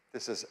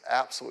 This is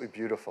absolutely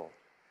beautiful.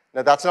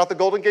 Now, that's not the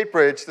Golden Gate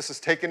Bridge. This is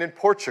taken in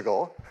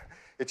Portugal.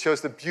 It shows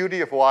the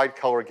beauty of wide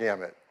color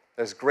gamut.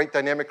 There's great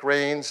dynamic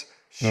range,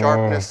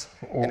 sharpness,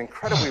 and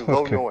incredibly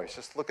low noise.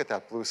 Just look at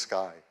that blue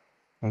sky.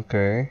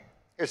 Okay.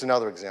 Here's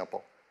another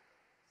example.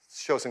 It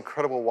shows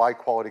incredible wide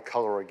quality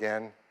color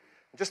again.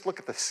 And just look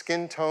at the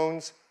skin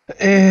tones.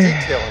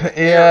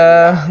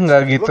 Ya,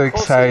 nggak gitu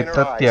excited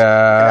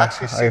ya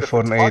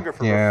iPhone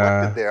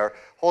 8-nya.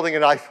 Holding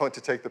an iPhone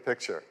to take the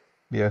picture.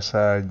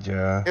 Biasa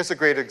aja. Here's a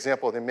great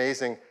example of the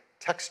amazing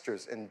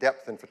textures and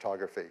depth in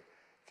photography.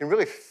 You can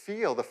really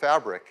feel the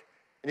fabric,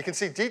 and you can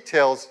see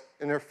details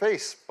in her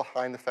face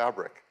behind the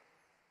fabric.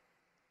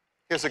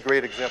 Here's a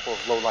great example of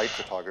low light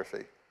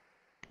photography.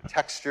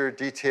 Texture,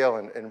 detail,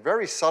 and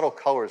very subtle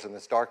colors in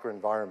this darker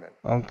environment.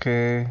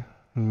 Okay.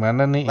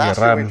 Mana nih Last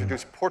year we Iran?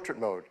 introduced portrait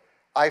mode.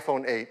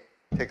 iPhone 8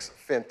 takes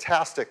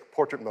fantastic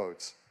portrait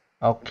modes.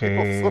 Okay.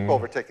 People flip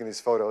over taking these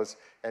photos.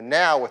 And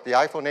now with the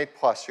iPhone 8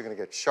 Plus, you're going to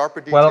get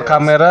sharper details. Well,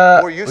 camera,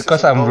 more uses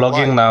because of I'm low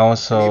vlogging light, now, and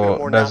even so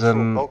more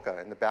doesn't natural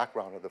bokeh in the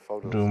background of the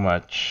photos. do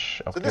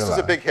much. So Okay this is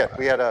a big hit.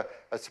 We had a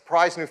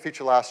surprise new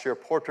feature last year,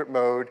 portrait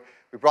mode.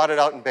 We brought it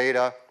out in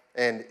beta,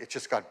 and it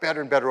just got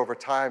better and better over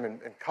time, and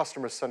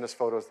customers send us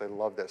photos. They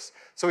love this.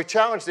 So we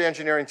challenged the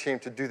engineering team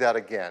to do that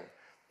again,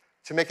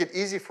 to make it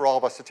easy for all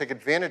of us to take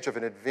advantage of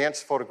an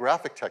advanced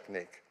photographic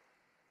technique.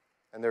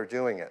 And they're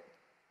doing it.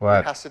 What?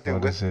 It has to do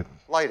What with is it?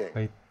 lighting.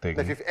 Lighting.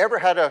 If you've ever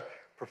had a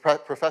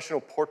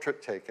professional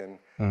portrait taken,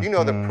 you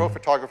know that pro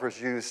photographers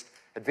used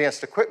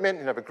advanced equipment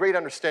and have a great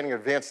understanding of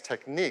advanced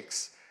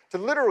techniques to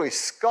literally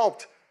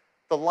sculpt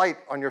the light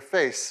on your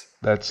face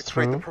That's to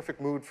create true. the perfect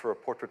mood for a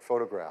portrait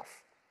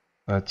photograph.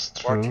 That's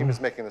Our true. team is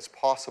making this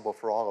possible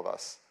for all of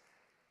us.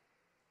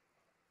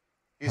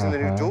 Using the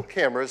new dual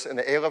cameras and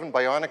the A11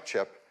 Bionic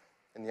chip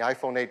and the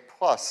iPhone 8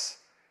 Plus,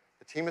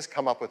 the team has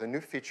come up with a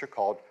new feature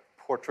called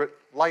portrait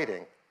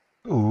lighting.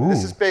 Ooh.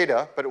 This is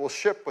beta, but it will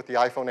ship with the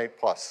iPhone 8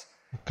 Plus.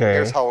 Okay.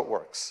 Here's how it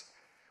works.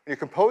 When you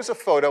compose a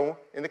photo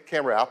in the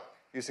camera app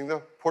using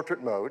the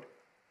portrait mode,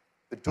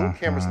 the dual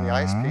cameras in the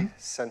ISP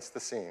sense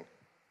the scene.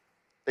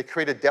 They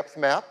create a depth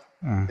map.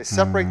 They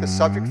separate the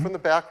subject from the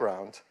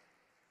background.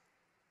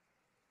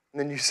 And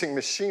then using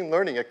machine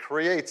learning, it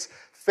creates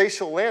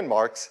facial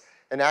landmarks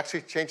and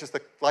actually changes the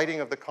lighting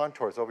of the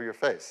contours over your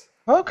face.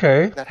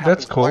 Okay, That that's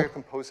happens cool. while you're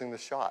composing the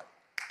shot.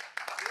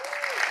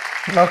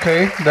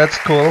 Okay, that's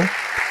cool.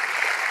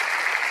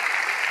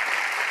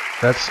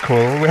 That's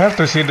cool. We have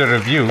to see the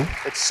review.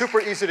 It's super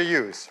easy to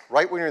use.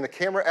 Right when you're in the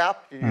camera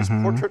app, you use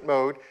portrait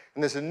mode,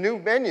 and there's a new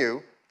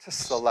menu to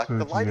select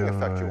the lighting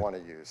effect you want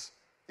to use.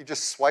 You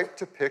just swipe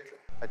to pick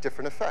a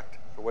different effect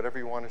for whatever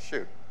you want to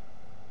shoot.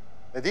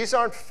 Now, these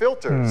aren't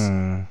filters.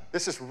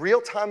 This is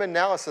real-time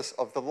analysis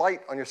of the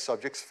light on your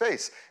subject's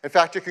face. In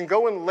fact, you can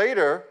go in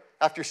later,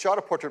 after you shot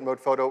a portrait mode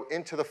photo,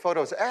 into the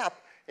Photos app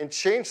and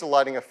change the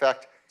lighting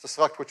effect to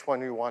select which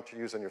one you want to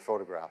use on your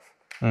photograph.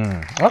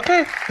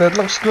 Okay, that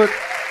looks good.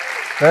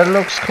 That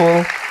looks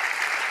cool.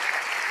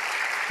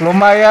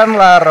 Lumayan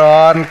lah,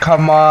 Ron.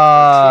 Come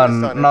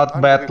on. Not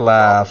bad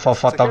lah. For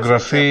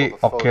photography,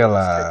 okay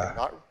lah.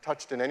 Not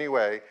touched in any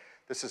way.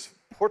 This is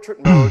portrait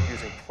mode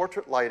using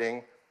portrait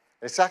lighting.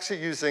 It's actually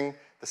using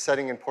the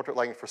setting in portrait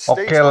lighting for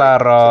stage okay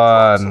lah,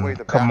 Ron.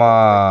 So come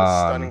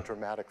on. Stunning,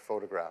 dramatic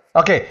photograph.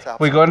 Okay,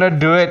 we're gonna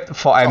do it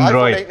for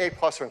Android. iPhone 8 and 8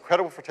 Plus are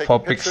incredible for taking for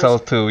pictures.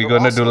 Pixel 2, we're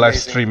gonna do live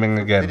streaming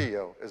again.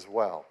 Video as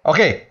well.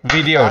 Okay,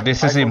 video.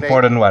 This is the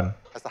important one.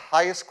 Has the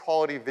highest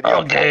quality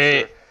video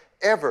capture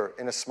ever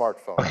in a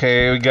smartphone.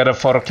 Okay, we got a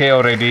 4K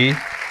already.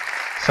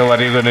 So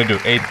what are you gonna do?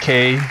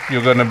 8K?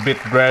 You're gonna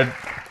bit bread?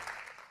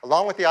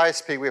 Along with the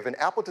ISP, we have an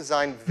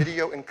Apple-designed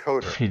video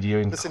encoder.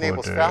 This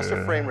enables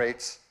faster frame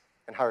rates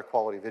and higher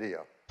quality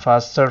video.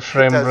 Faster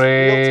frame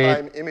rate.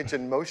 Real-time image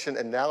and motion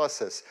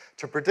analysis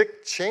to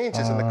predict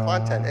changes in the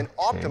content and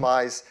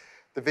optimize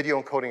the video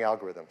encoding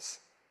algorithms.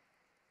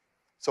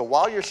 So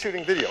while you're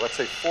shooting video, let's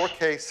say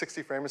 4K,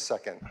 60 frames a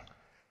second,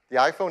 the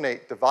iPhone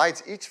 8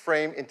 divides each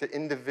frame into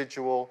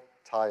individual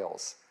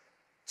tiles,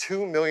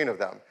 2 million of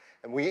them.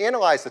 And we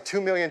analyze the 2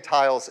 million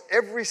tiles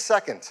every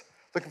second,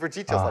 looking for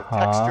details like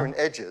texture and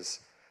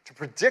edges to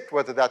predict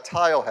whether that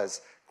tile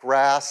has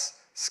grass,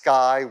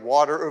 sky,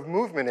 water, or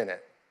movement in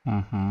it.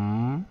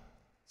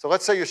 So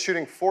let's say you're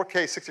shooting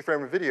 4K 60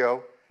 frame of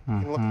video, it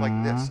can look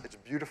like this. It's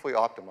beautifully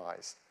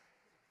optimized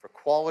for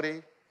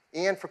quality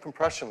and for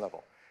compression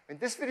level. And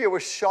this video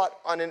was shot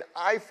on an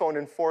iPhone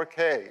in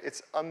 4K.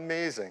 It's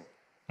amazing.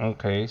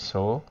 Okay,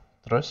 so,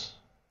 terus?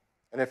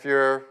 And if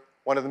you're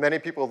one of the many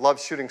people who love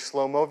shooting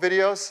slow-mo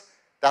videos,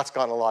 that's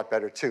gotten a lot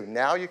better too.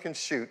 Now you can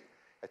shoot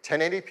at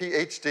 1080p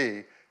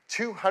HD,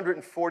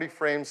 240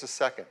 frames a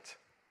second.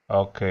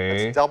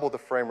 Okay. That's double the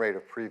frame rate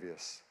of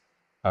previous.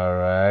 All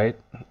right.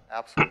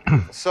 Absolutely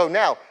beautiful. So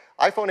now,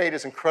 iPhone 8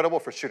 is incredible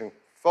for shooting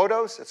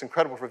photos. It's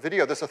incredible for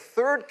video. There's a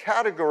third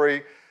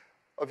category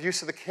of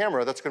use of the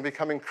camera that's going to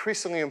become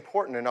increasingly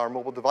important in our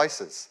mobile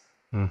devices.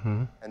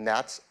 And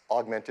that's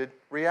augmented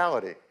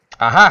reality.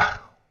 Aha!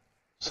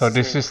 So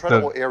this is the an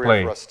incredible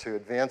area for us to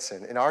advance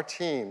in. And our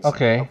teams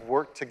have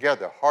worked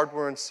together,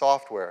 hardware and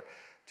software,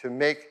 to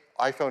make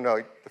iPhone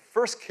 8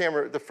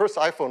 the first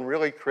iPhone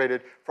really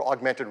created for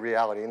augmented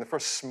reality and the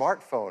first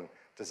smartphone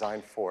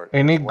designed for it.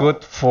 Any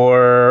good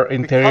for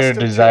interior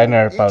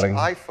designer paling.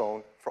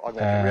 iPhone for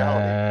augmented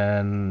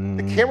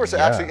reality. The cameras are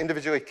actually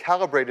individually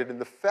calibrated in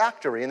the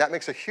factory, and that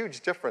makes a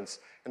huge difference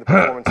in the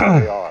performance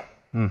of AR.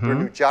 There are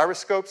new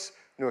gyroscopes,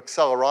 new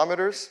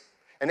accelerometers,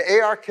 and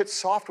ARKit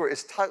software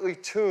is tightly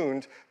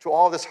tuned to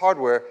all this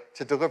hardware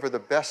to deliver the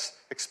best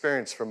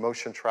experience for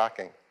motion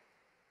tracking.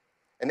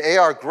 And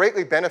AR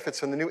greatly benefits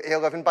from the new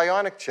A11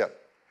 Bionic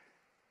chip.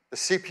 The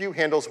CPU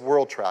handles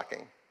world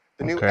tracking.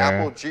 The new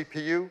Apple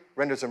GPU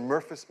renders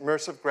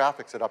immersive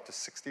graphics at up to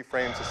 60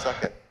 frames a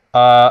second.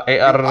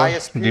 AR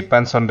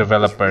depends on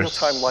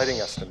developers. Real-time lighting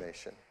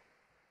estimation.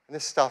 And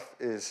this stuff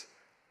is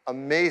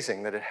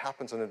amazing that it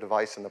happens on a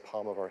device in the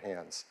palm of our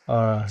hands.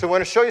 So I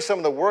want to show you some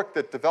of the work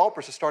that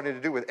developers are starting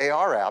to do with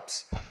AR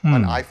apps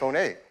on iPhone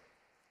 8.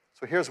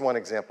 So here's one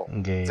example.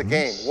 It's a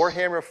game,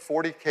 Warhammer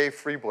 40K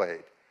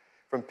Freeblade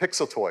from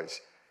Pixel Toys.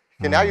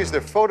 You can now use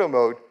their photo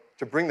mode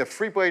to bring the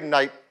Freeblade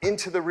Knight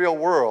into the real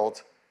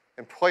world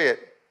and play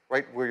it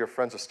right where your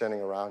friends are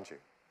standing around you.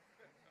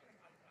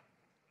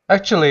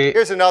 Actually,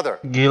 here's another.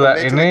 Gila,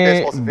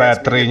 ini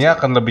baterainya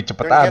akan lebih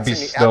cepat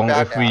habis dong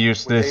if we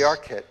use this.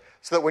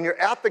 So that when you're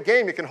at the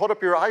game, you can hold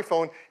up your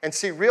iPhone and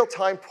see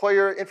real-time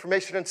player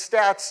information and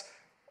stats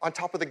on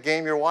top of the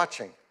game you're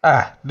watching.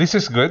 This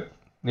is good.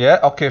 Yeah,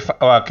 okay.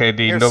 Okay,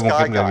 di Indo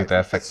mungkin nggak gitu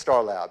efek.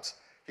 Star Labs.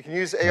 You can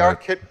use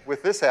ARKit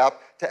with this app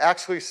to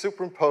actually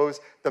superimpose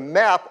the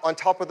map on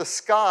top of the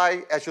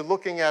sky as you're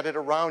looking at it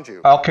around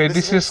you. Okay,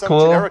 this is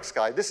cool. Generic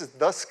sky. This is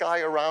the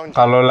sky around you.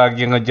 Kalau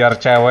lagi ngejar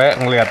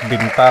cewek, ngelihat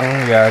bintang,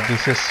 ya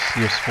this is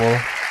useful.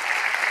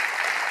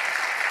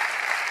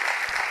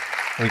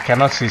 We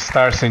cannot see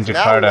stars in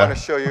Jakarta. Now I want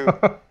to show you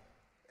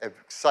an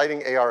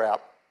exciting AR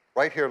app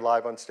right here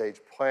live on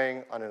stage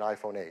playing on an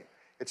iPhone 8.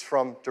 It's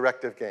from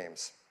Directive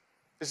Games.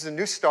 This is a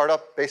new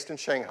startup based in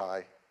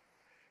Shanghai.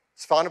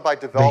 It's founded by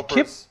developers.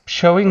 They keep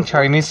showing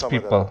Chinese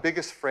people the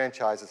biggest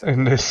franchises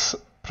in this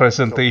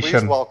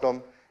presentation. So please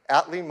welcome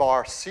Atlee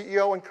Mar,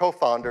 CEO and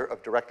co-founder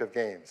of Directive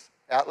Games.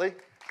 Atlee?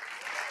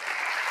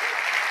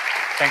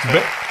 Thanks,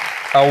 Phil.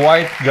 A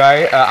white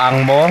guy,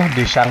 Angmo,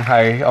 di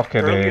Shanghai. Okay,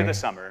 earlier this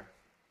summer,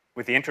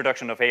 with the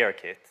introduction of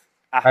ARKit,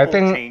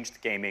 Apple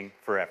changed gaming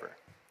forever.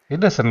 He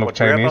doesn't look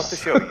Chinese.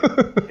 What we're about to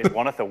show you is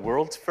one of the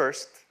world's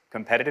first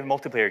competitive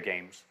multiplayer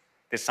games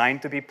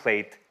designed to be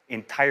played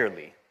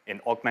entirely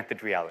in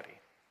augmented reality.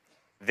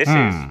 This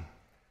is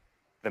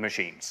the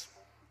machines.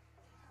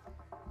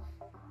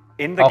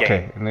 In the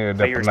game,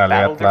 players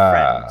battle their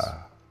friends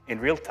in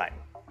real time,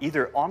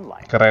 either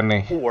online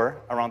or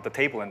around the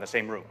table in the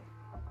same room.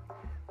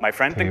 My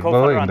friend and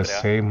co-founder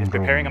Andrea is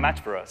preparing a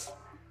match for us,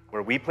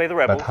 where we play the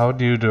rebels. But how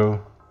do you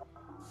do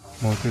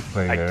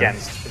multiplayer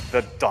against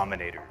the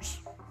dominators?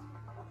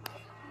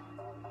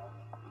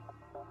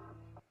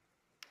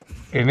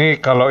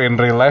 Ini kalau in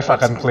real life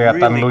akan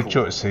kelihatan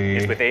lucu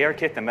sih. With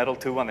ARKit and Metal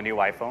 2 on the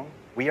new iPhone,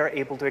 we are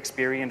able to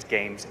experience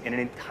games in an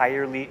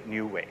entirely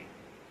new way.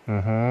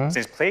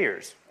 Since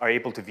players are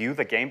able to view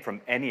the game from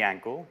any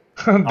angle,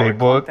 our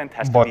content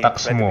has to be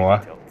incredibly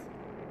detailed.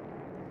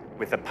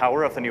 With the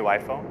power of the new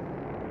iPhone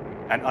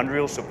and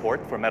Unreal support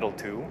for Metal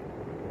 2,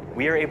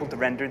 we are able to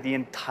render the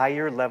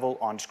entire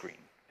level on screen,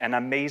 an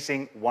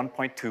amazing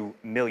 1.2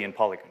 million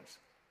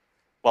polygons,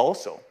 while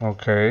also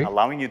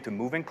allowing you to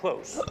move in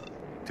close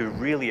to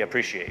really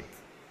appreciate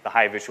the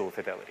high visual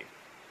fidelity.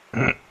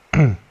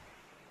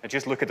 And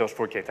just look at those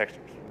 4K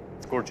textures.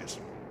 It's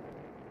gorgeous.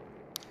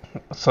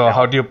 So now,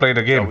 how do you play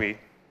the game? Shall we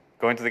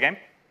go into the game?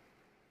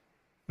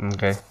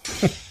 Okay.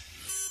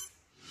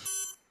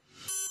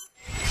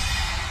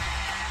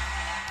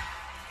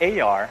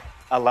 AR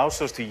allows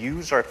us to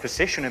use our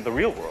position in the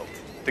real world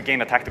to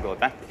gain a tactical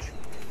advantage.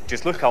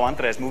 Just look how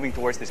Andrea is moving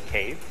towards this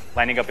cave,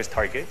 lining up his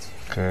targets.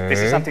 This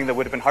is something that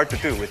would have been hard to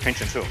do with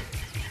pinch and zoom.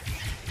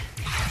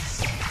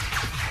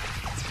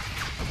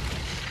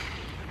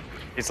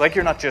 It's like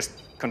you're not just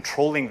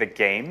controlling the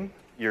game,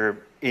 you're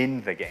in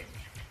the game.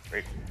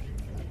 Right?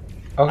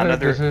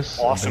 Another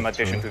awesome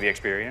addition to the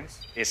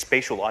experience is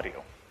spatial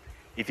audio.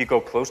 If you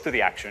go close to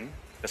the action,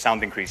 the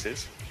sound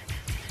increases.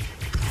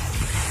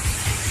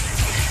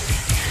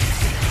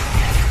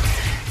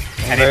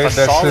 And if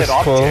a solid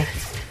object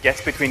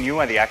gets between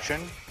you and the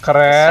action,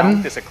 the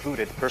sound is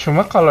occluded perfectly.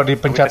 Cuma kalau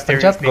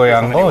dipencet-pencet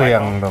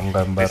goyang-goyang dong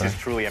gambar. This is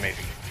truly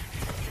amazing.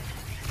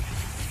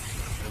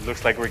 It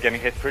looks like we're getting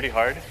hit pretty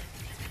hard.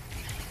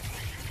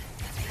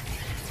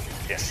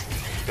 Yes,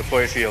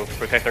 deploy a shield,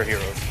 protect our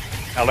heroes.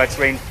 Now let's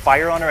rain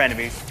fire on our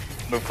enemies,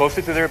 move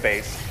closer to their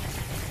base,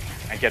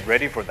 and get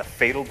ready for the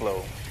fatal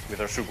blow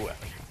with our super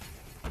weapon.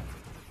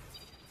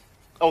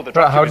 Oh, the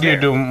dropship how do you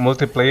do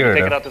multiplayer?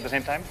 Take it out at the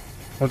same time?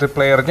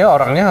 Multiplayernya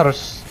orangnya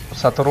harus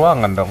satu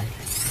ruangan dong.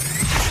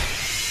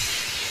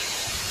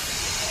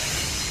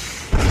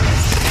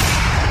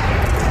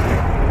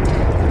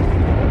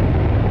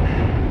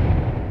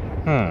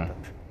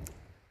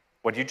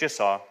 What you just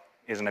saw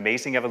is an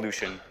amazing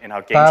evolution in how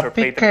games are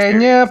played. Tapi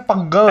kayaknya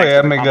pegel ya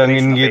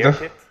megangin gitu.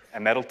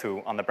 And Metal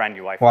 2 on the brand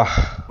new iPhone. Wah,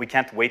 we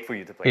can't wait for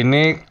you to play.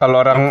 Ini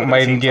kalau orang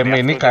main game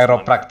ini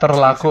chiropractor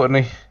laku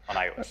nih.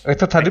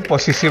 Itu tadi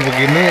posisi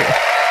begini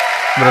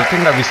berarti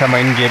nggak bisa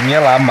main gamenya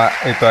lama.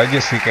 Itu aja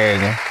sih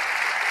kayaknya.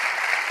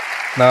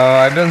 No,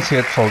 I don't see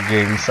it for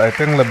games. I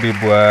think lebih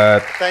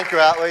buat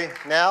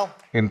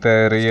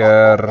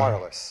interior.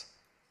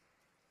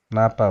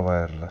 Kenapa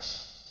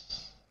wireless?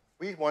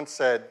 We once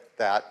said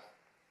that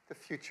the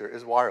future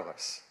is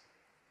wireless.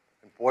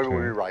 And boy, were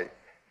we right.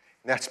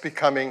 And that's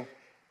becoming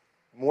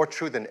more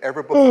true than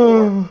ever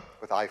before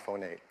with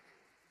iPhone 8.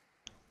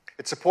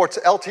 It supports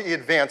LTE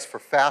Advanced for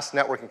fast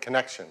networking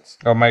connections.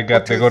 Oh my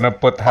God, they're gonna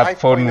put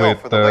headphone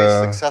with for the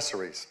latest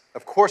accessories.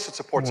 Of course, it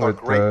supports our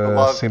great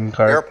beloved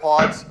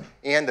AirPods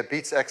and the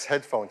Beats X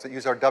headphones that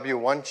use our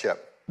W1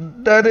 chip.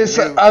 That is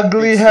an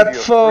ugly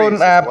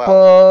headphone,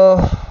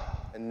 Apple.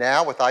 And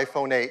now with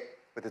iPhone 8,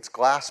 with its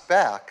glass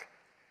back,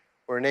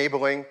 we're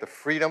enabling the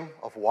freedom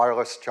of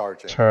wireless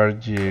charging.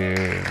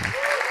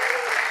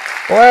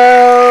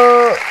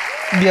 Well,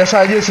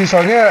 biasa aja sih,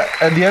 soalnya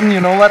Edian,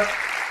 you know what?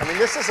 I mean,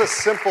 this is a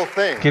simple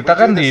thing. Kita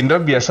kan di Indo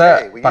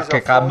biasa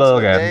pakai kabel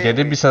kan,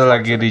 jadi bisa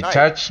lagi di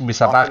charge,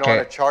 bisa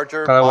pakai.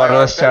 Kalau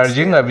wireless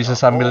charging nggak bisa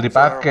sambil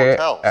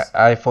dipakai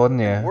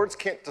iPhone-nya. Words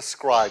can't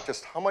describe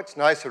just how much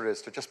nicer it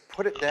is to just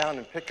put it down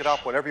and pick it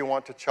up whenever you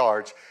want to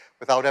charge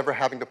without ever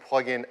having to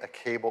plug in a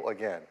cable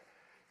again.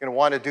 You're going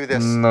to want to do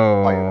this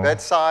by your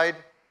bedside.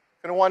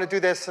 You're going to want to do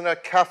this in a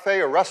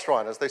cafe or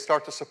restaurant as they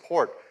start to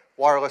support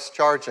wireless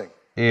charging.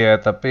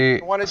 Iya, tapi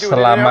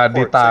selama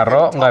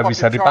ditaro nggak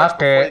bisa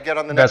dipakai,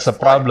 that's a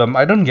problem.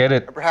 I don't get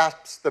it.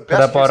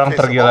 Kenapa orang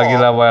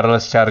tergila-gila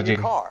wireless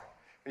charging?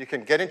 You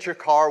can get into your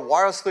car,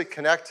 wirelessly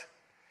connect,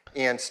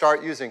 and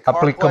start using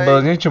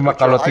applicable-nya cuma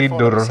kalau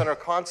tidur.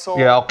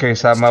 Ya oke,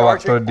 sama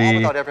waktu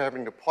di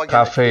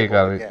cafe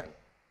kali.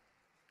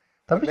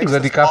 Tapi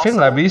juga di cafe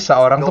nggak bisa,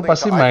 orang tuh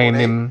pasti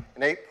mainin.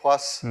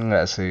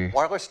 Nggak sih.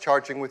 Wireless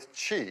charging with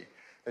Qi.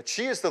 Now,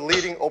 Qi is the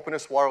leading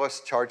openness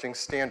wireless charging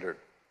standard.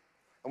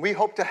 And we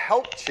hope to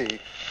help Qi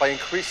by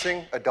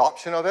increasing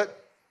adoption of it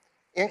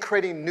and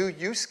creating new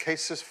use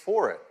cases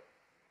for it.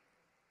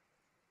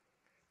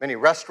 Many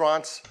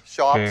restaurants,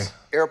 shops,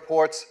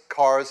 airports,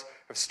 cars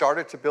have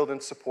started to build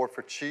in support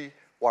for Qi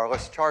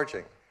wireless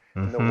charging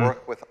and they'll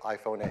work with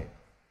iPhone 8.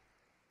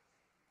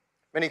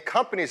 Many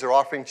companies are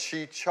offering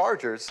Qi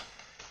chargers,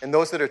 and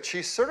those that are Qi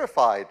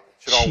certified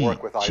should all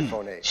work with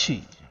iPhone 8.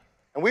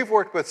 And we've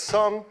worked with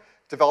some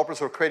developers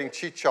who are creating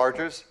cheap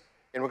chargers,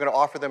 and we're going to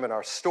offer them in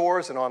our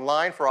stores and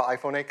online for our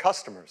iPhone 8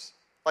 customers,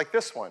 like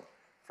this one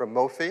from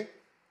Mofi,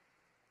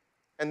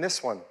 and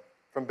this one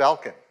from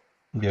Belkin.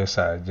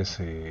 Biasa aja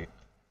sih.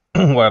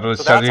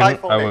 Wireless charging,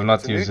 I will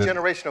not use it.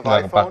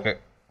 Nggak kepake.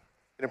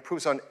 It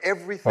improves on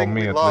everything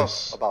we love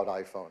about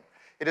iPhone.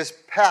 It is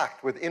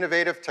packed with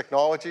innovative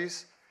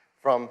technologies,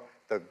 from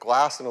the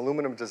glass and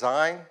aluminum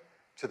design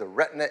to the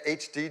Retina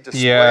HD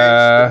displays,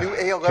 the new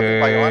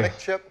A11 Bionic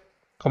chip.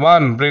 Come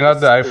on, bring out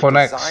the iPhone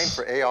X. Designed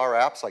for AR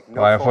apps like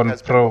no iPhone phone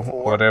has Pro, been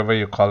before. whatever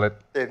you call it.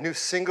 They have new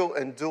single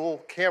and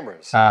dual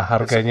cameras.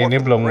 Harganya ini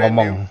belum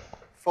ngomong.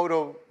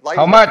 Photo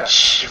How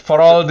much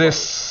for all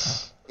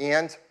this?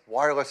 And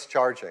wireless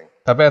charging.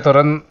 Tapi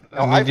aturan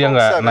ini dia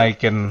nggak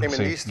naikin came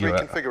in sih. these three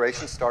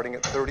configurations starting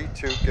at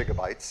 32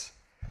 gigabytes.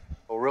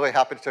 We're really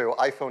happy to tell you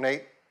iPhone 8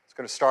 is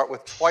going to start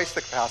with twice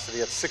the capacity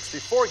at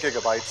 64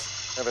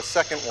 gigabytes and have a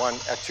second one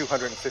at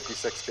 256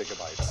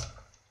 gigabytes.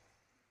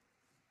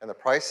 And the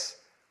price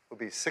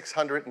will be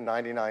 $699.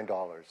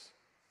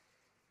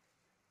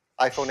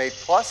 iPhone 8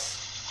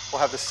 Plus will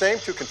have the same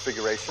two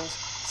configurations,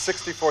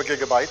 64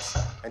 gigabytes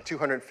and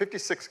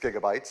 256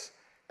 gigabytes,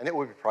 and it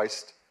will be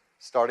priced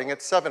starting at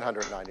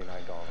 $799.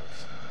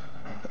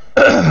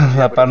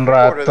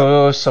 800,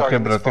 oke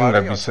berarti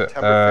nggak bisa,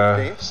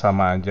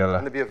 sama aja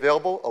lah.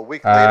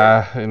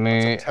 Ini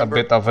a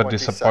bit of a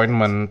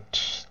disappointment,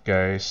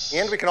 guys.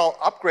 And we can all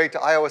upgrade to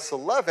iOS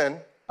 11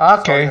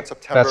 okay, on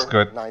September that's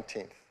good.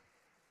 19th.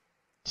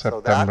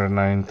 September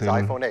 19th.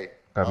 iPhone 8.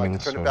 Coming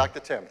turn soon. it back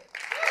to Tim.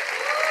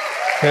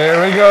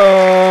 Here we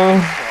go.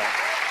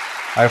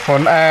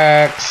 iPhone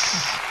X.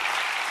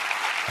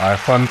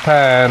 iPhone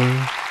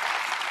 10.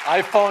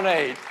 iPhone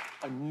 8,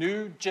 a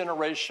new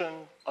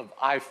generation of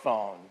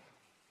iPhone,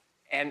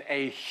 and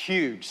a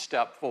huge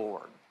step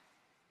forward.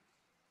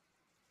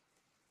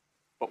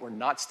 But we're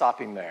not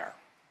stopping there.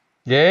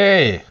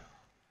 Yay!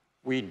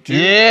 We do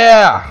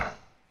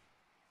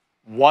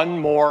one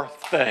more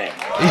thing.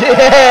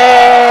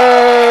 Yay!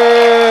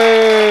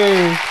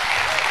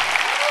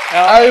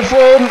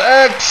 iPhone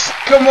X,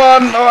 come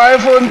on, or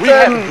iPhone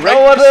 10,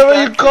 or whatever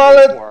you call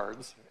it.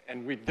 Words,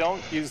 and we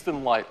don't use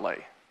them lightly.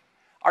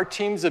 Our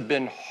teams have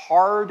been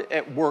hard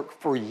at work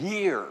for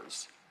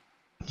years.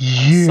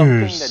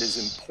 Something that is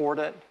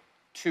important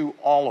to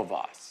all of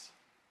us.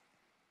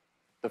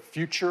 The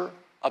future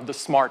of the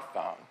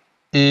smartphone.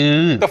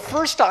 The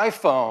first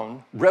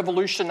iPhone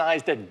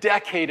revolutionized a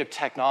decade of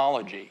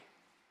technology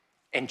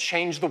and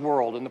changed the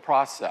world in the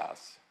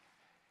process.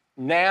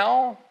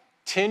 Now,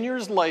 10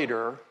 years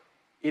later,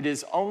 it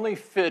is only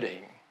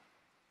fitting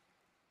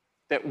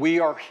that we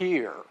are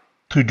here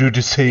to do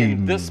the same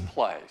in this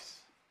place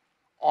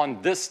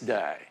on this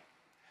day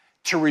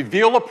to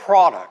reveal a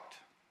product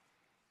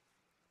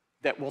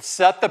that will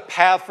set the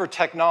path for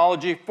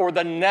technology for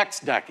the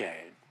next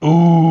decade.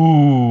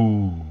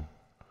 Ooh.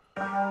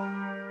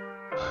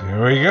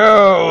 Here we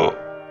go.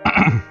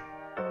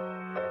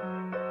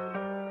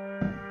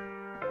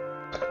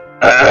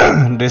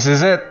 This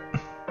is it.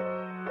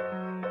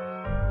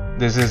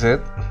 This is it.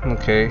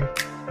 Okay.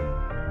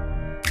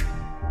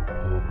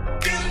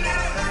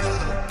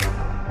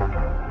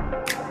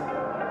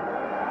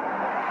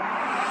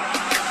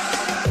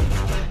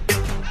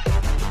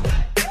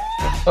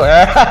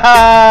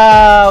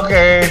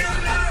 Okay,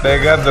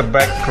 they got the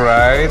back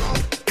right.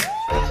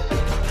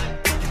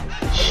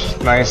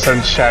 Nice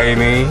and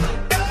shiny.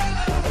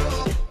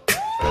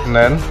 And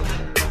then,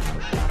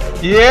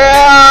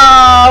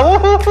 yeah!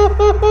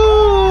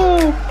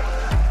 Woo-hoo-hoo-hoo-hoo!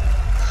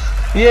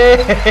 Yeah!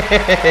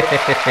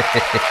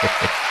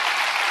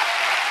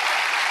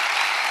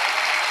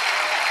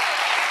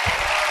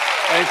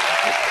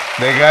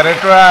 They got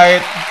it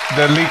right.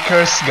 The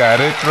leakers got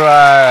it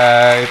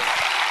right.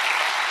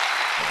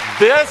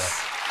 This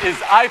is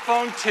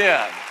iPhone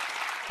 10.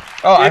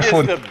 Oh, it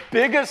iPhone. is the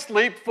biggest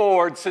leap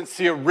forward since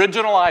the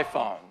original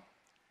iPhone.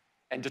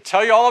 And to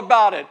tell you all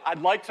about it,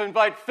 I'd like to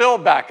invite Phil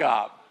back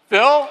up.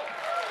 Phil?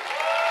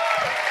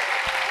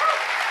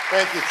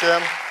 Thank you,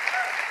 Tim.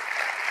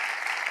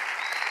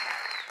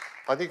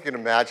 I think you can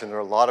imagine there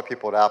are a lot of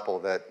people at Apple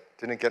that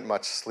didn't get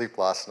much sleep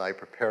last night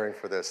preparing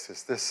for this.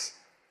 This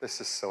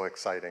is so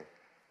exciting.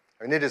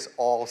 I mean, it is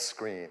all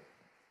screen.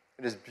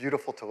 It is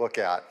beautiful to look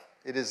at.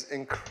 It is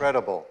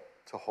incredible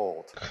to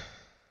hold.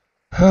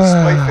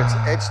 Display fits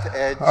edge to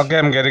edge. Okay,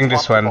 I'm getting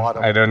this one.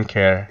 I don't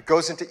care. It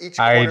goes into each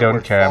corner I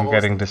don't care. I'm follows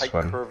getting the this tight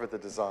one. curve of the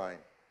design.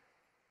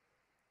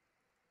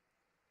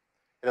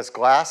 It has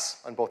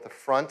glass on both the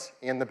front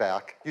and the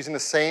back, using the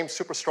same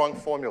super strong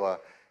formula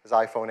as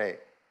iPhone 8.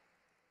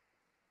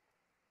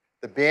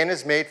 The band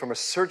is made from a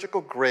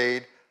surgical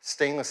grade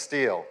stainless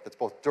steel that's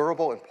both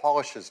durable and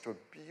polishes to a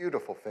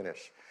beautiful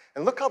finish.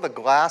 And look how the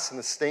glass and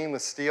the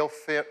stainless steel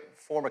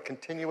form a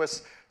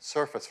continuous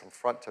surface from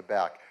front to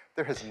back.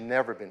 There has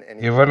never been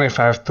any. Even if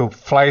I have to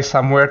fly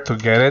somewhere to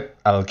get it,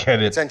 I'll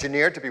get it. It's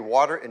engineered to be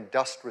water and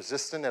dust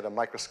resistant at a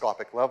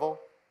microscopic level.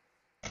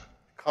 It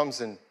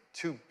comes in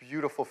two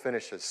beautiful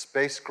finishes,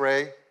 space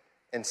gray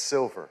and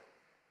silver.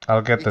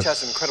 I'll get Each this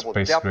has incredible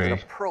space depth gray. and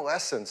a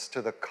pearlescence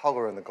to the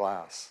color in the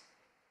glass.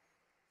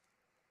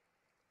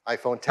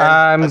 iPhone 10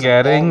 I'm has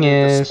getting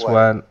is display.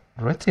 one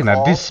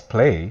Retina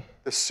display.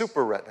 The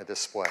Super Retina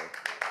display.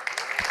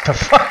 The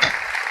fuck?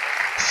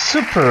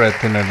 Super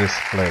Retina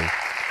display.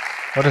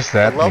 What does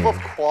that mean? The level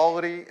of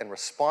quality and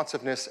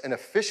responsiveness and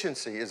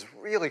efficiency is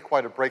really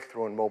quite a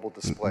breakthrough in mobile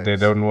displays. They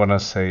don't want to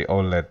say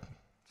OLED.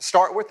 To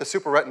start with, the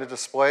Super Retina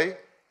display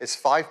is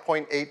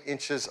 5.8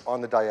 inches on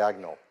the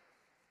diagonal.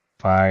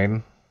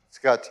 Fine. It's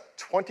got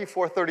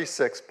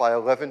 2436 by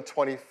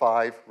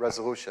 1125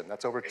 resolution.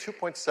 That's over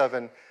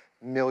 2.7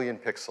 million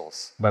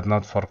pixels. But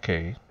not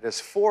 4K. It has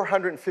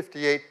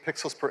 458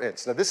 pixels per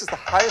inch. Now, this is the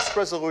highest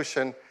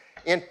resolution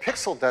and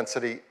pixel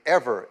density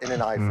ever in an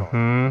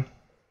iPhone.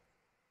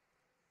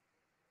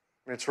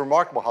 I mean, it's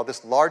remarkable how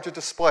this larger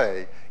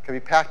display can be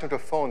packed into a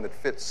phone that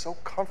fits so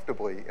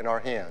comfortably in our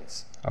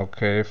hands.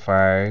 Okay,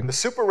 fine. The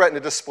Super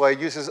Retina display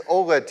uses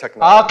OLED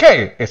technology.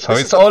 Okay, so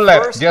it's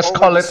OLED. Just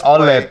call it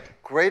OLED.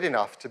 Great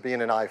enough to be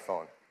in an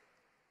iPhone.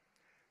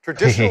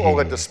 Traditional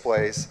OLED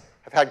displays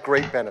have had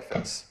great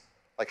benefits,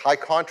 like high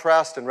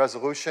contrast and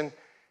resolution,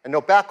 and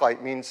no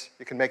backlight means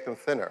you can make them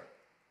thinner.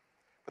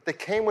 But they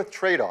came with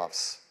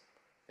trade-offs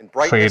in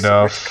brightness,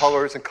 and rich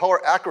colors, and color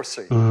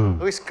accuracy,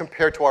 at least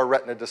compared to our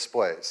Retina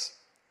displays.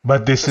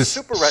 But this the is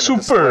Super Retina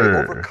display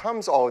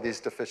overcomes all of these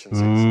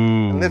deficiencies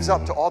and lives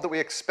up to all that we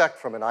expect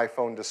from an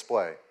iPhone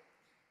display.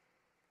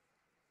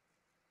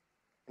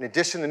 In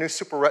addition, the new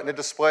Super Retina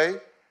display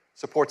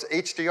supports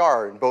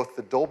HDR in both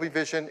the Dolby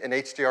Vision and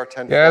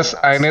HDR10 Yes, formats.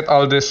 I need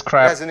all this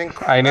crap.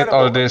 I need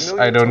all this.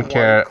 I don't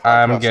care.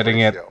 I'm getting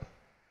it. It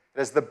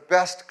has the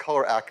best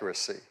color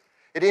accuracy.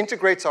 It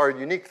integrates our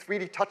unique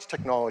 3D touch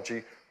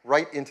technology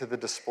right into the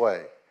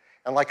display.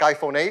 And like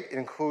iPhone 8, it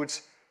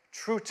includes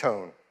True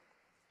Tone.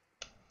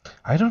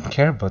 I don't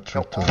care about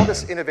True Tone. All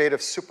this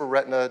innovative Super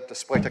Retina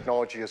display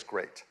technology is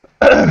great.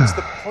 It's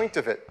the point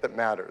of it that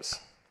matters.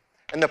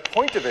 And the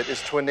point of it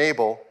is to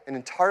enable an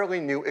entirely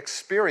new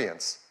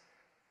experience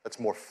that's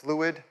more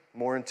fluid,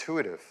 more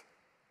intuitive.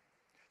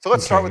 So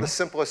let's start with the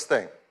simplest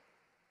thing.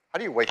 How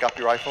do you wake up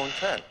your iPhone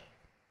 10?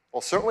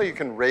 Well, certainly you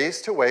can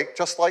raise to wake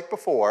just like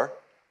before,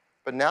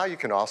 but now you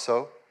can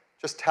also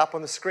just tap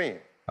on the screen.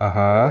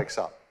 And it wakes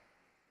up.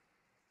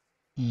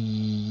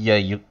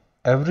 Yeah,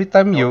 every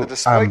time you the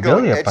display ambil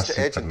going ya edge pasti to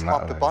edge and kena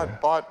top to lah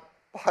ya.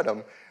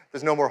 bottom,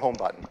 there's no more home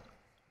button.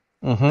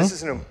 This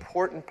is an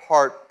important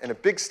part and a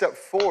big step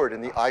forward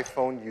in the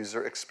iPhone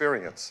user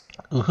experience.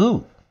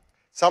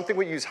 Something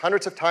we use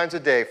hundreds of times a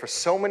day for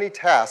so many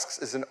tasks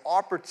is an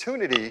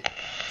opportunity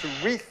to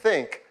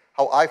rethink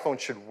how iPhone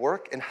should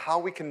work and how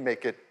we can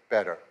make it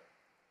better.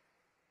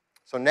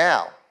 So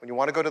now, when you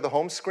want to go to the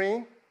home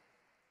screen,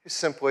 you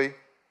simply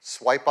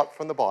swipe up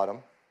from the bottom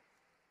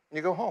and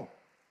you go home.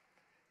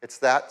 It's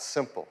that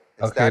simple.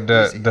 It's Okay,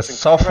 that easy. the It's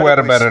software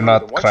incredibly better smooth.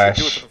 not And once you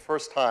do it crash. for the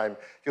first time,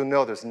 you'll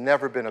know there's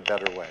never been a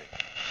better way.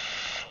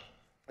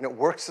 And it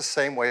works the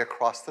same way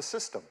across the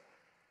system.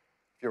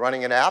 If you're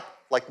running an app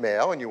like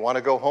Mail and you want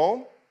to go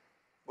home,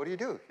 what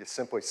do? You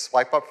simply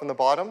swipe up from the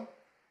bottom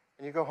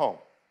and you go home.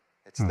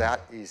 It's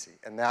that easy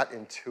and that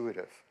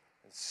intuitive.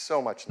 It's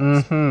so much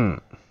nicer.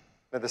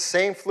 Now, the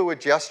same fluid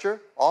gesture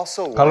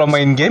also works Kalau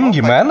main for game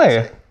gimana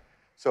ya?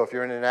 So if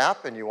you're in an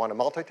app and you want to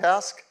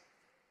multitask,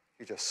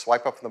 you just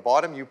swipe up from the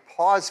bottom, you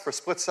pause for a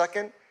split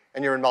second,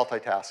 and you're in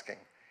multitasking.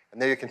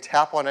 And then you can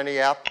tap on any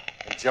app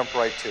and jump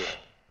right to it.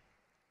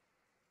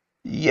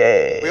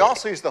 Yay. We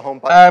also use the home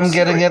button. I'm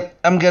getting it.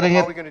 I'm getting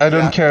it. I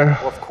don't care.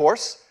 Well, of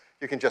course,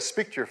 you can just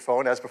speak to your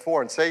phone as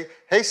before and say,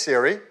 "Hey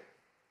Siri."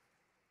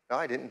 No,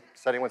 I didn't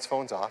set anyone's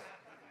phones off.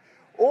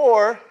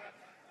 Or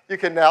you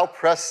can now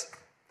press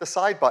the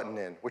side button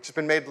in, which has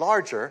been made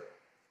larger.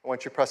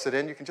 Once you press it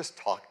in, you can just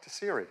talk to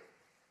Siri.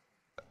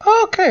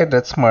 Okay,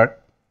 that's smart.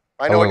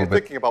 I know what you're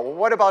thinking about. Well,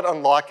 what about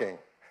unlocking?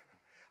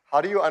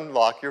 How do you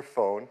unlock your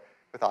phone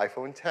with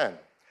iPhone 10?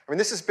 I mean,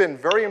 this has been a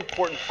very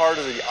important part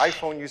of the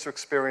iPhone user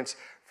experience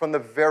from the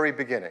very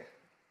beginning.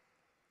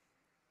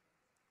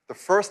 The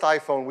first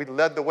iPhone, we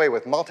led the way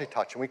with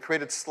multi-touch, and we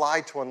created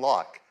slide to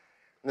unlock.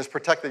 And this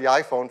protected the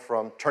iPhone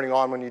from turning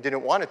on when you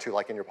didn't want it to,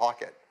 like in your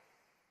pocket.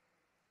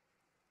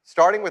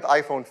 Starting with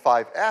iPhone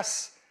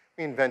 5S,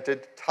 we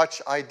invented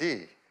Touch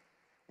ID.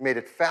 We made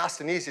it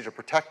fast and easy to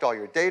protect all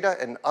your data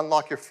and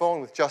unlock your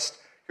phone with just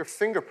your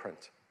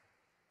fingerprint.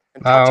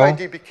 And Touch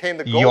ID became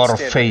the gold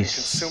standard in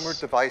consumer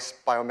device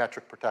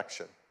biometric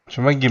protection.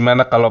 Cuma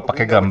gimana kalau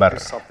pakai gambar?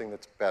 Something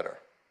that's better.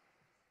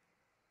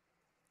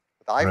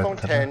 With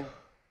iPhone 10,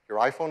 your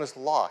iPhone is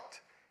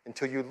locked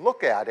until you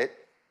look at it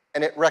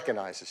and it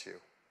recognizes you.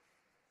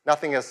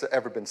 Nothing has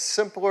ever been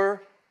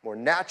simpler, more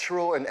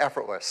natural, and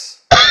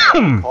effortless.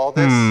 We call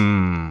this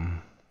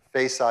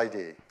Face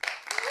ID.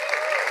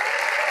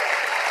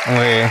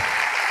 Okay.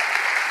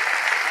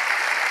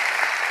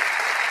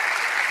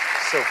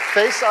 So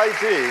Face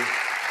ID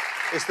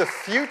is the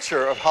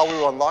future of how we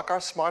will unlock our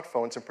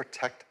smartphones and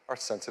protect our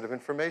sensitive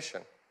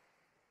information.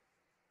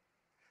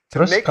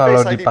 Terus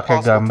kalau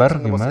dipakai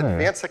gambar gimana ya?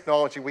 Advanced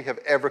technology we have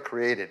ever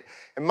created.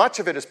 And much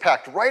of it is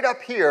packed right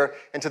up here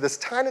into this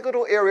tiny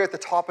little area at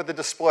the top of the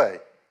display.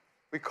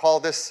 We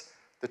call this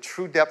the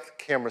True Depth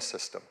camera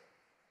system.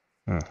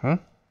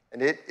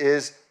 And it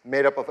is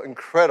made up of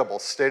incredible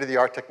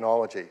state-of-the-art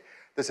technology.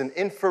 There's an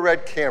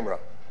infrared camera,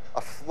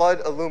 a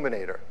flood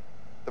illuminator,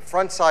 the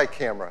front side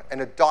camera,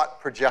 and a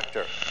dot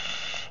projector.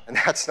 And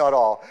that's not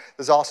all.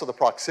 There's also the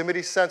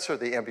proximity sensor,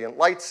 the ambient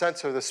light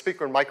sensor, the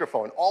speaker and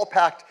microphone, all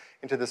packed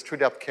into this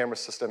true-depth camera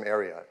system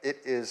area. It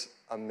is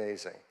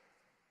amazing.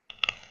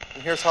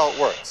 And here's how it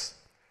works.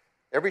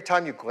 Every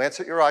time you glance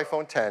at your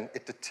iPhone 10,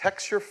 it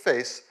detects your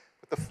face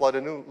with the flood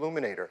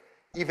illuminator,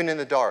 even in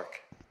the dark.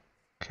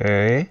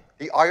 Okay.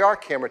 The IR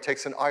camera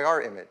takes an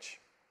IR image.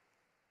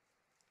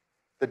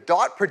 The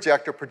dot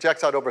projector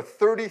projects out over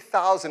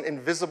 30,000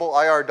 invisible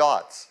IR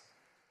dots.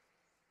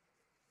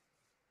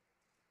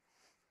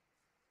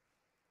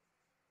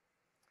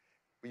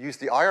 We use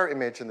the IR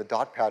image and the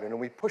dot pattern, and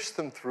we push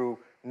them through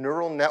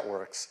neural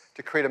networks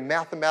to create a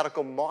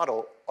mathematical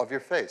model of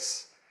your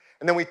face.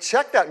 And then we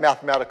check that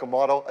mathematical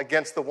model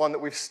against the one that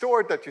we've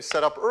stored that you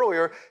set up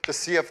earlier to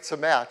see if it's a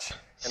match.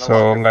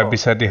 So nggak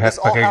bisa di-hack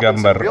pakai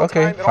gambar.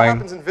 Okay, it all fine.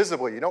 happens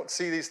invisibly. You don't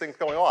see these things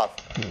going off.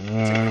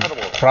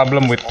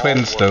 Problem with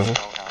twins, though.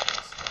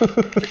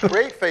 To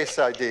create Face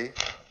ID,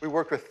 we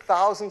worked with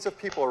thousands of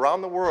people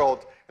around the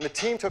world, and the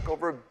team took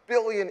over 1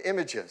 billion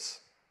images.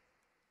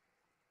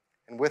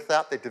 And with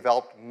that, they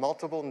developed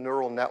multiple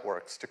neural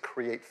networks to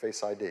create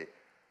Face ID.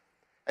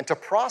 And to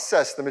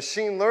process the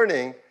machine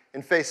learning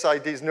in Face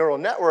ID's neural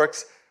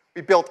networks,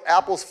 we built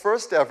Apple's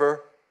first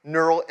ever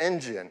neural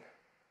engine.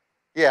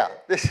 Yeah,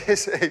 this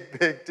is a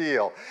big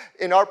deal.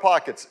 In our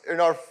pockets, in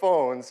our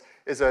phones,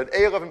 is an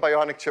A11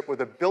 Bionic chip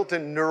with a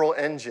built-in neural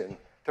engine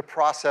to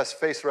process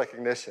face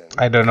recognition.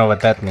 I don't know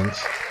what that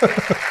means.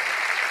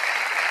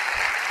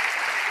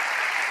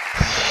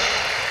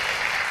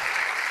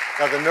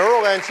 Now, the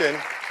neural engine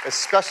is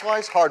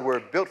specialized hardware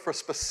built for a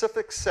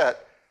specific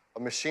set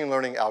of machine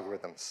learning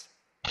algorithms.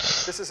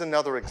 This is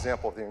another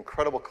example of the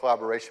incredible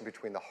collaboration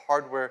between the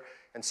hardware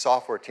and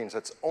software teams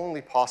that's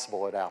only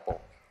possible at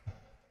Apple.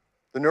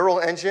 The neural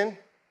engine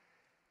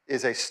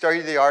is a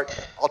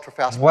state-of-the-art,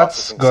 ultra-fast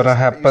processing system. What's gonna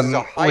happen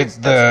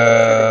with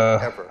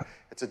the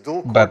It's a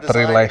dual-core battery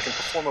design life? that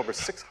can perform over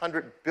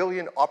 600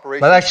 billion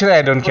operations But actually,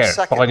 I don't per care.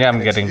 second, Pokoknya I'm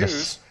and it's getting used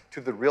this. to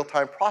the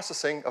real-time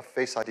processing of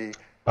Face ID.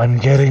 I'm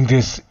getting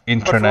this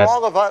internet. But for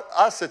all of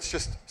us, it's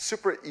just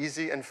super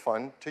easy and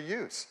fun to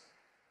use.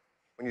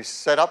 When you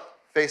set up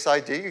Face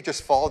ID, you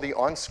just follow the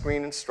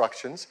on-screen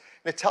instructions,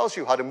 and it tells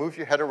you how to move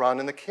your head around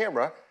in the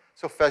camera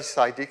so Face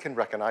ID can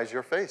recognize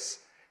your face.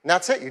 And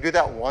that's it. You do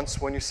that once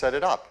when you set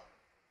it up.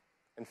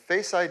 And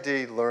Face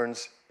ID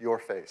learns your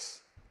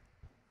face.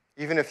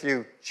 Even if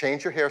you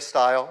change your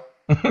hairstyle,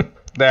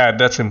 Yeah,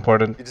 that's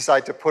important. you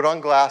decide to put on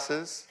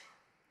glasses,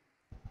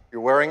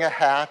 you're wearing a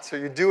hat, so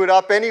you do it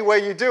up any way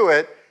you do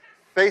it,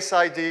 Face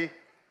ID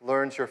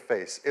learns your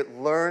face. It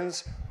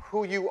learns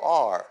who you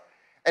are.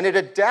 And it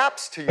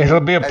adapts to you. It'll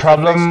be a as your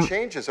problem face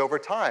changes over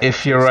time.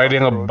 if you're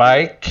riding a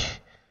bike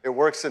It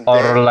works in or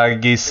day,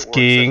 lagi it works at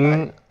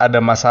skiing. Ada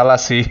masalah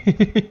sih.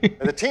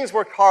 And the teams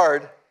worked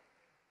hard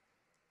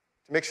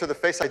to make sure the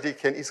Face ID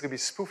can easily be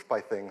spoofed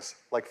by things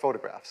like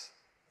photographs.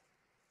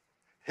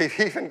 They've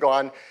even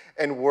gone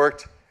and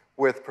worked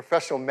with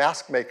professional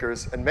mask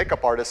makers and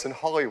makeup artists in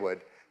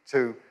Hollywood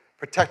to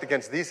protect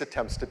against these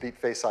attempts to beat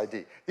Face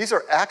ID. These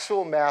are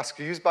actual masks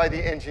used by the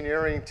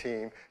engineering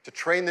team to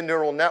train the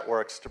neural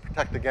networks to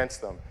protect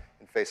against them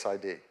in Face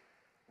ID.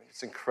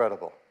 It's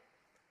incredible.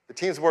 The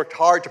teams worked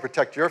hard to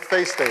protect your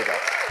face data.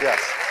 Yes.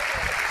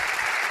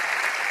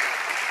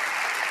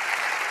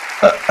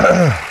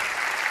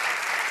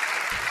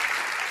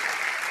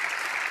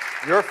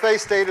 Your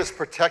face data is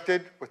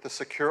protected with the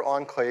secure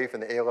enclave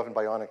and the A11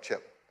 Bionic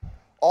chip.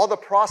 All the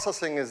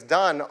processing is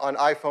done on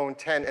iPhone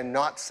 10 and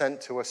not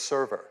sent to a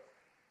server.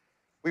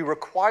 We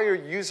require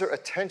user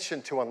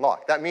attention to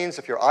unlock. That means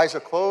if your eyes are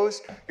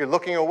closed, you're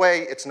looking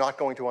away, it's not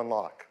going to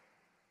unlock.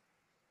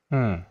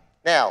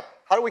 Now,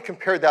 how do we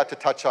compare that to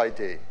Touch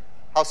ID?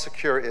 How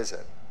secure is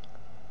it?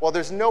 Well,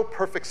 there's no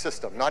perfect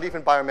system, not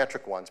even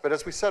biometric ones. But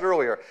as we said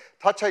earlier,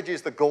 Touch ID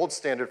is the gold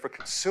standard for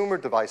consumer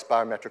device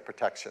biometric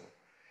protection.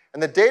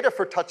 And the data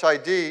for Touch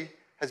ID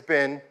has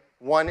been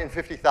 1 in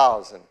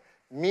 50,000,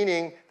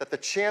 meaning that the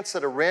chance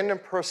that a random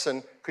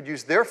person could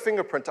use their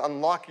fingerprint to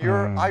unlock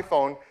your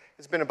iPhone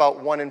has been about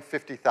 1 in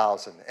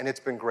 50,000, and it's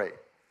been great.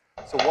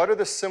 So what are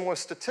the similar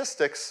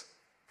statistics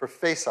for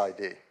Face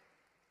ID?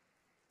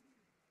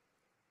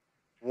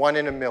 1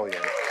 in a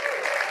million.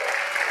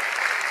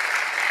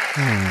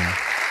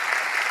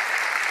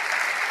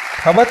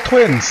 How about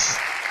twins?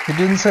 He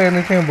didn't say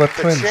anything about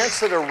twins. The chance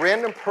that a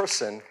random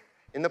person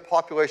in the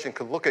population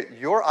could look at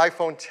your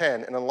iPhone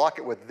 10 and unlock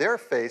it with their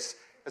face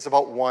is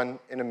about 1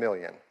 in a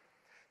million.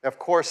 Now, of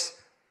course,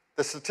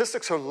 the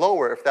statistics are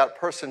lower if that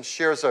person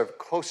shares a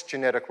close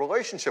genetic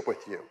relationship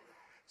with you.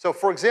 So,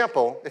 for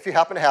example, if you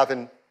happen to have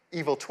an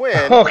evil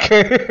twin,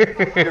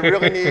 you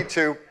really need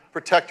to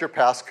protect your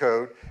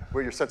passcode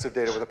with your sensitive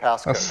data with a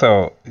passcode.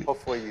 So,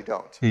 hopefully you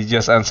don't. You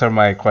just answered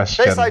my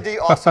question. Face ID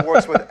also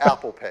works with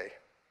Apple Pay.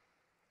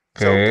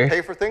 So Okay. to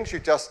pay for things, you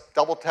just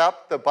double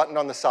tap the button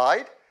on the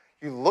side,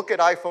 you look at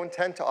iPhone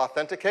 10 to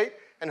authenticate,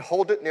 and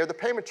hold it near the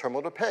payment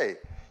terminal to pay.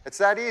 It's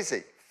that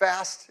easy.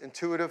 Fast,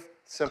 intuitive,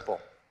 simple.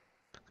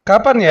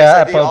 Kapan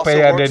ya Apple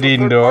Pay ada di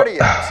Indo?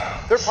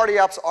 Third-party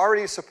apps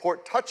already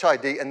support Touch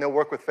ID and they'll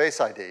work with Face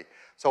ID.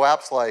 So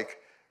apps like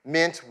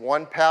Mint,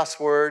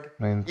 1Password,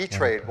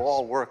 E-Trade will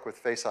all work with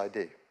Face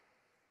ID.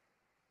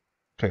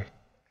 Okay.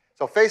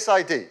 So Face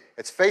ID,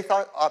 it's face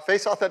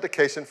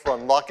authentication for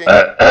unlocking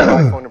your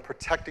iPhone and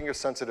protecting your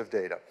sensitive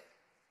data.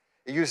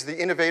 It uses the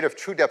innovative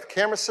TrueDepth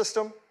camera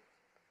system.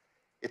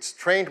 It's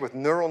trained with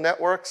neural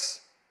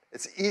networks.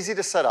 It's easy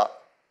to set up.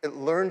 It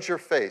learns your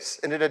face,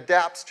 and it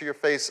adapts to your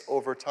face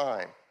over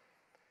time.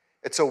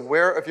 It's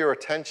aware of your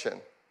attention.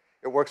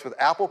 It works with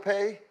Apple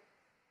Pay.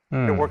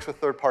 It works with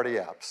third-party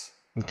apps.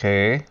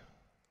 Okay.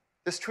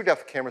 This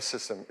TrueDepth camera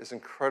system is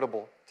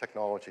incredible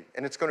technology,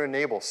 and it's going to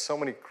enable so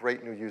many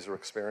great new user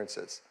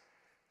experiences.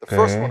 The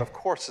first one, of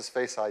course, is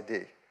Face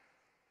ID.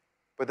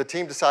 But the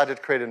team decided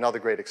to create another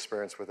great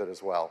experience with it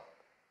as well.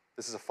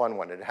 This is a fun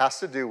one. It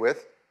has to do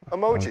with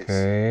emojis.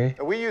 Okay.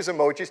 Now, we use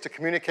emojis to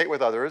communicate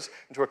with others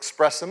and to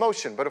express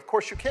emotion, but of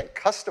course you can't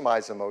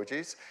customize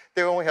emojis.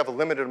 They only have a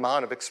limited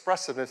amount of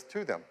expressiveness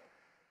to them.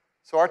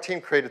 So our team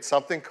created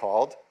something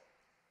called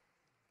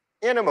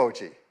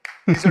Animoji.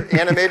 These are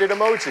animated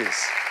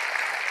emojis.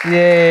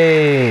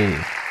 Yay!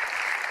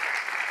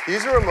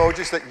 These are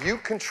emojis that you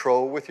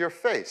control with your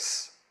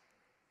face.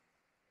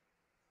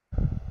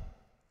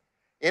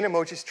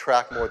 Animojis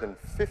track more than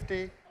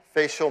 50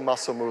 facial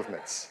muscle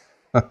movements.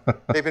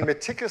 They've been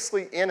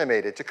meticulously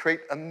animated to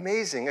create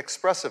amazing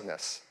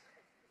expressiveness.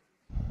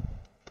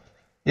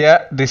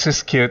 Yeah, this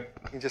is cute.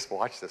 You can just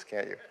watch this,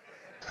 can't you?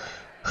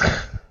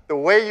 The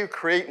way you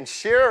create and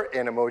share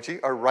Animoji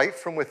are right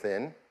from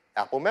within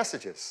Apple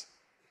Messages.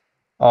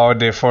 Oh,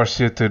 they force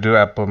you to do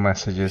Apple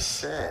Messages.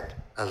 Said,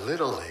 a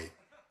little late.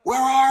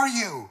 Where are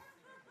you?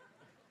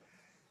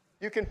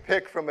 You can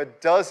pick from a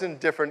dozen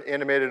different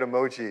animated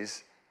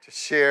emojis to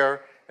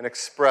share and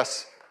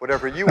express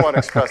whatever you want to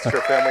express to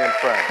your family and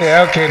friends.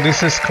 Yeah, okay,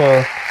 this is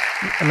cool.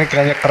 Ini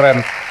kayaknya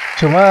keren.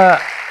 Cuma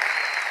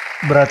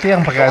berarti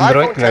yang pakai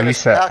Android nggak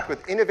bisa. Packed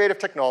with innovative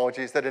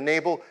technologies that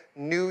enable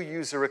new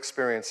user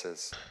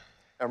experiences.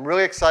 I'm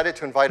really excited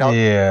to invite out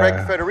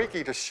Craig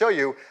Federici to show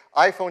you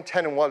iPhone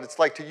 10 and what it's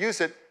like to use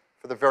it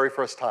for the very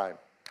first time.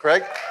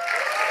 Craig?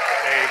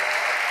 Hey.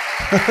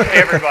 Hey,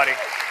 everybody.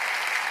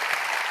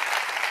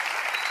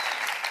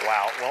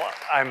 Wow, well,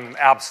 I'm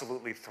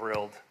absolutely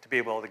thrilled to be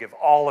able to give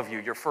all of you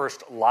your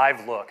first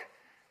live look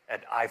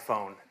at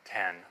iPhone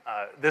 10.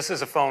 This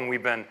is a phone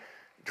we've been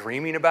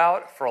dreaming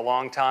about for a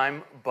long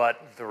time,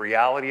 but the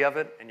reality of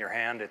it in your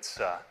hand, it's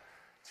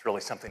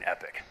really something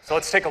epic. So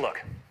let's take a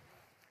look.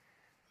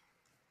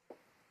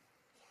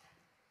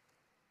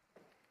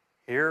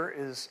 Here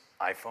is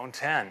iPhone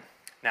 10.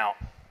 Now,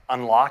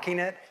 unlocking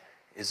it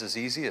is as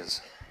easy as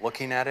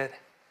looking at it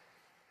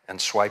and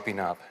swiping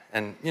up.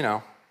 And, you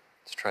know,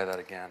 let's try that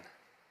again.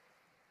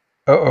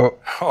 Uh-oh.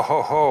 Ho,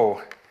 ho,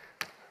 ho.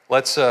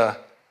 Let's go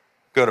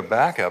to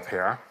backup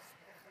here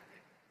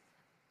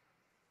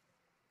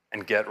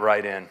and get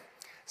right in.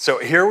 So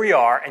here we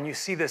are, and you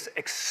see this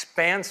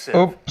expansive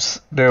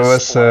there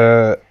display.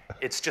 Was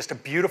It's just a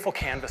beautiful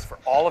canvas for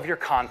all of your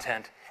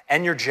content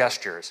and your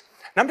gestures.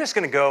 And I'm just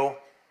going to go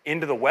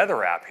into the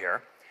weather app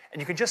here, and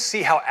you can just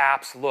see how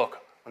apps look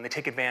when they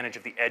take advantage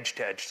of the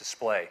edge-to-edge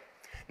display.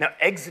 Now,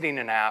 exiting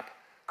an app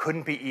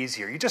couldn't be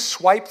easier. You just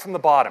swipe from the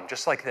bottom,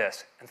 just like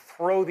this, and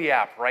throw the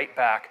app right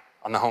back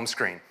on the home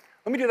screen.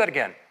 Let me do that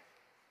again.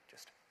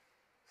 Just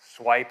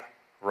swipe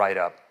right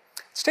up.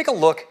 Let's take a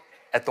look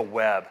at the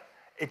web.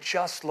 It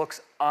just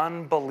looks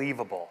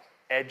unbelievable,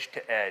 edge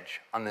to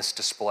edge on this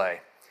display.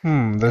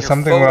 There's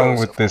something wrong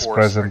with this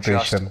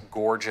presentation. Just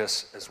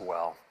gorgeous as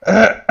well.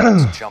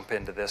 Let's jump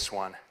into this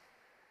one.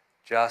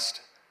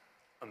 Just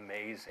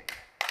amazing.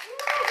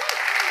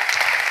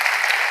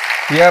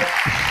 Yep,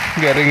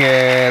 getting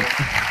it.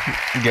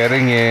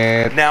 Getting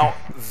it. Now,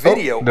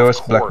 video, those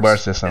of black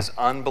course, bars is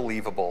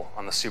unbelievable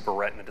on the Super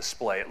Retina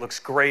display. It looks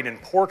great in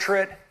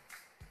portrait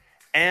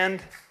and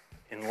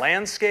in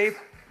landscape.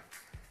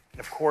 And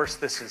of course,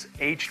 this is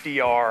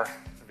HDR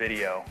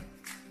video.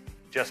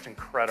 Just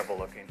incredible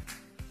looking.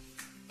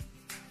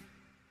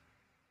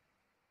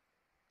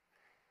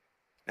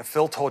 Now,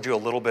 Phil told you a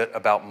little bit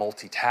about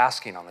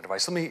multitasking on the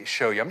device. Let me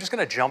show you. I'm just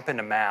going to jump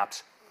into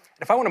Maps.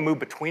 And if I want to move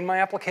between my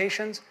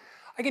applications,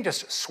 I can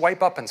just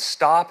swipe up and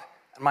stop,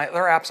 and my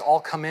other apps all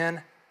come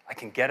in. I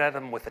can get at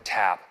them with a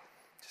tap.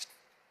 Just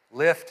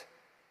lift.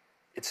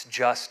 It's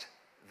just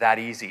that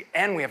easy.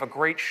 And we have a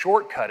great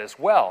shortcut as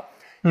well.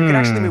 You can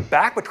actually move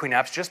back between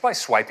apps just by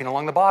swiping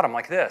along the bottom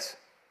like this.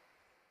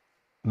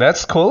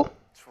 That's cool.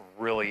 It's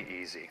really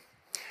easy.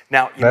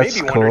 Now, you may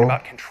be wondering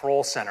about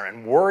Control Center,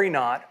 and worry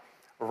not.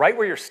 Right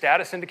where your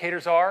status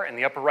indicators are in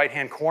the upper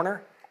right-hand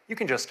corner, you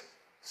can just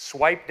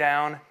swipe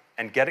down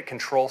and get at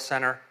Control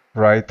Center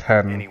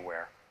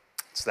anywhere.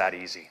 It's that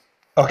easy.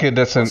 Okay,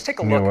 that's Let's take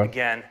a look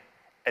again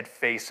at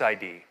Face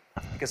ID,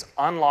 because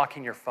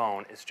unlocking your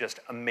phone is just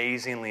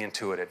amazingly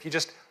intuitive. You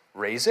just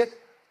raise it,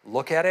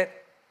 look at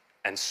it,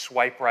 and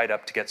swipe right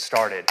up to get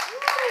started.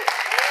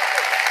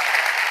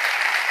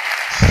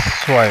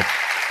 Swipe.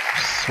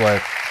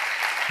 Swipe.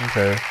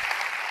 Okay.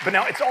 But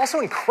now it's also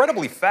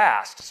incredibly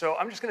fast. So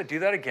I'm just going to do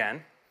that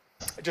again.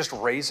 I just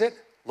raise it,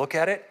 look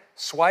at it,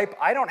 swipe.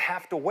 I don't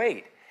have to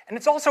wait. And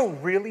it's also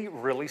really,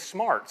 really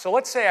smart. So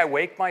let's say I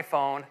wake my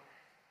phone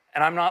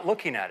and I'm not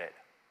looking at it.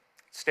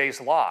 It stays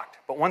locked.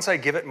 But once I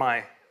give it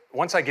my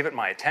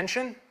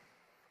attention,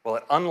 well,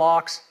 it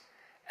unlocks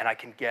and I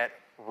can get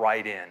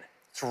right in.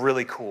 It's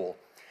really cool.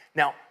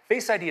 Now,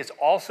 Face ID is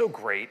also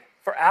great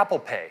for Apple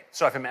Pay.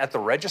 So if I'm at the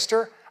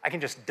register, I can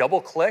just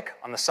double click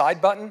on the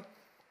side button.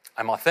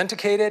 I'm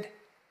authenticated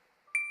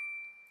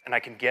and I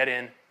can get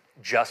in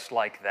just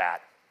like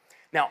that.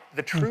 Now,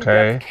 the true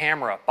depth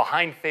camera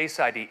behind Face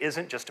ID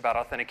isn't just about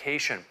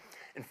authentication.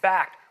 In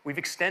fact, we've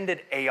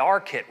extended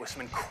ARKit with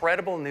some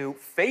incredible new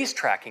face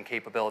tracking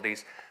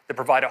capabilities that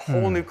provide a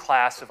whole new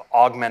class of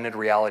augmented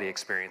reality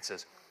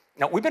experiences.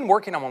 Now, we've been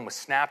working on one with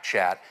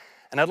Snapchat,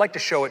 and I'd like to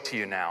show it to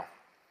you now.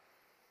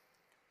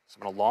 So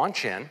I'm going to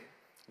launch in.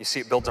 You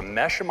see it builds a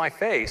mesh of my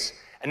face,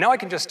 and now I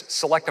can just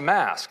select a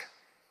mask.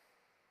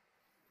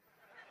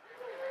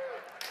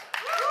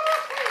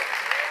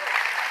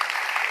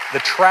 The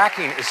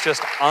tracking is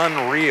just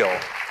unreal.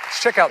 Let's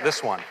check out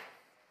this one.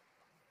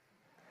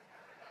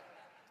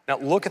 Now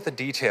look at the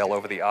detail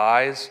over the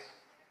eyes,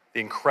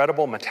 the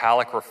incredible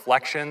metallic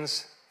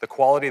reflections, the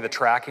quality of the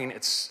tracking,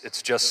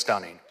 it's just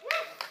stunning.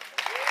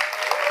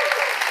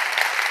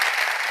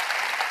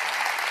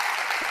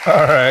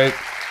 All right,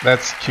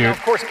 that's cute. Now,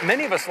 of course,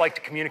 many of us like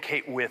to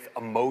communicate with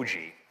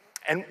emoji.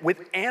 And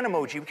with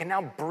Animoji, we can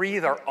now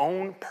breathe our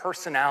own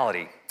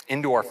personality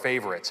into our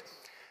favorites.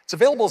 It's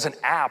available as an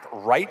app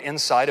right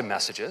inside of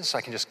Messages. So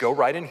I can just go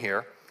right in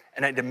here,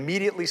 and it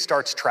immediately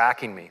starts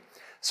tracking me.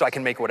 So I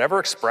can make whatever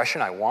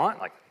expression I want,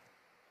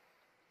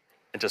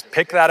 and just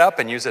pick that up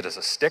and use it as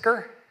a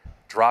sticker,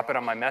 drop it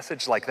on my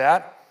message like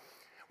that.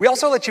 We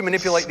also let you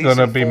manipulate these in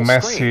full screen. It's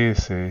gonna be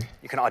messy, see.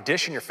 You can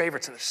audition your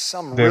favorites, and there's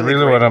some they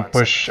really great want to ones.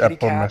 push Kitty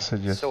Apple Cat,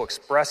 Messages. So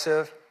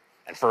expressive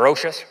and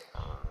ferocious.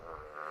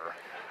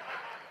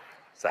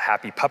 It's a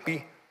happy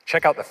puppy.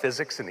 Check out the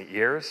physics in the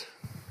ears.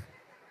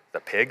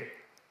 The pig.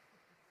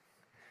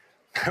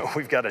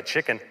 We've got a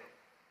chicken.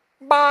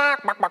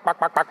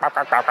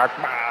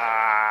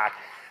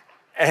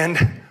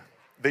 And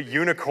the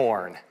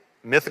unicorn,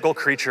 mythical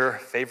creature,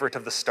 favorite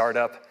of the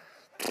startup.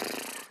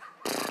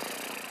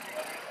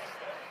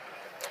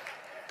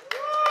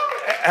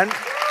 And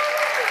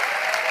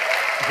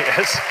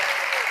yes.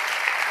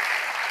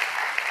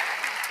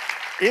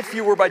 If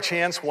you were by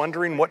chance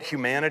wondering what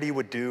humanity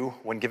would do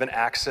when given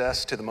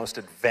access to the most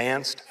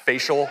advanced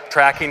facial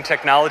tracking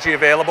technology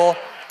available,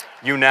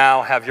 you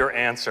now have your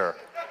answer.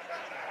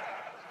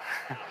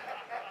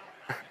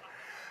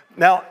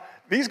 Now,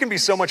 these can be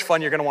so much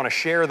fun, you're going to want to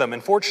share them.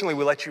 Unfortunately,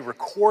 we let you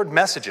record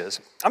messages.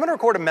 I'm going to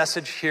record a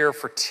message here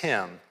for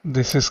Tim.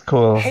 This is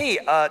cool. Hey,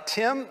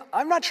 Tim,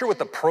 I'm not sure what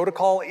the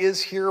protocol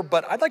is here,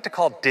 but I'd like to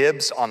call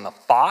dibs on the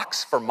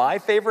fox for my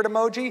favorite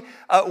emoji.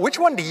 Which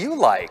one do you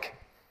like?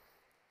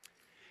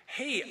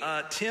 Hey,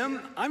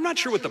 Tim, I'm not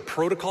sure what the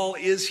protocol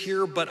is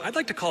here, but I'd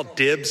like to call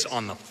dibs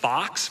on the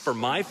fox for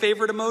my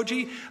favorite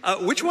emoji.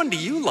 Which one do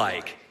you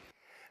like?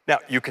 Now,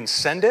 you can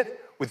send it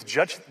with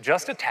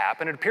just a tap,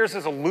 and it appears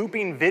as a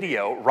looping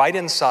video right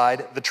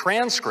inside the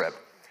transcript.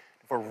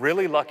 If we're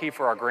really lucky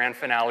for our grand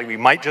finale, we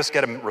might just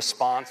get a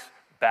response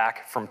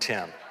back from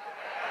Tim.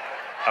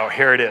 Oh,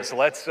 here it is.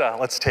 Let's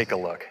take a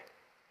look.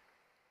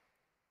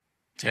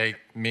 Take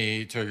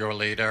me to your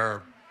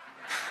leader.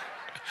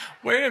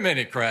 Wait a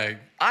minute, Craig.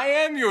 I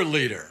am your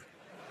leader.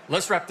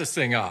 Let's wrap this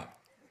thing up.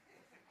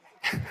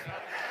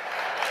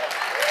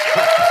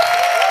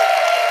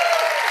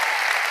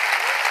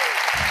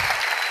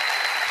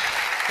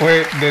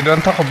 Wait, they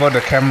don't talk about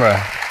the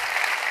camera.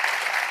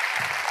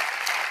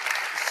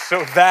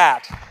 So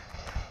that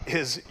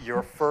is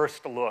your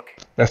first look.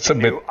 That's a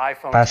bit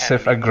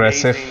passive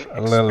aggressive,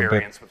 a little bit.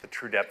 Experience with the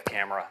True Depth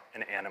camera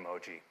and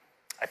Animoji.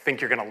 I think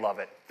you're going to love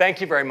it.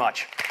 Thank you very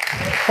much.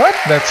 What?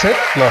 That's it?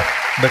 Look,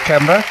 the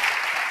camera.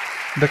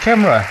 The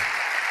camera.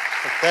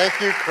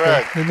 Thank you,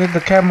 Craig. We did the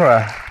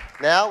camera.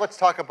 Now let's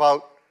talk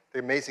about the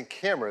amazing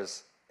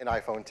cameras in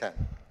iPhone 10.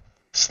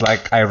 It's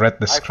like I read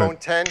the script. iPhone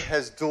 10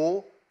 has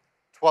dual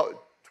 12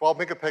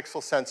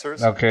 megapixel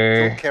sensors.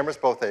 Okay. Dual cameras,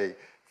 both a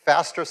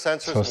faster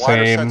sensors, So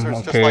wider same,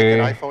 sensors, just like an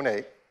iPhone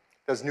 8.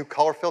 There's new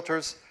color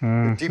filters,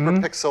 with deeper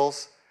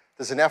pixels.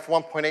 There's an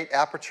f1.8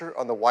 aperture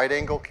on the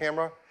wide-angle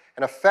camera,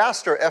 and a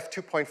faster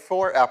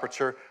f2.4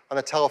 aperture on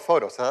the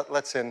telephoto. So that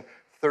lets in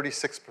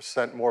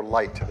 36% more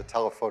light to the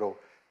telephoto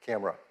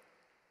camera.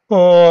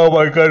 Oh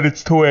my God,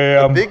 it's 2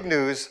 a.m. The big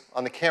news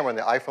on the camera on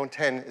the iPhone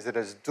 10 is it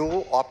has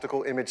dual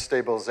optical image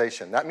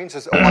stabilization. That means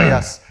there's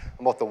OIS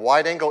on both the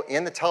wide angle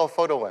and the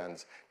telephoto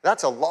lens.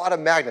 That's a lot of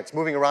magnets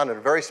moving around in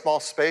a very small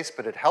space,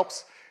 but it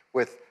helps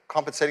with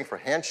compensating for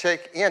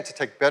handshake and to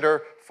take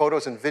better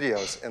photos and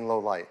videos in low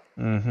light.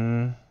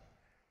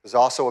 There's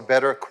also a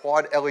better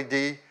quad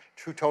LED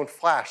two-tone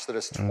flash that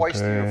has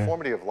twice the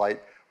uniformity of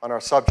light on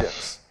our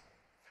subjects.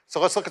 So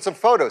let's look at some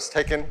photos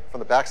taken from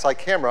the backside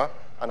camera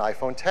on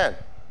iPhone 10.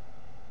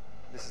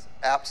 This is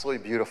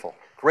absolutely beautiful.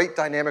 Great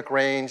dynamic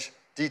range,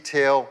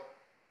 detail,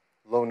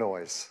 low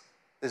noise.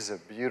 This is a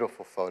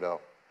beautiful photo.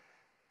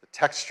 The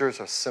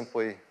textures are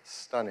simply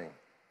stunning.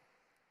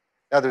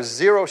 Now there's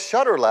zero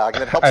shutter lag,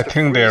 and it helps I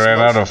think they ran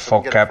out of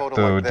vocab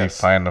to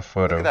define a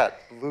photo. Look at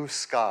that blue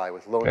sky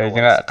with low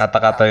Kayaknya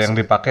kata-kata yang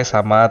dipakai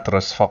sama,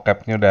 terus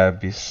vocabnya udah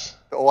habis.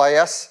 The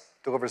OIS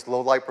delivers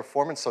low light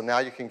performance, so now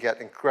you can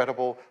get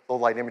incredible low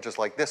light images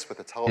like this with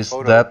the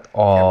telephoto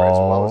camera as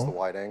well as the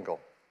wide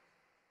angle.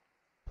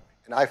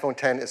 And iPhone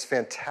X is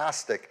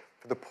fantastic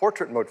for the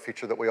portrait mode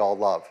feature that we all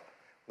love.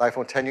 With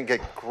iPhone X, you can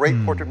get great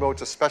portrait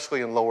modes,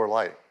 especially in lower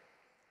light.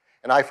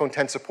 And iPhone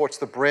X supports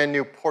the brand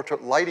new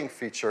portrait lighting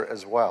feature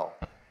as well.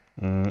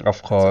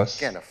 Of course.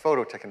 So again, a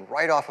photo taken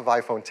right off of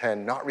iPhone X,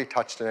 not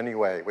retouched in any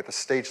way, with a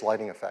stage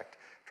lighting effect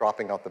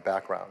dropping out the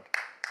background.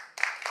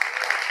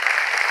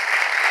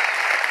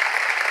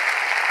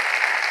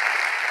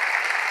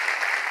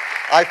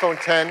 iPhone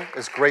X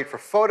is great for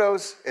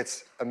photos,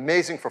 it's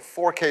amazing for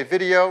 4K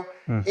video,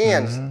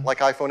 and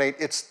like iPhone 8,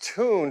 it's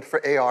tuned for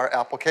AR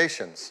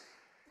applications.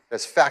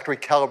 There's factory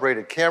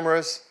calibrated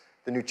cameras,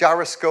 the new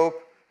gyroscope,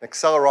 an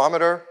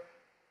accelerometer,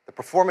 the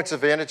performance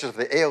advantages of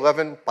the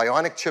A11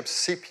 Bionic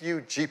chips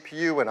CPU,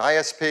 GPU, and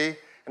ISP,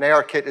 and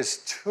ARKit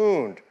is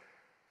tuned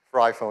for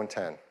iPhone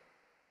X.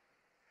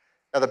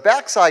 Now the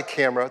backside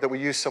camera that we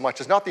use so much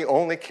is not the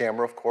only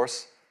camera, of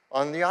course,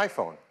 on the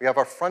iPhone. We have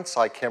our front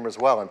side camera as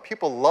well, and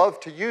people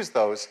love to use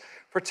those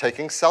for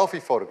taking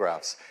selfie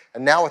photographs.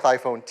 And now with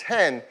iPhone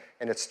X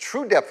and its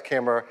true depth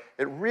camera,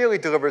 it really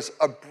delivers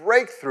a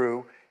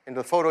breakthrough in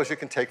the photos you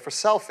can take for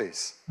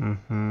selfies.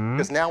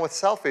 Because now with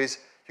selfies,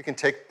 you can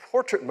take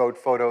portrait mode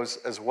photos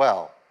as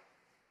well.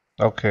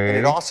 Okay. And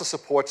it also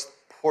supports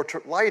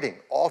portrait lighting,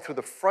 all through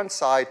the front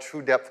side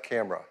true depth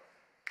camera.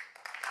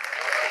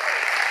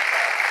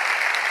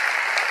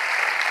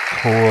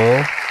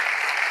 Cool.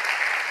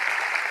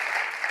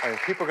 I mean,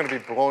 people are going to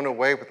be blown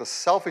away with the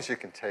selfies you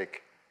can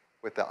take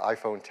with the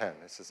iPhone X.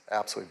 This is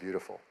absolutely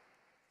beautiful.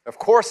 Of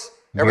course,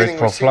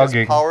 everything we've seen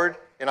is powered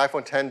in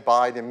iPhone X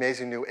by the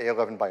amazing new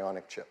A11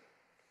 Bionic chip.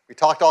 We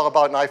talked all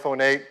about an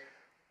iPhone 8,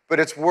 but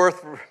it's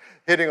worth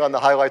hitting on the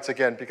highlights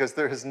again because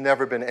there has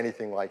never been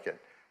anything like it.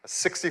 A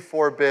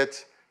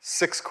 64-bit,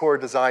 6-core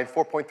design,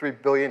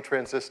 4.3 billion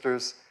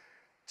transistors,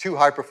 2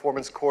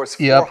 high-performance cores,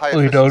 4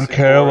 high-efficiency we don't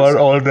care about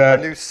all that.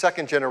 A new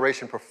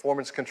second-generation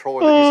performance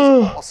controller that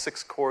uses all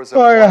 6 cores at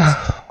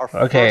once.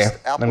 Okay,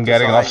 I'm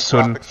getting off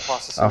soon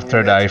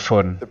after the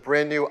iPhone. The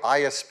brand new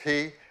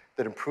ISP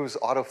that improves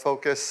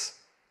autofocus,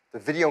 the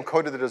video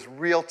encoder that does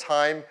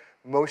real-time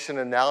motion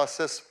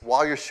analysis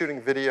while you're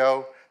shooting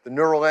video, the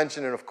neural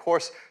engine, and of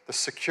course, the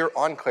secure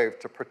enclave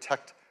to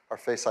protect our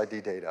Face ID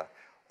data.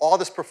 All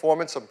this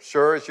performance, I'm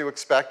sure, as you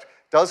expect,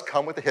 does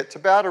come with a hit to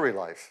battery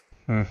life.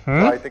 So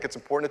I think it's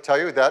important to tell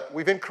you that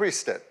we've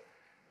increased it.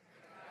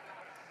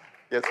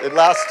 Yes, it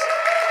lasts.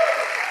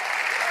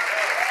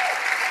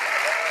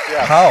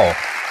 Yes. How?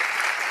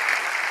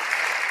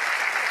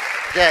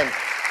 Again,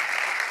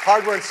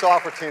 hardware and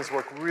software teams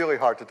work really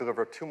hard to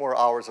deliver 2 more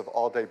hours of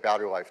all-day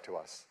battery life to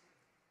us.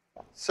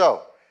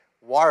 So,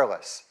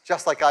 wireless.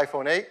 Just like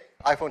iPhone 8,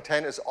 iPhone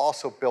X is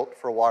also built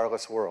for a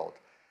wireless world.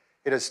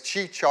 It has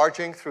Qi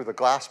charging through the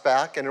glass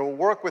back, and it will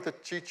work with the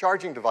Qi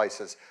charging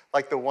devices,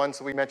 like the ones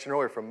that we mentioned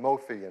earlier from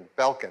Mophie and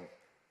Belkin.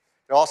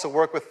 It'll also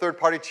work with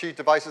third-party Qi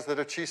devices that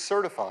are Qi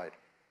certified.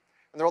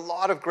 And there are a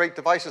lot of great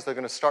devices that are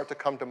going to start to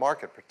come to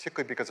market,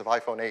 particularly because of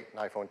iPhone 8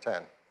 and iPhone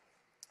X.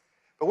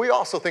 But we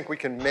also think we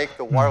can make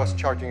the wireless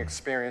charging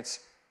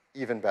experience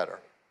even better.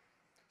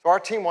 So our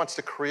team wants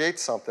to create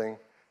something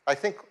I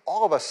think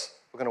all of us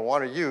are going to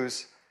want to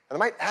use, and it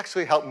might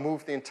actually help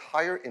move the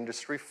entire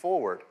industry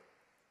forward.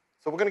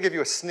 So we're going to give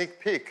you a sneak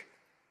peek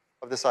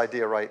of this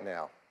idea right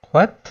now.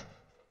 What?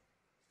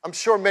 I'm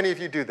sure many of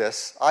you do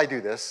this. I do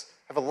this.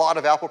 I have a lot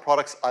of Apple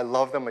products. I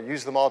love them. I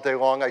use them all day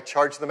long. I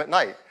charge them at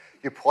night.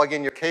 You plug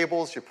in your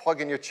cables. You plug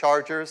in your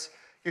chargers.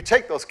 You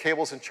take those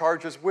cables and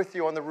chargers with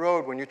you on the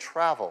road when you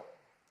travel.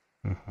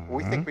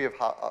 We think we have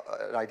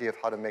an idea of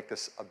how to make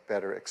this a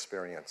better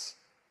experience.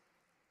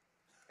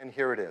 And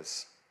here it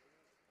is.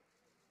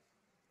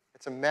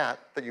 It's a mat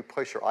that you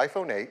place your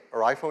iPhone 8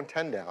 or iPhone X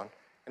down,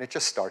 and it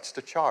just starts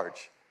to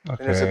charge. Okay.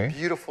 And there's a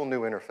beautiful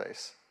new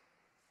interface.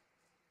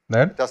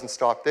 Then? It doesn't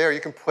stop there. You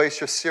can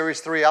place your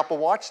Series 3 Apple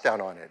Watch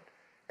down on it,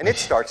 and it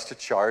starts to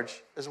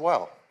charge as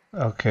well.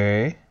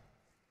 Okay.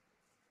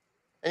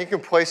 And you can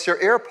place your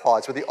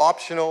AirPods with the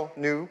optional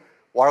new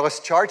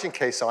wireless charging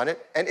case on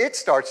it, and it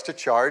starts to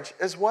charge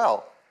as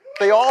well.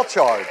 They all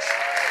charge.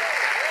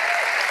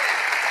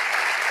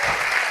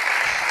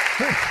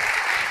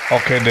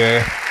 Okay,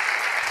 there.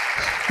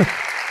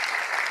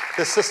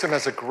 This system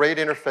has a great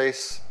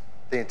interface.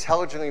 They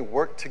intelligently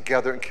work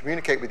together and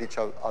communicate with each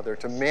other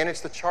to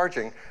manage the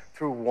charging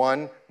through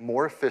one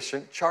more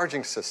efficient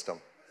charging system.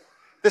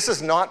 This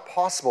is not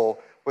possible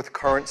with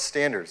current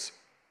standards,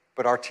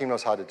 but our team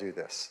knows how to do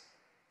this.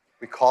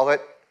 We call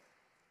it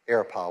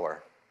AirPower.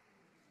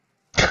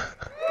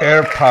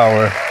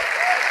 AirPower.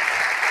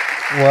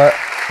 What?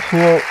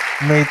 Who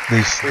made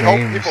these names? We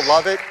hope people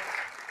love it,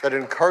 that it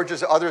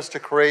encourages others to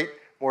create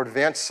more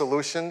advanced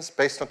solutions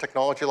based on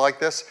technology like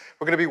this.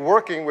 We're going to be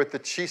working with the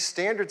Chief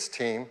Standards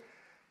team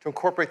to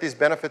incorporate these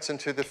benefits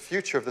into the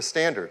future of the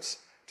standards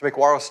to make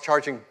wireless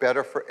charging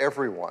better for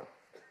everyone.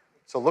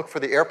 So look for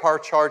the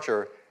AirPower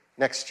charger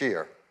next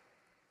year.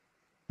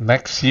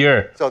 Next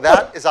year. So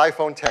that is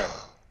iPhone 10.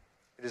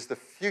 It is the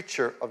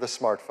future of the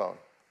smartphone.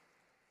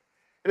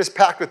 It is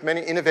packed with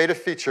many innovative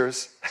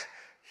features,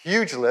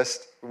 huge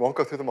list, we won't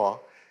go through them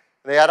all,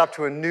 and they add up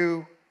to a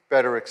new,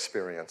 better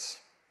experience.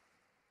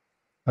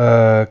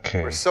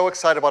 Okay. We're so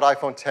excited about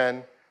iPhone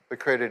 10, we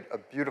created a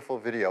beautiful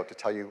video to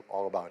tell you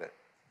all about it.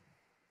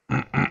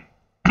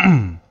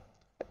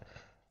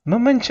 No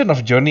mention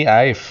of Johnny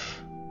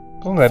Ive.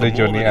 Kok nggak ada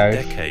Johnny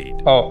Ive?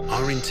 Decade, oh,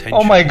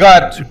 oh my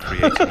God! To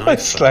create an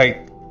It's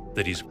like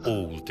that is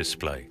all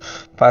display.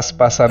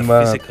 Pas-pasan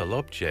banget. A physical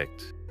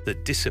object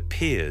that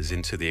disappears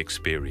into the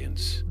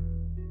experience.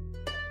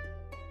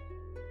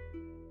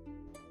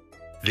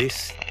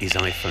 This is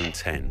iPhone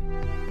 10.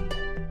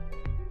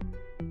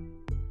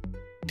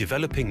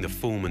 Developing the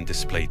form and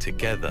display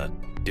together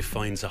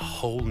defines a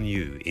whole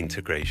new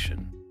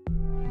integration,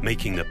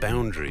 making the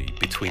boundary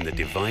between the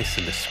device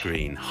and the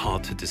screen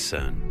hard to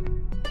discern.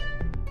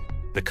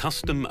 The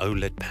custom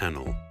OLED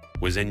panel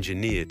was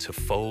engineered to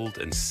fold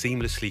and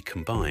seamlessly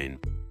combine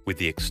with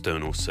the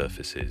external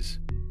surfaces.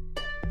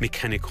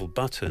 Mechanical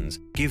buttons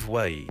give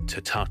way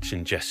to touch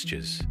and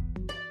gestures.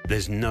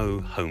 There's no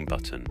home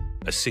button.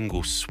 A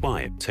single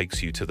swipe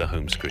takes you to the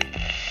home screen.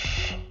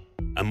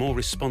 A more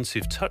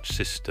responsive touch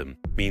system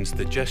means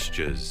the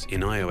gestures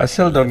in iOS I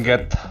still don't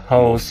get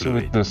how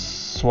with the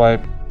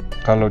swipe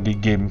kalau di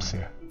games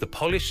ya. The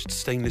polished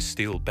stainless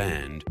steel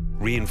band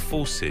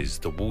reinforces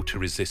the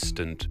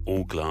water-resistant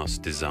all-glass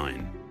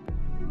design.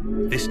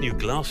 This new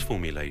glass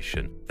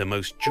formulation, the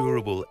most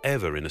durable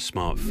ever in a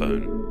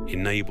smartphone,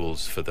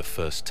 enables for the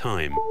first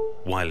time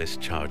wireless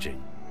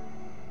charging.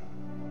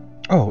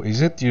 Oh,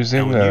 is it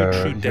using a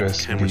true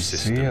depth camera USB-C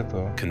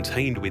system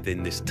contained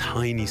within this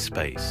tiny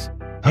space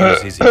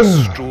uses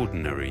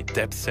extraordinary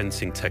depth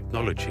sensing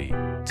technology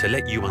to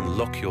let you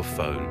unlock your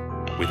phone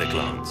with a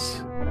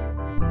glance.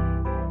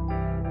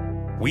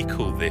 We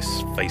call this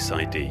Face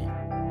ID.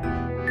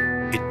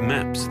 It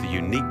maps the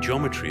unique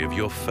geometry of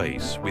your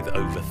face with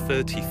over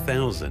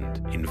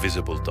 30,000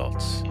 invisible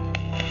dots.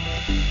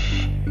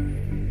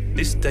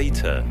 This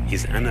data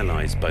is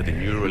analyzed by the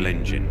neural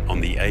engine on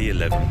the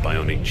A11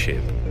 Bionic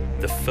chip,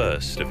 the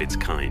first of its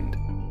kind.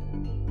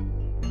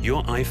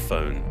 Your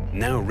iPhone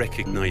now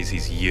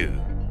recognizes you,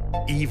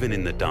 even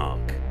in the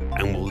dark,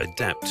 and will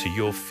adapt to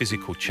your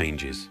physical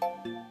changes.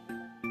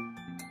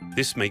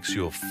 This makes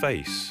your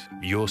face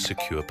your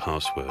secure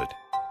password.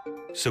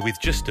 So with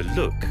just a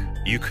look,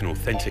 you can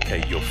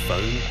authenticate your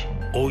phone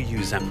or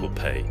use Apple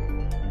Pay.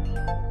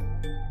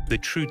 The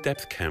True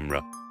Depth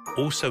camera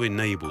also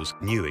enables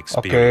new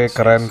experiences.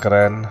 Okay,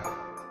 keren.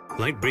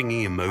 Like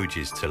bringing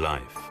emojis to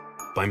life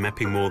by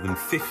mapping more than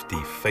 50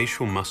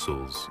 facial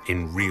muscles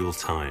in real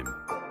time.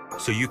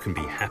 So you can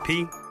be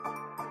happy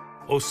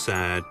or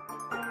sad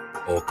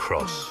or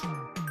cross.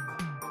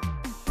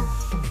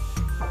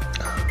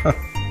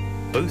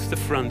 Both the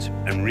front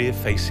and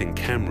rear-facing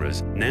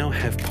cameras now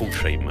have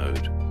portrait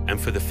mode,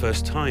 and for the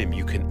first time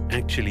you can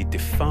actually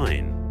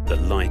define the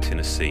light in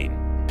a scene.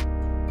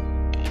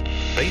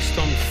 Based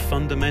on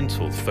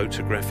fundamental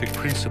photographic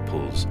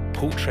principles,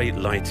 portrait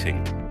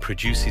lighting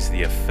produces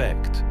the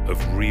effect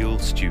of real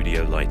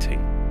studio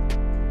lighting.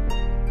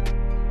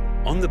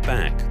 On the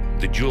back,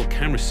 the dual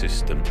camera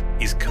system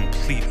is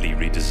completely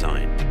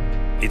redesigned.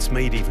 It's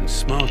made even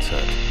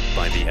smarter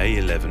by the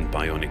A11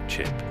 Bionic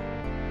chip.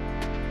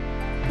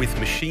 With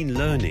machine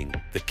learning,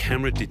 the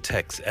camera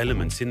detects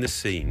elements in the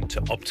scene to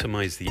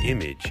optimize the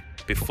image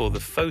before the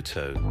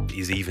photo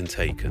is even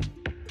taken.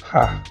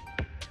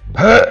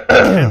 The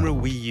camera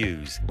we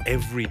use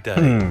every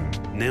day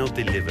now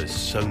delivers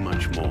so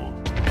much more.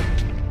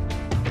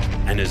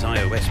 And as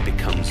iOS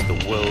becomes the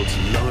world's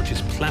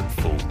largest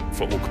platform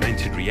for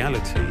augmented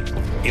reality,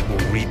 it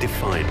will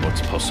redefine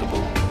what's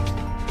possible.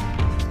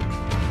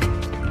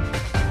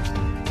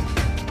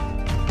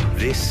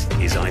 This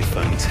is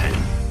iPhone 10.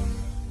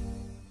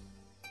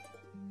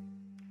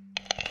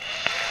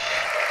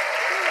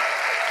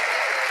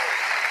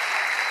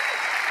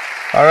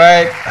 All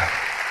right.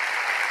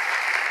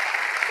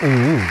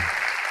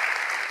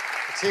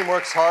 The team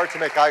works hard to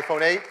make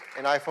iPhone 8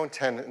 and iPhone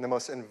 10 in the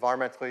most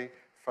environmentally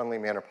friendly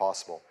manner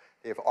possible.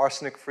 They have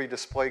arsenic-free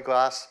display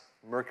glass,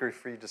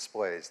 mercury-free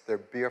displays. They're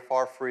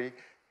BFR-free,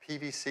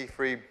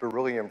 PVC-free,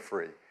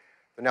 beryllium-free.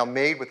 They're now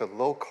made with a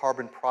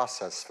low-carbon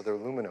process for their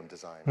aluminum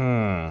design.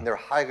 And they're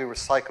highly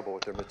recyclable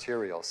with their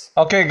materials.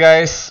 Okay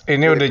guys,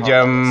 ini udah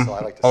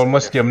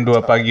almost jam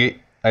 2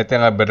 pagi. I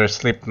think I better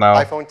sleep now.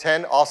 iPhone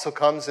 10 also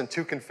comes in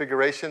 2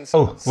 configurations.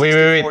 Oh,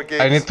 wait.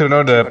 I need to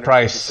know the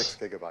price.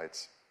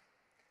 Gigabytes.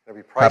 It'll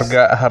be priced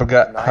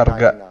Harga.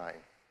 $999.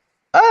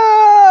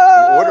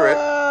 You order it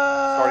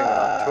starting on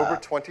October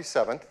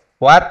 27th.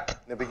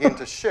 What? And they begin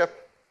to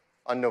ship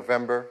on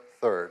November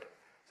 3rd.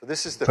 So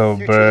this is the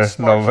October, future of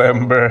smartphone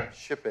November.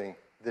 shipping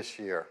this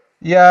year.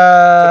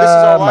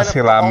 Ya,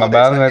 masih lama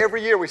banget. Every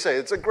year we say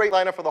it's a great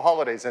lineup for the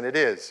holidays, and it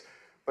is.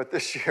 But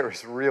this year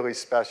is really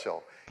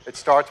special. It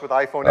starts with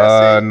iPhone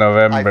SE,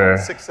 November.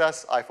 iPhone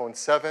 6s, iPhone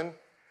 7,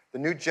 the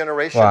new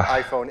generation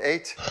iPhone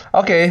 8.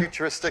 Okay,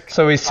 futuristic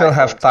so we still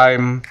have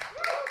time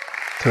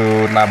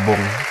to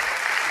nabung.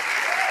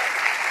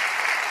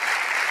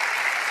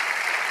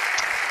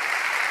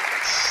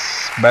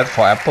 It's bad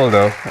for Apple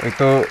though.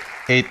 Itu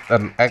 8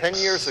 and X.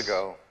 10 years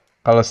ago,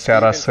 kalau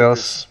secara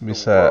sales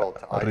bisa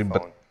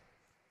ribet.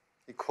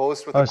 He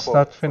closed with a it's quote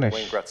not from finished.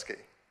 Wayne Gretzky.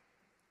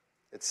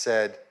 It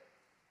said,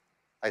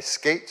 "I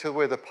skate to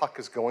where the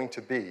puck is going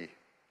to be,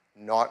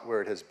 not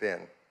where it has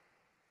been."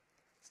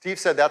 Steve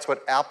said that's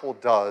what Apple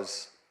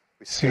does.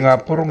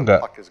 Singapura enggak.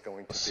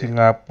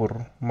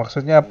 Singapura.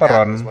 Maksudnya apa,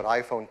 Ron?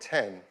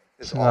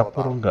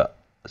 Singapura enggak.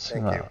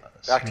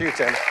 Back to you,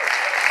 Tim.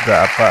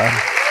 Enggak apaan.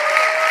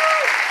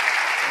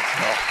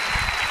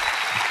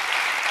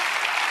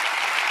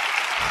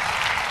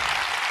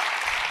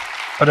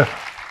 Aduh.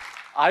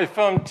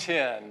 iPhone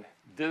 10,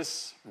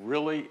 this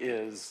really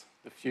is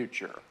the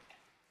future.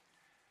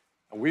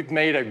 We've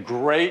made a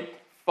great,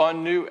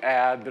 fun new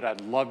ad that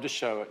I'd love to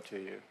show it to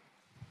you.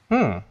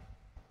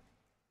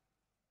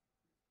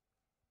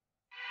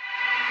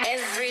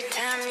 Every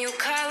time you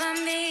call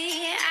on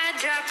me, I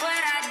drop what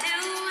I do.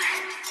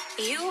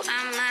 You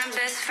are my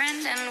best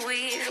friend and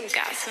we've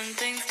got some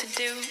things to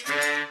do.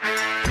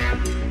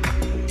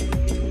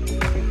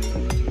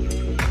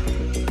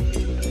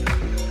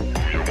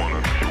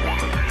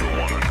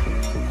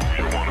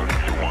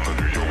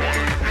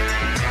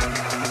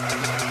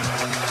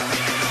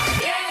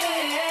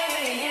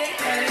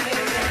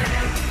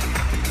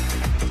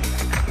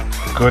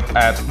 Good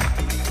ad.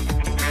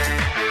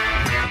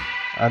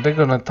 Are they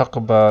gonna talk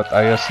about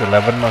iOS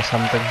 11 or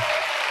something?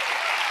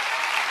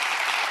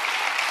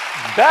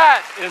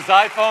 That is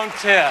iPhone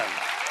 10.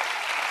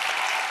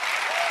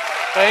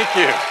 Thank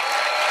you.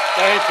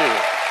 Thank you.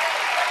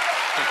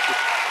 Thank you.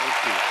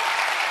 Thank you.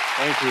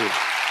 Thank you.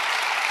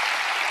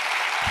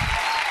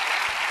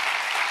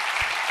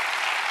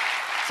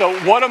 So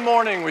what a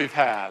morning we've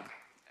had.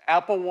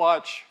 Apple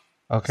Watch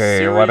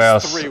Okay, Series what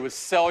else? 3 with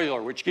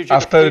cellular, which gives you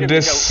After the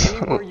this to go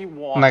anywhere you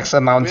want next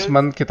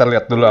announcement, kita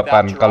lihat dulu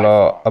apaan.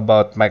 Kalau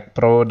about Mac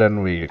Pro,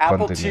 then we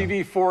Apple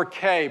continue. TV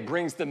 4K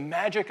brings the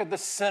magic of the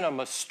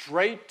cinema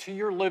straight to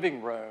your living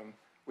room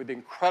with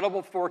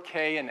incredible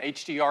 4K and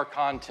HDR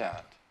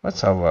content. Let's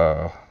have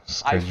a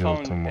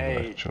schedule iPhone tomorrow,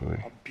 8, actually.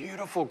 a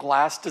beautiful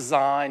glass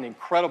design,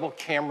 incredible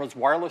cameras,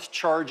 wireless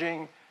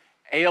charging,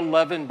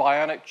 A11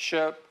 Bionic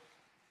chip,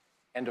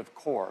 and of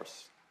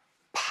course,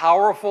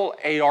 powerful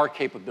AR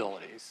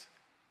capabilities.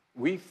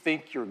 We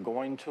think you're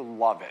going to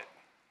love it.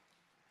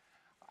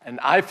 An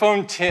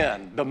iPhone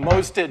 10, the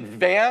most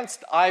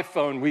advanced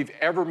iPhone we've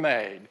ever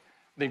made.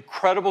 The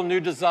incredible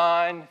new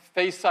design,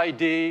 Face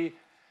ID,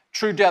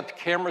 true depth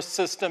camera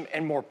system,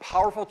 and more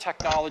powerful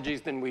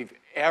technologies than we've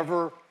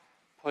ever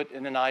put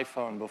in an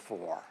iPhone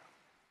before.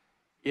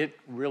 It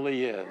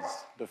really is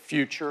the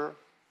future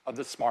of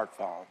the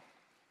smartphone.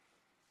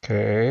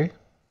 Okay,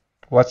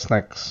 what's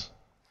next?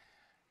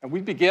 And we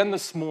began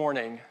this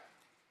morning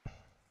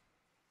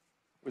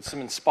with some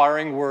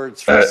inspiring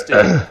words from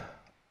Steve.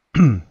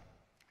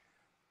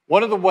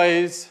 One of the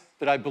ways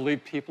that I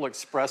believe people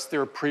express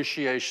their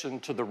appreciation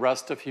to the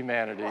rest of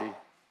humanity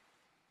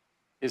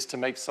is to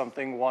make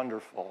something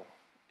wonderful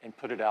and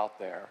put it out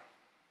there.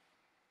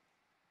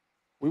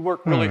 We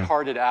work really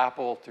hard at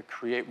Apple to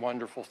create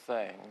wonderful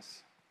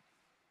things,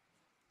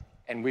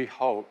 and we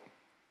hope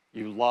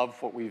you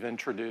love what we've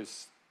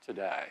introduced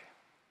today.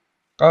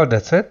 Oh,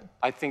 that's it?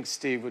 I think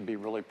Steve would be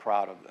really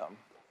proud of them.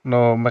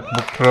 No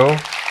MacBook Pro?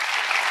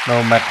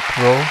 No Mac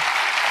Pro?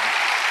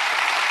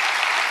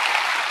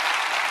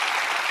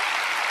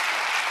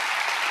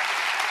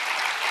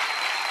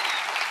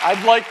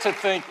 I'd like to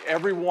thank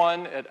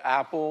everyone at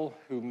Apple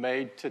who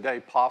made today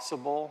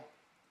possible.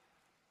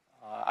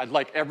 I'd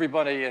like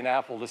everybody in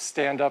Apple to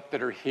stand up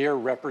that are here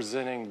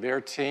representing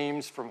their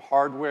teams from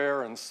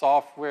hardware and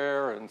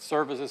software and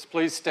services.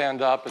 Please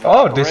stand up. And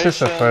oh, this is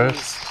the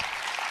first.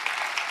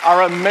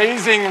 Our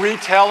amazing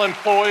retail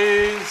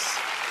employees.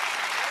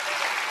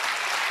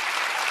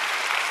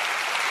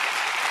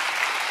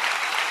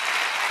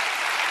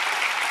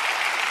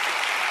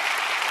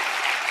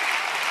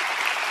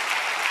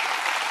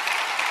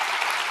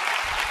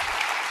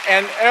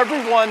 And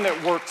everyone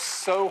that works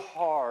so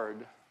hard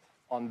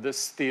on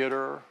this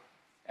theater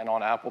and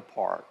on Apple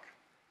Park.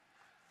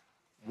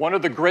 One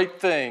of the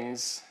great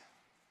things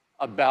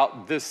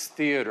about this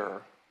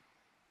theater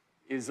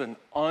is an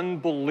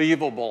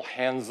unbelievable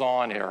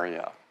hands-on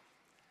area.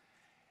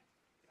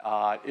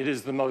 It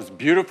is the most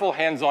beautiful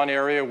hands-on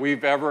area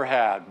we've ever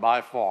had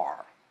by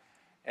far.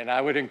 And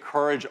I would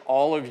encourage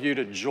all of you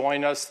to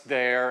join us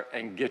there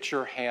and get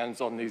your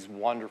hands on these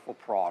wonderful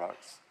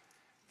products.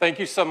 Thank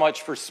you so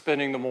much for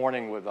spending the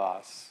morning with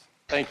us.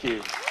 Thank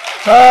you.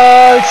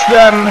 It's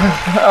done.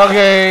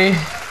 Okay.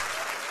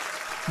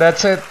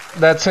 That's it.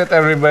 That's it,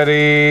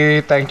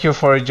 everybody. Thank you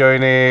for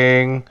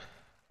joining.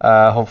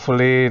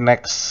 Hopefully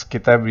next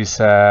kita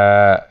bisa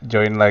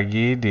join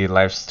lagi di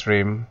live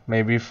stream,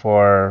 maybe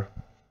for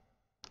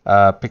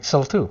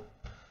Pixel 2.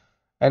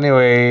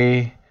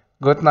 Anyway,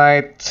 good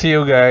night. See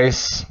you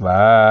guys.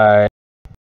 Bye.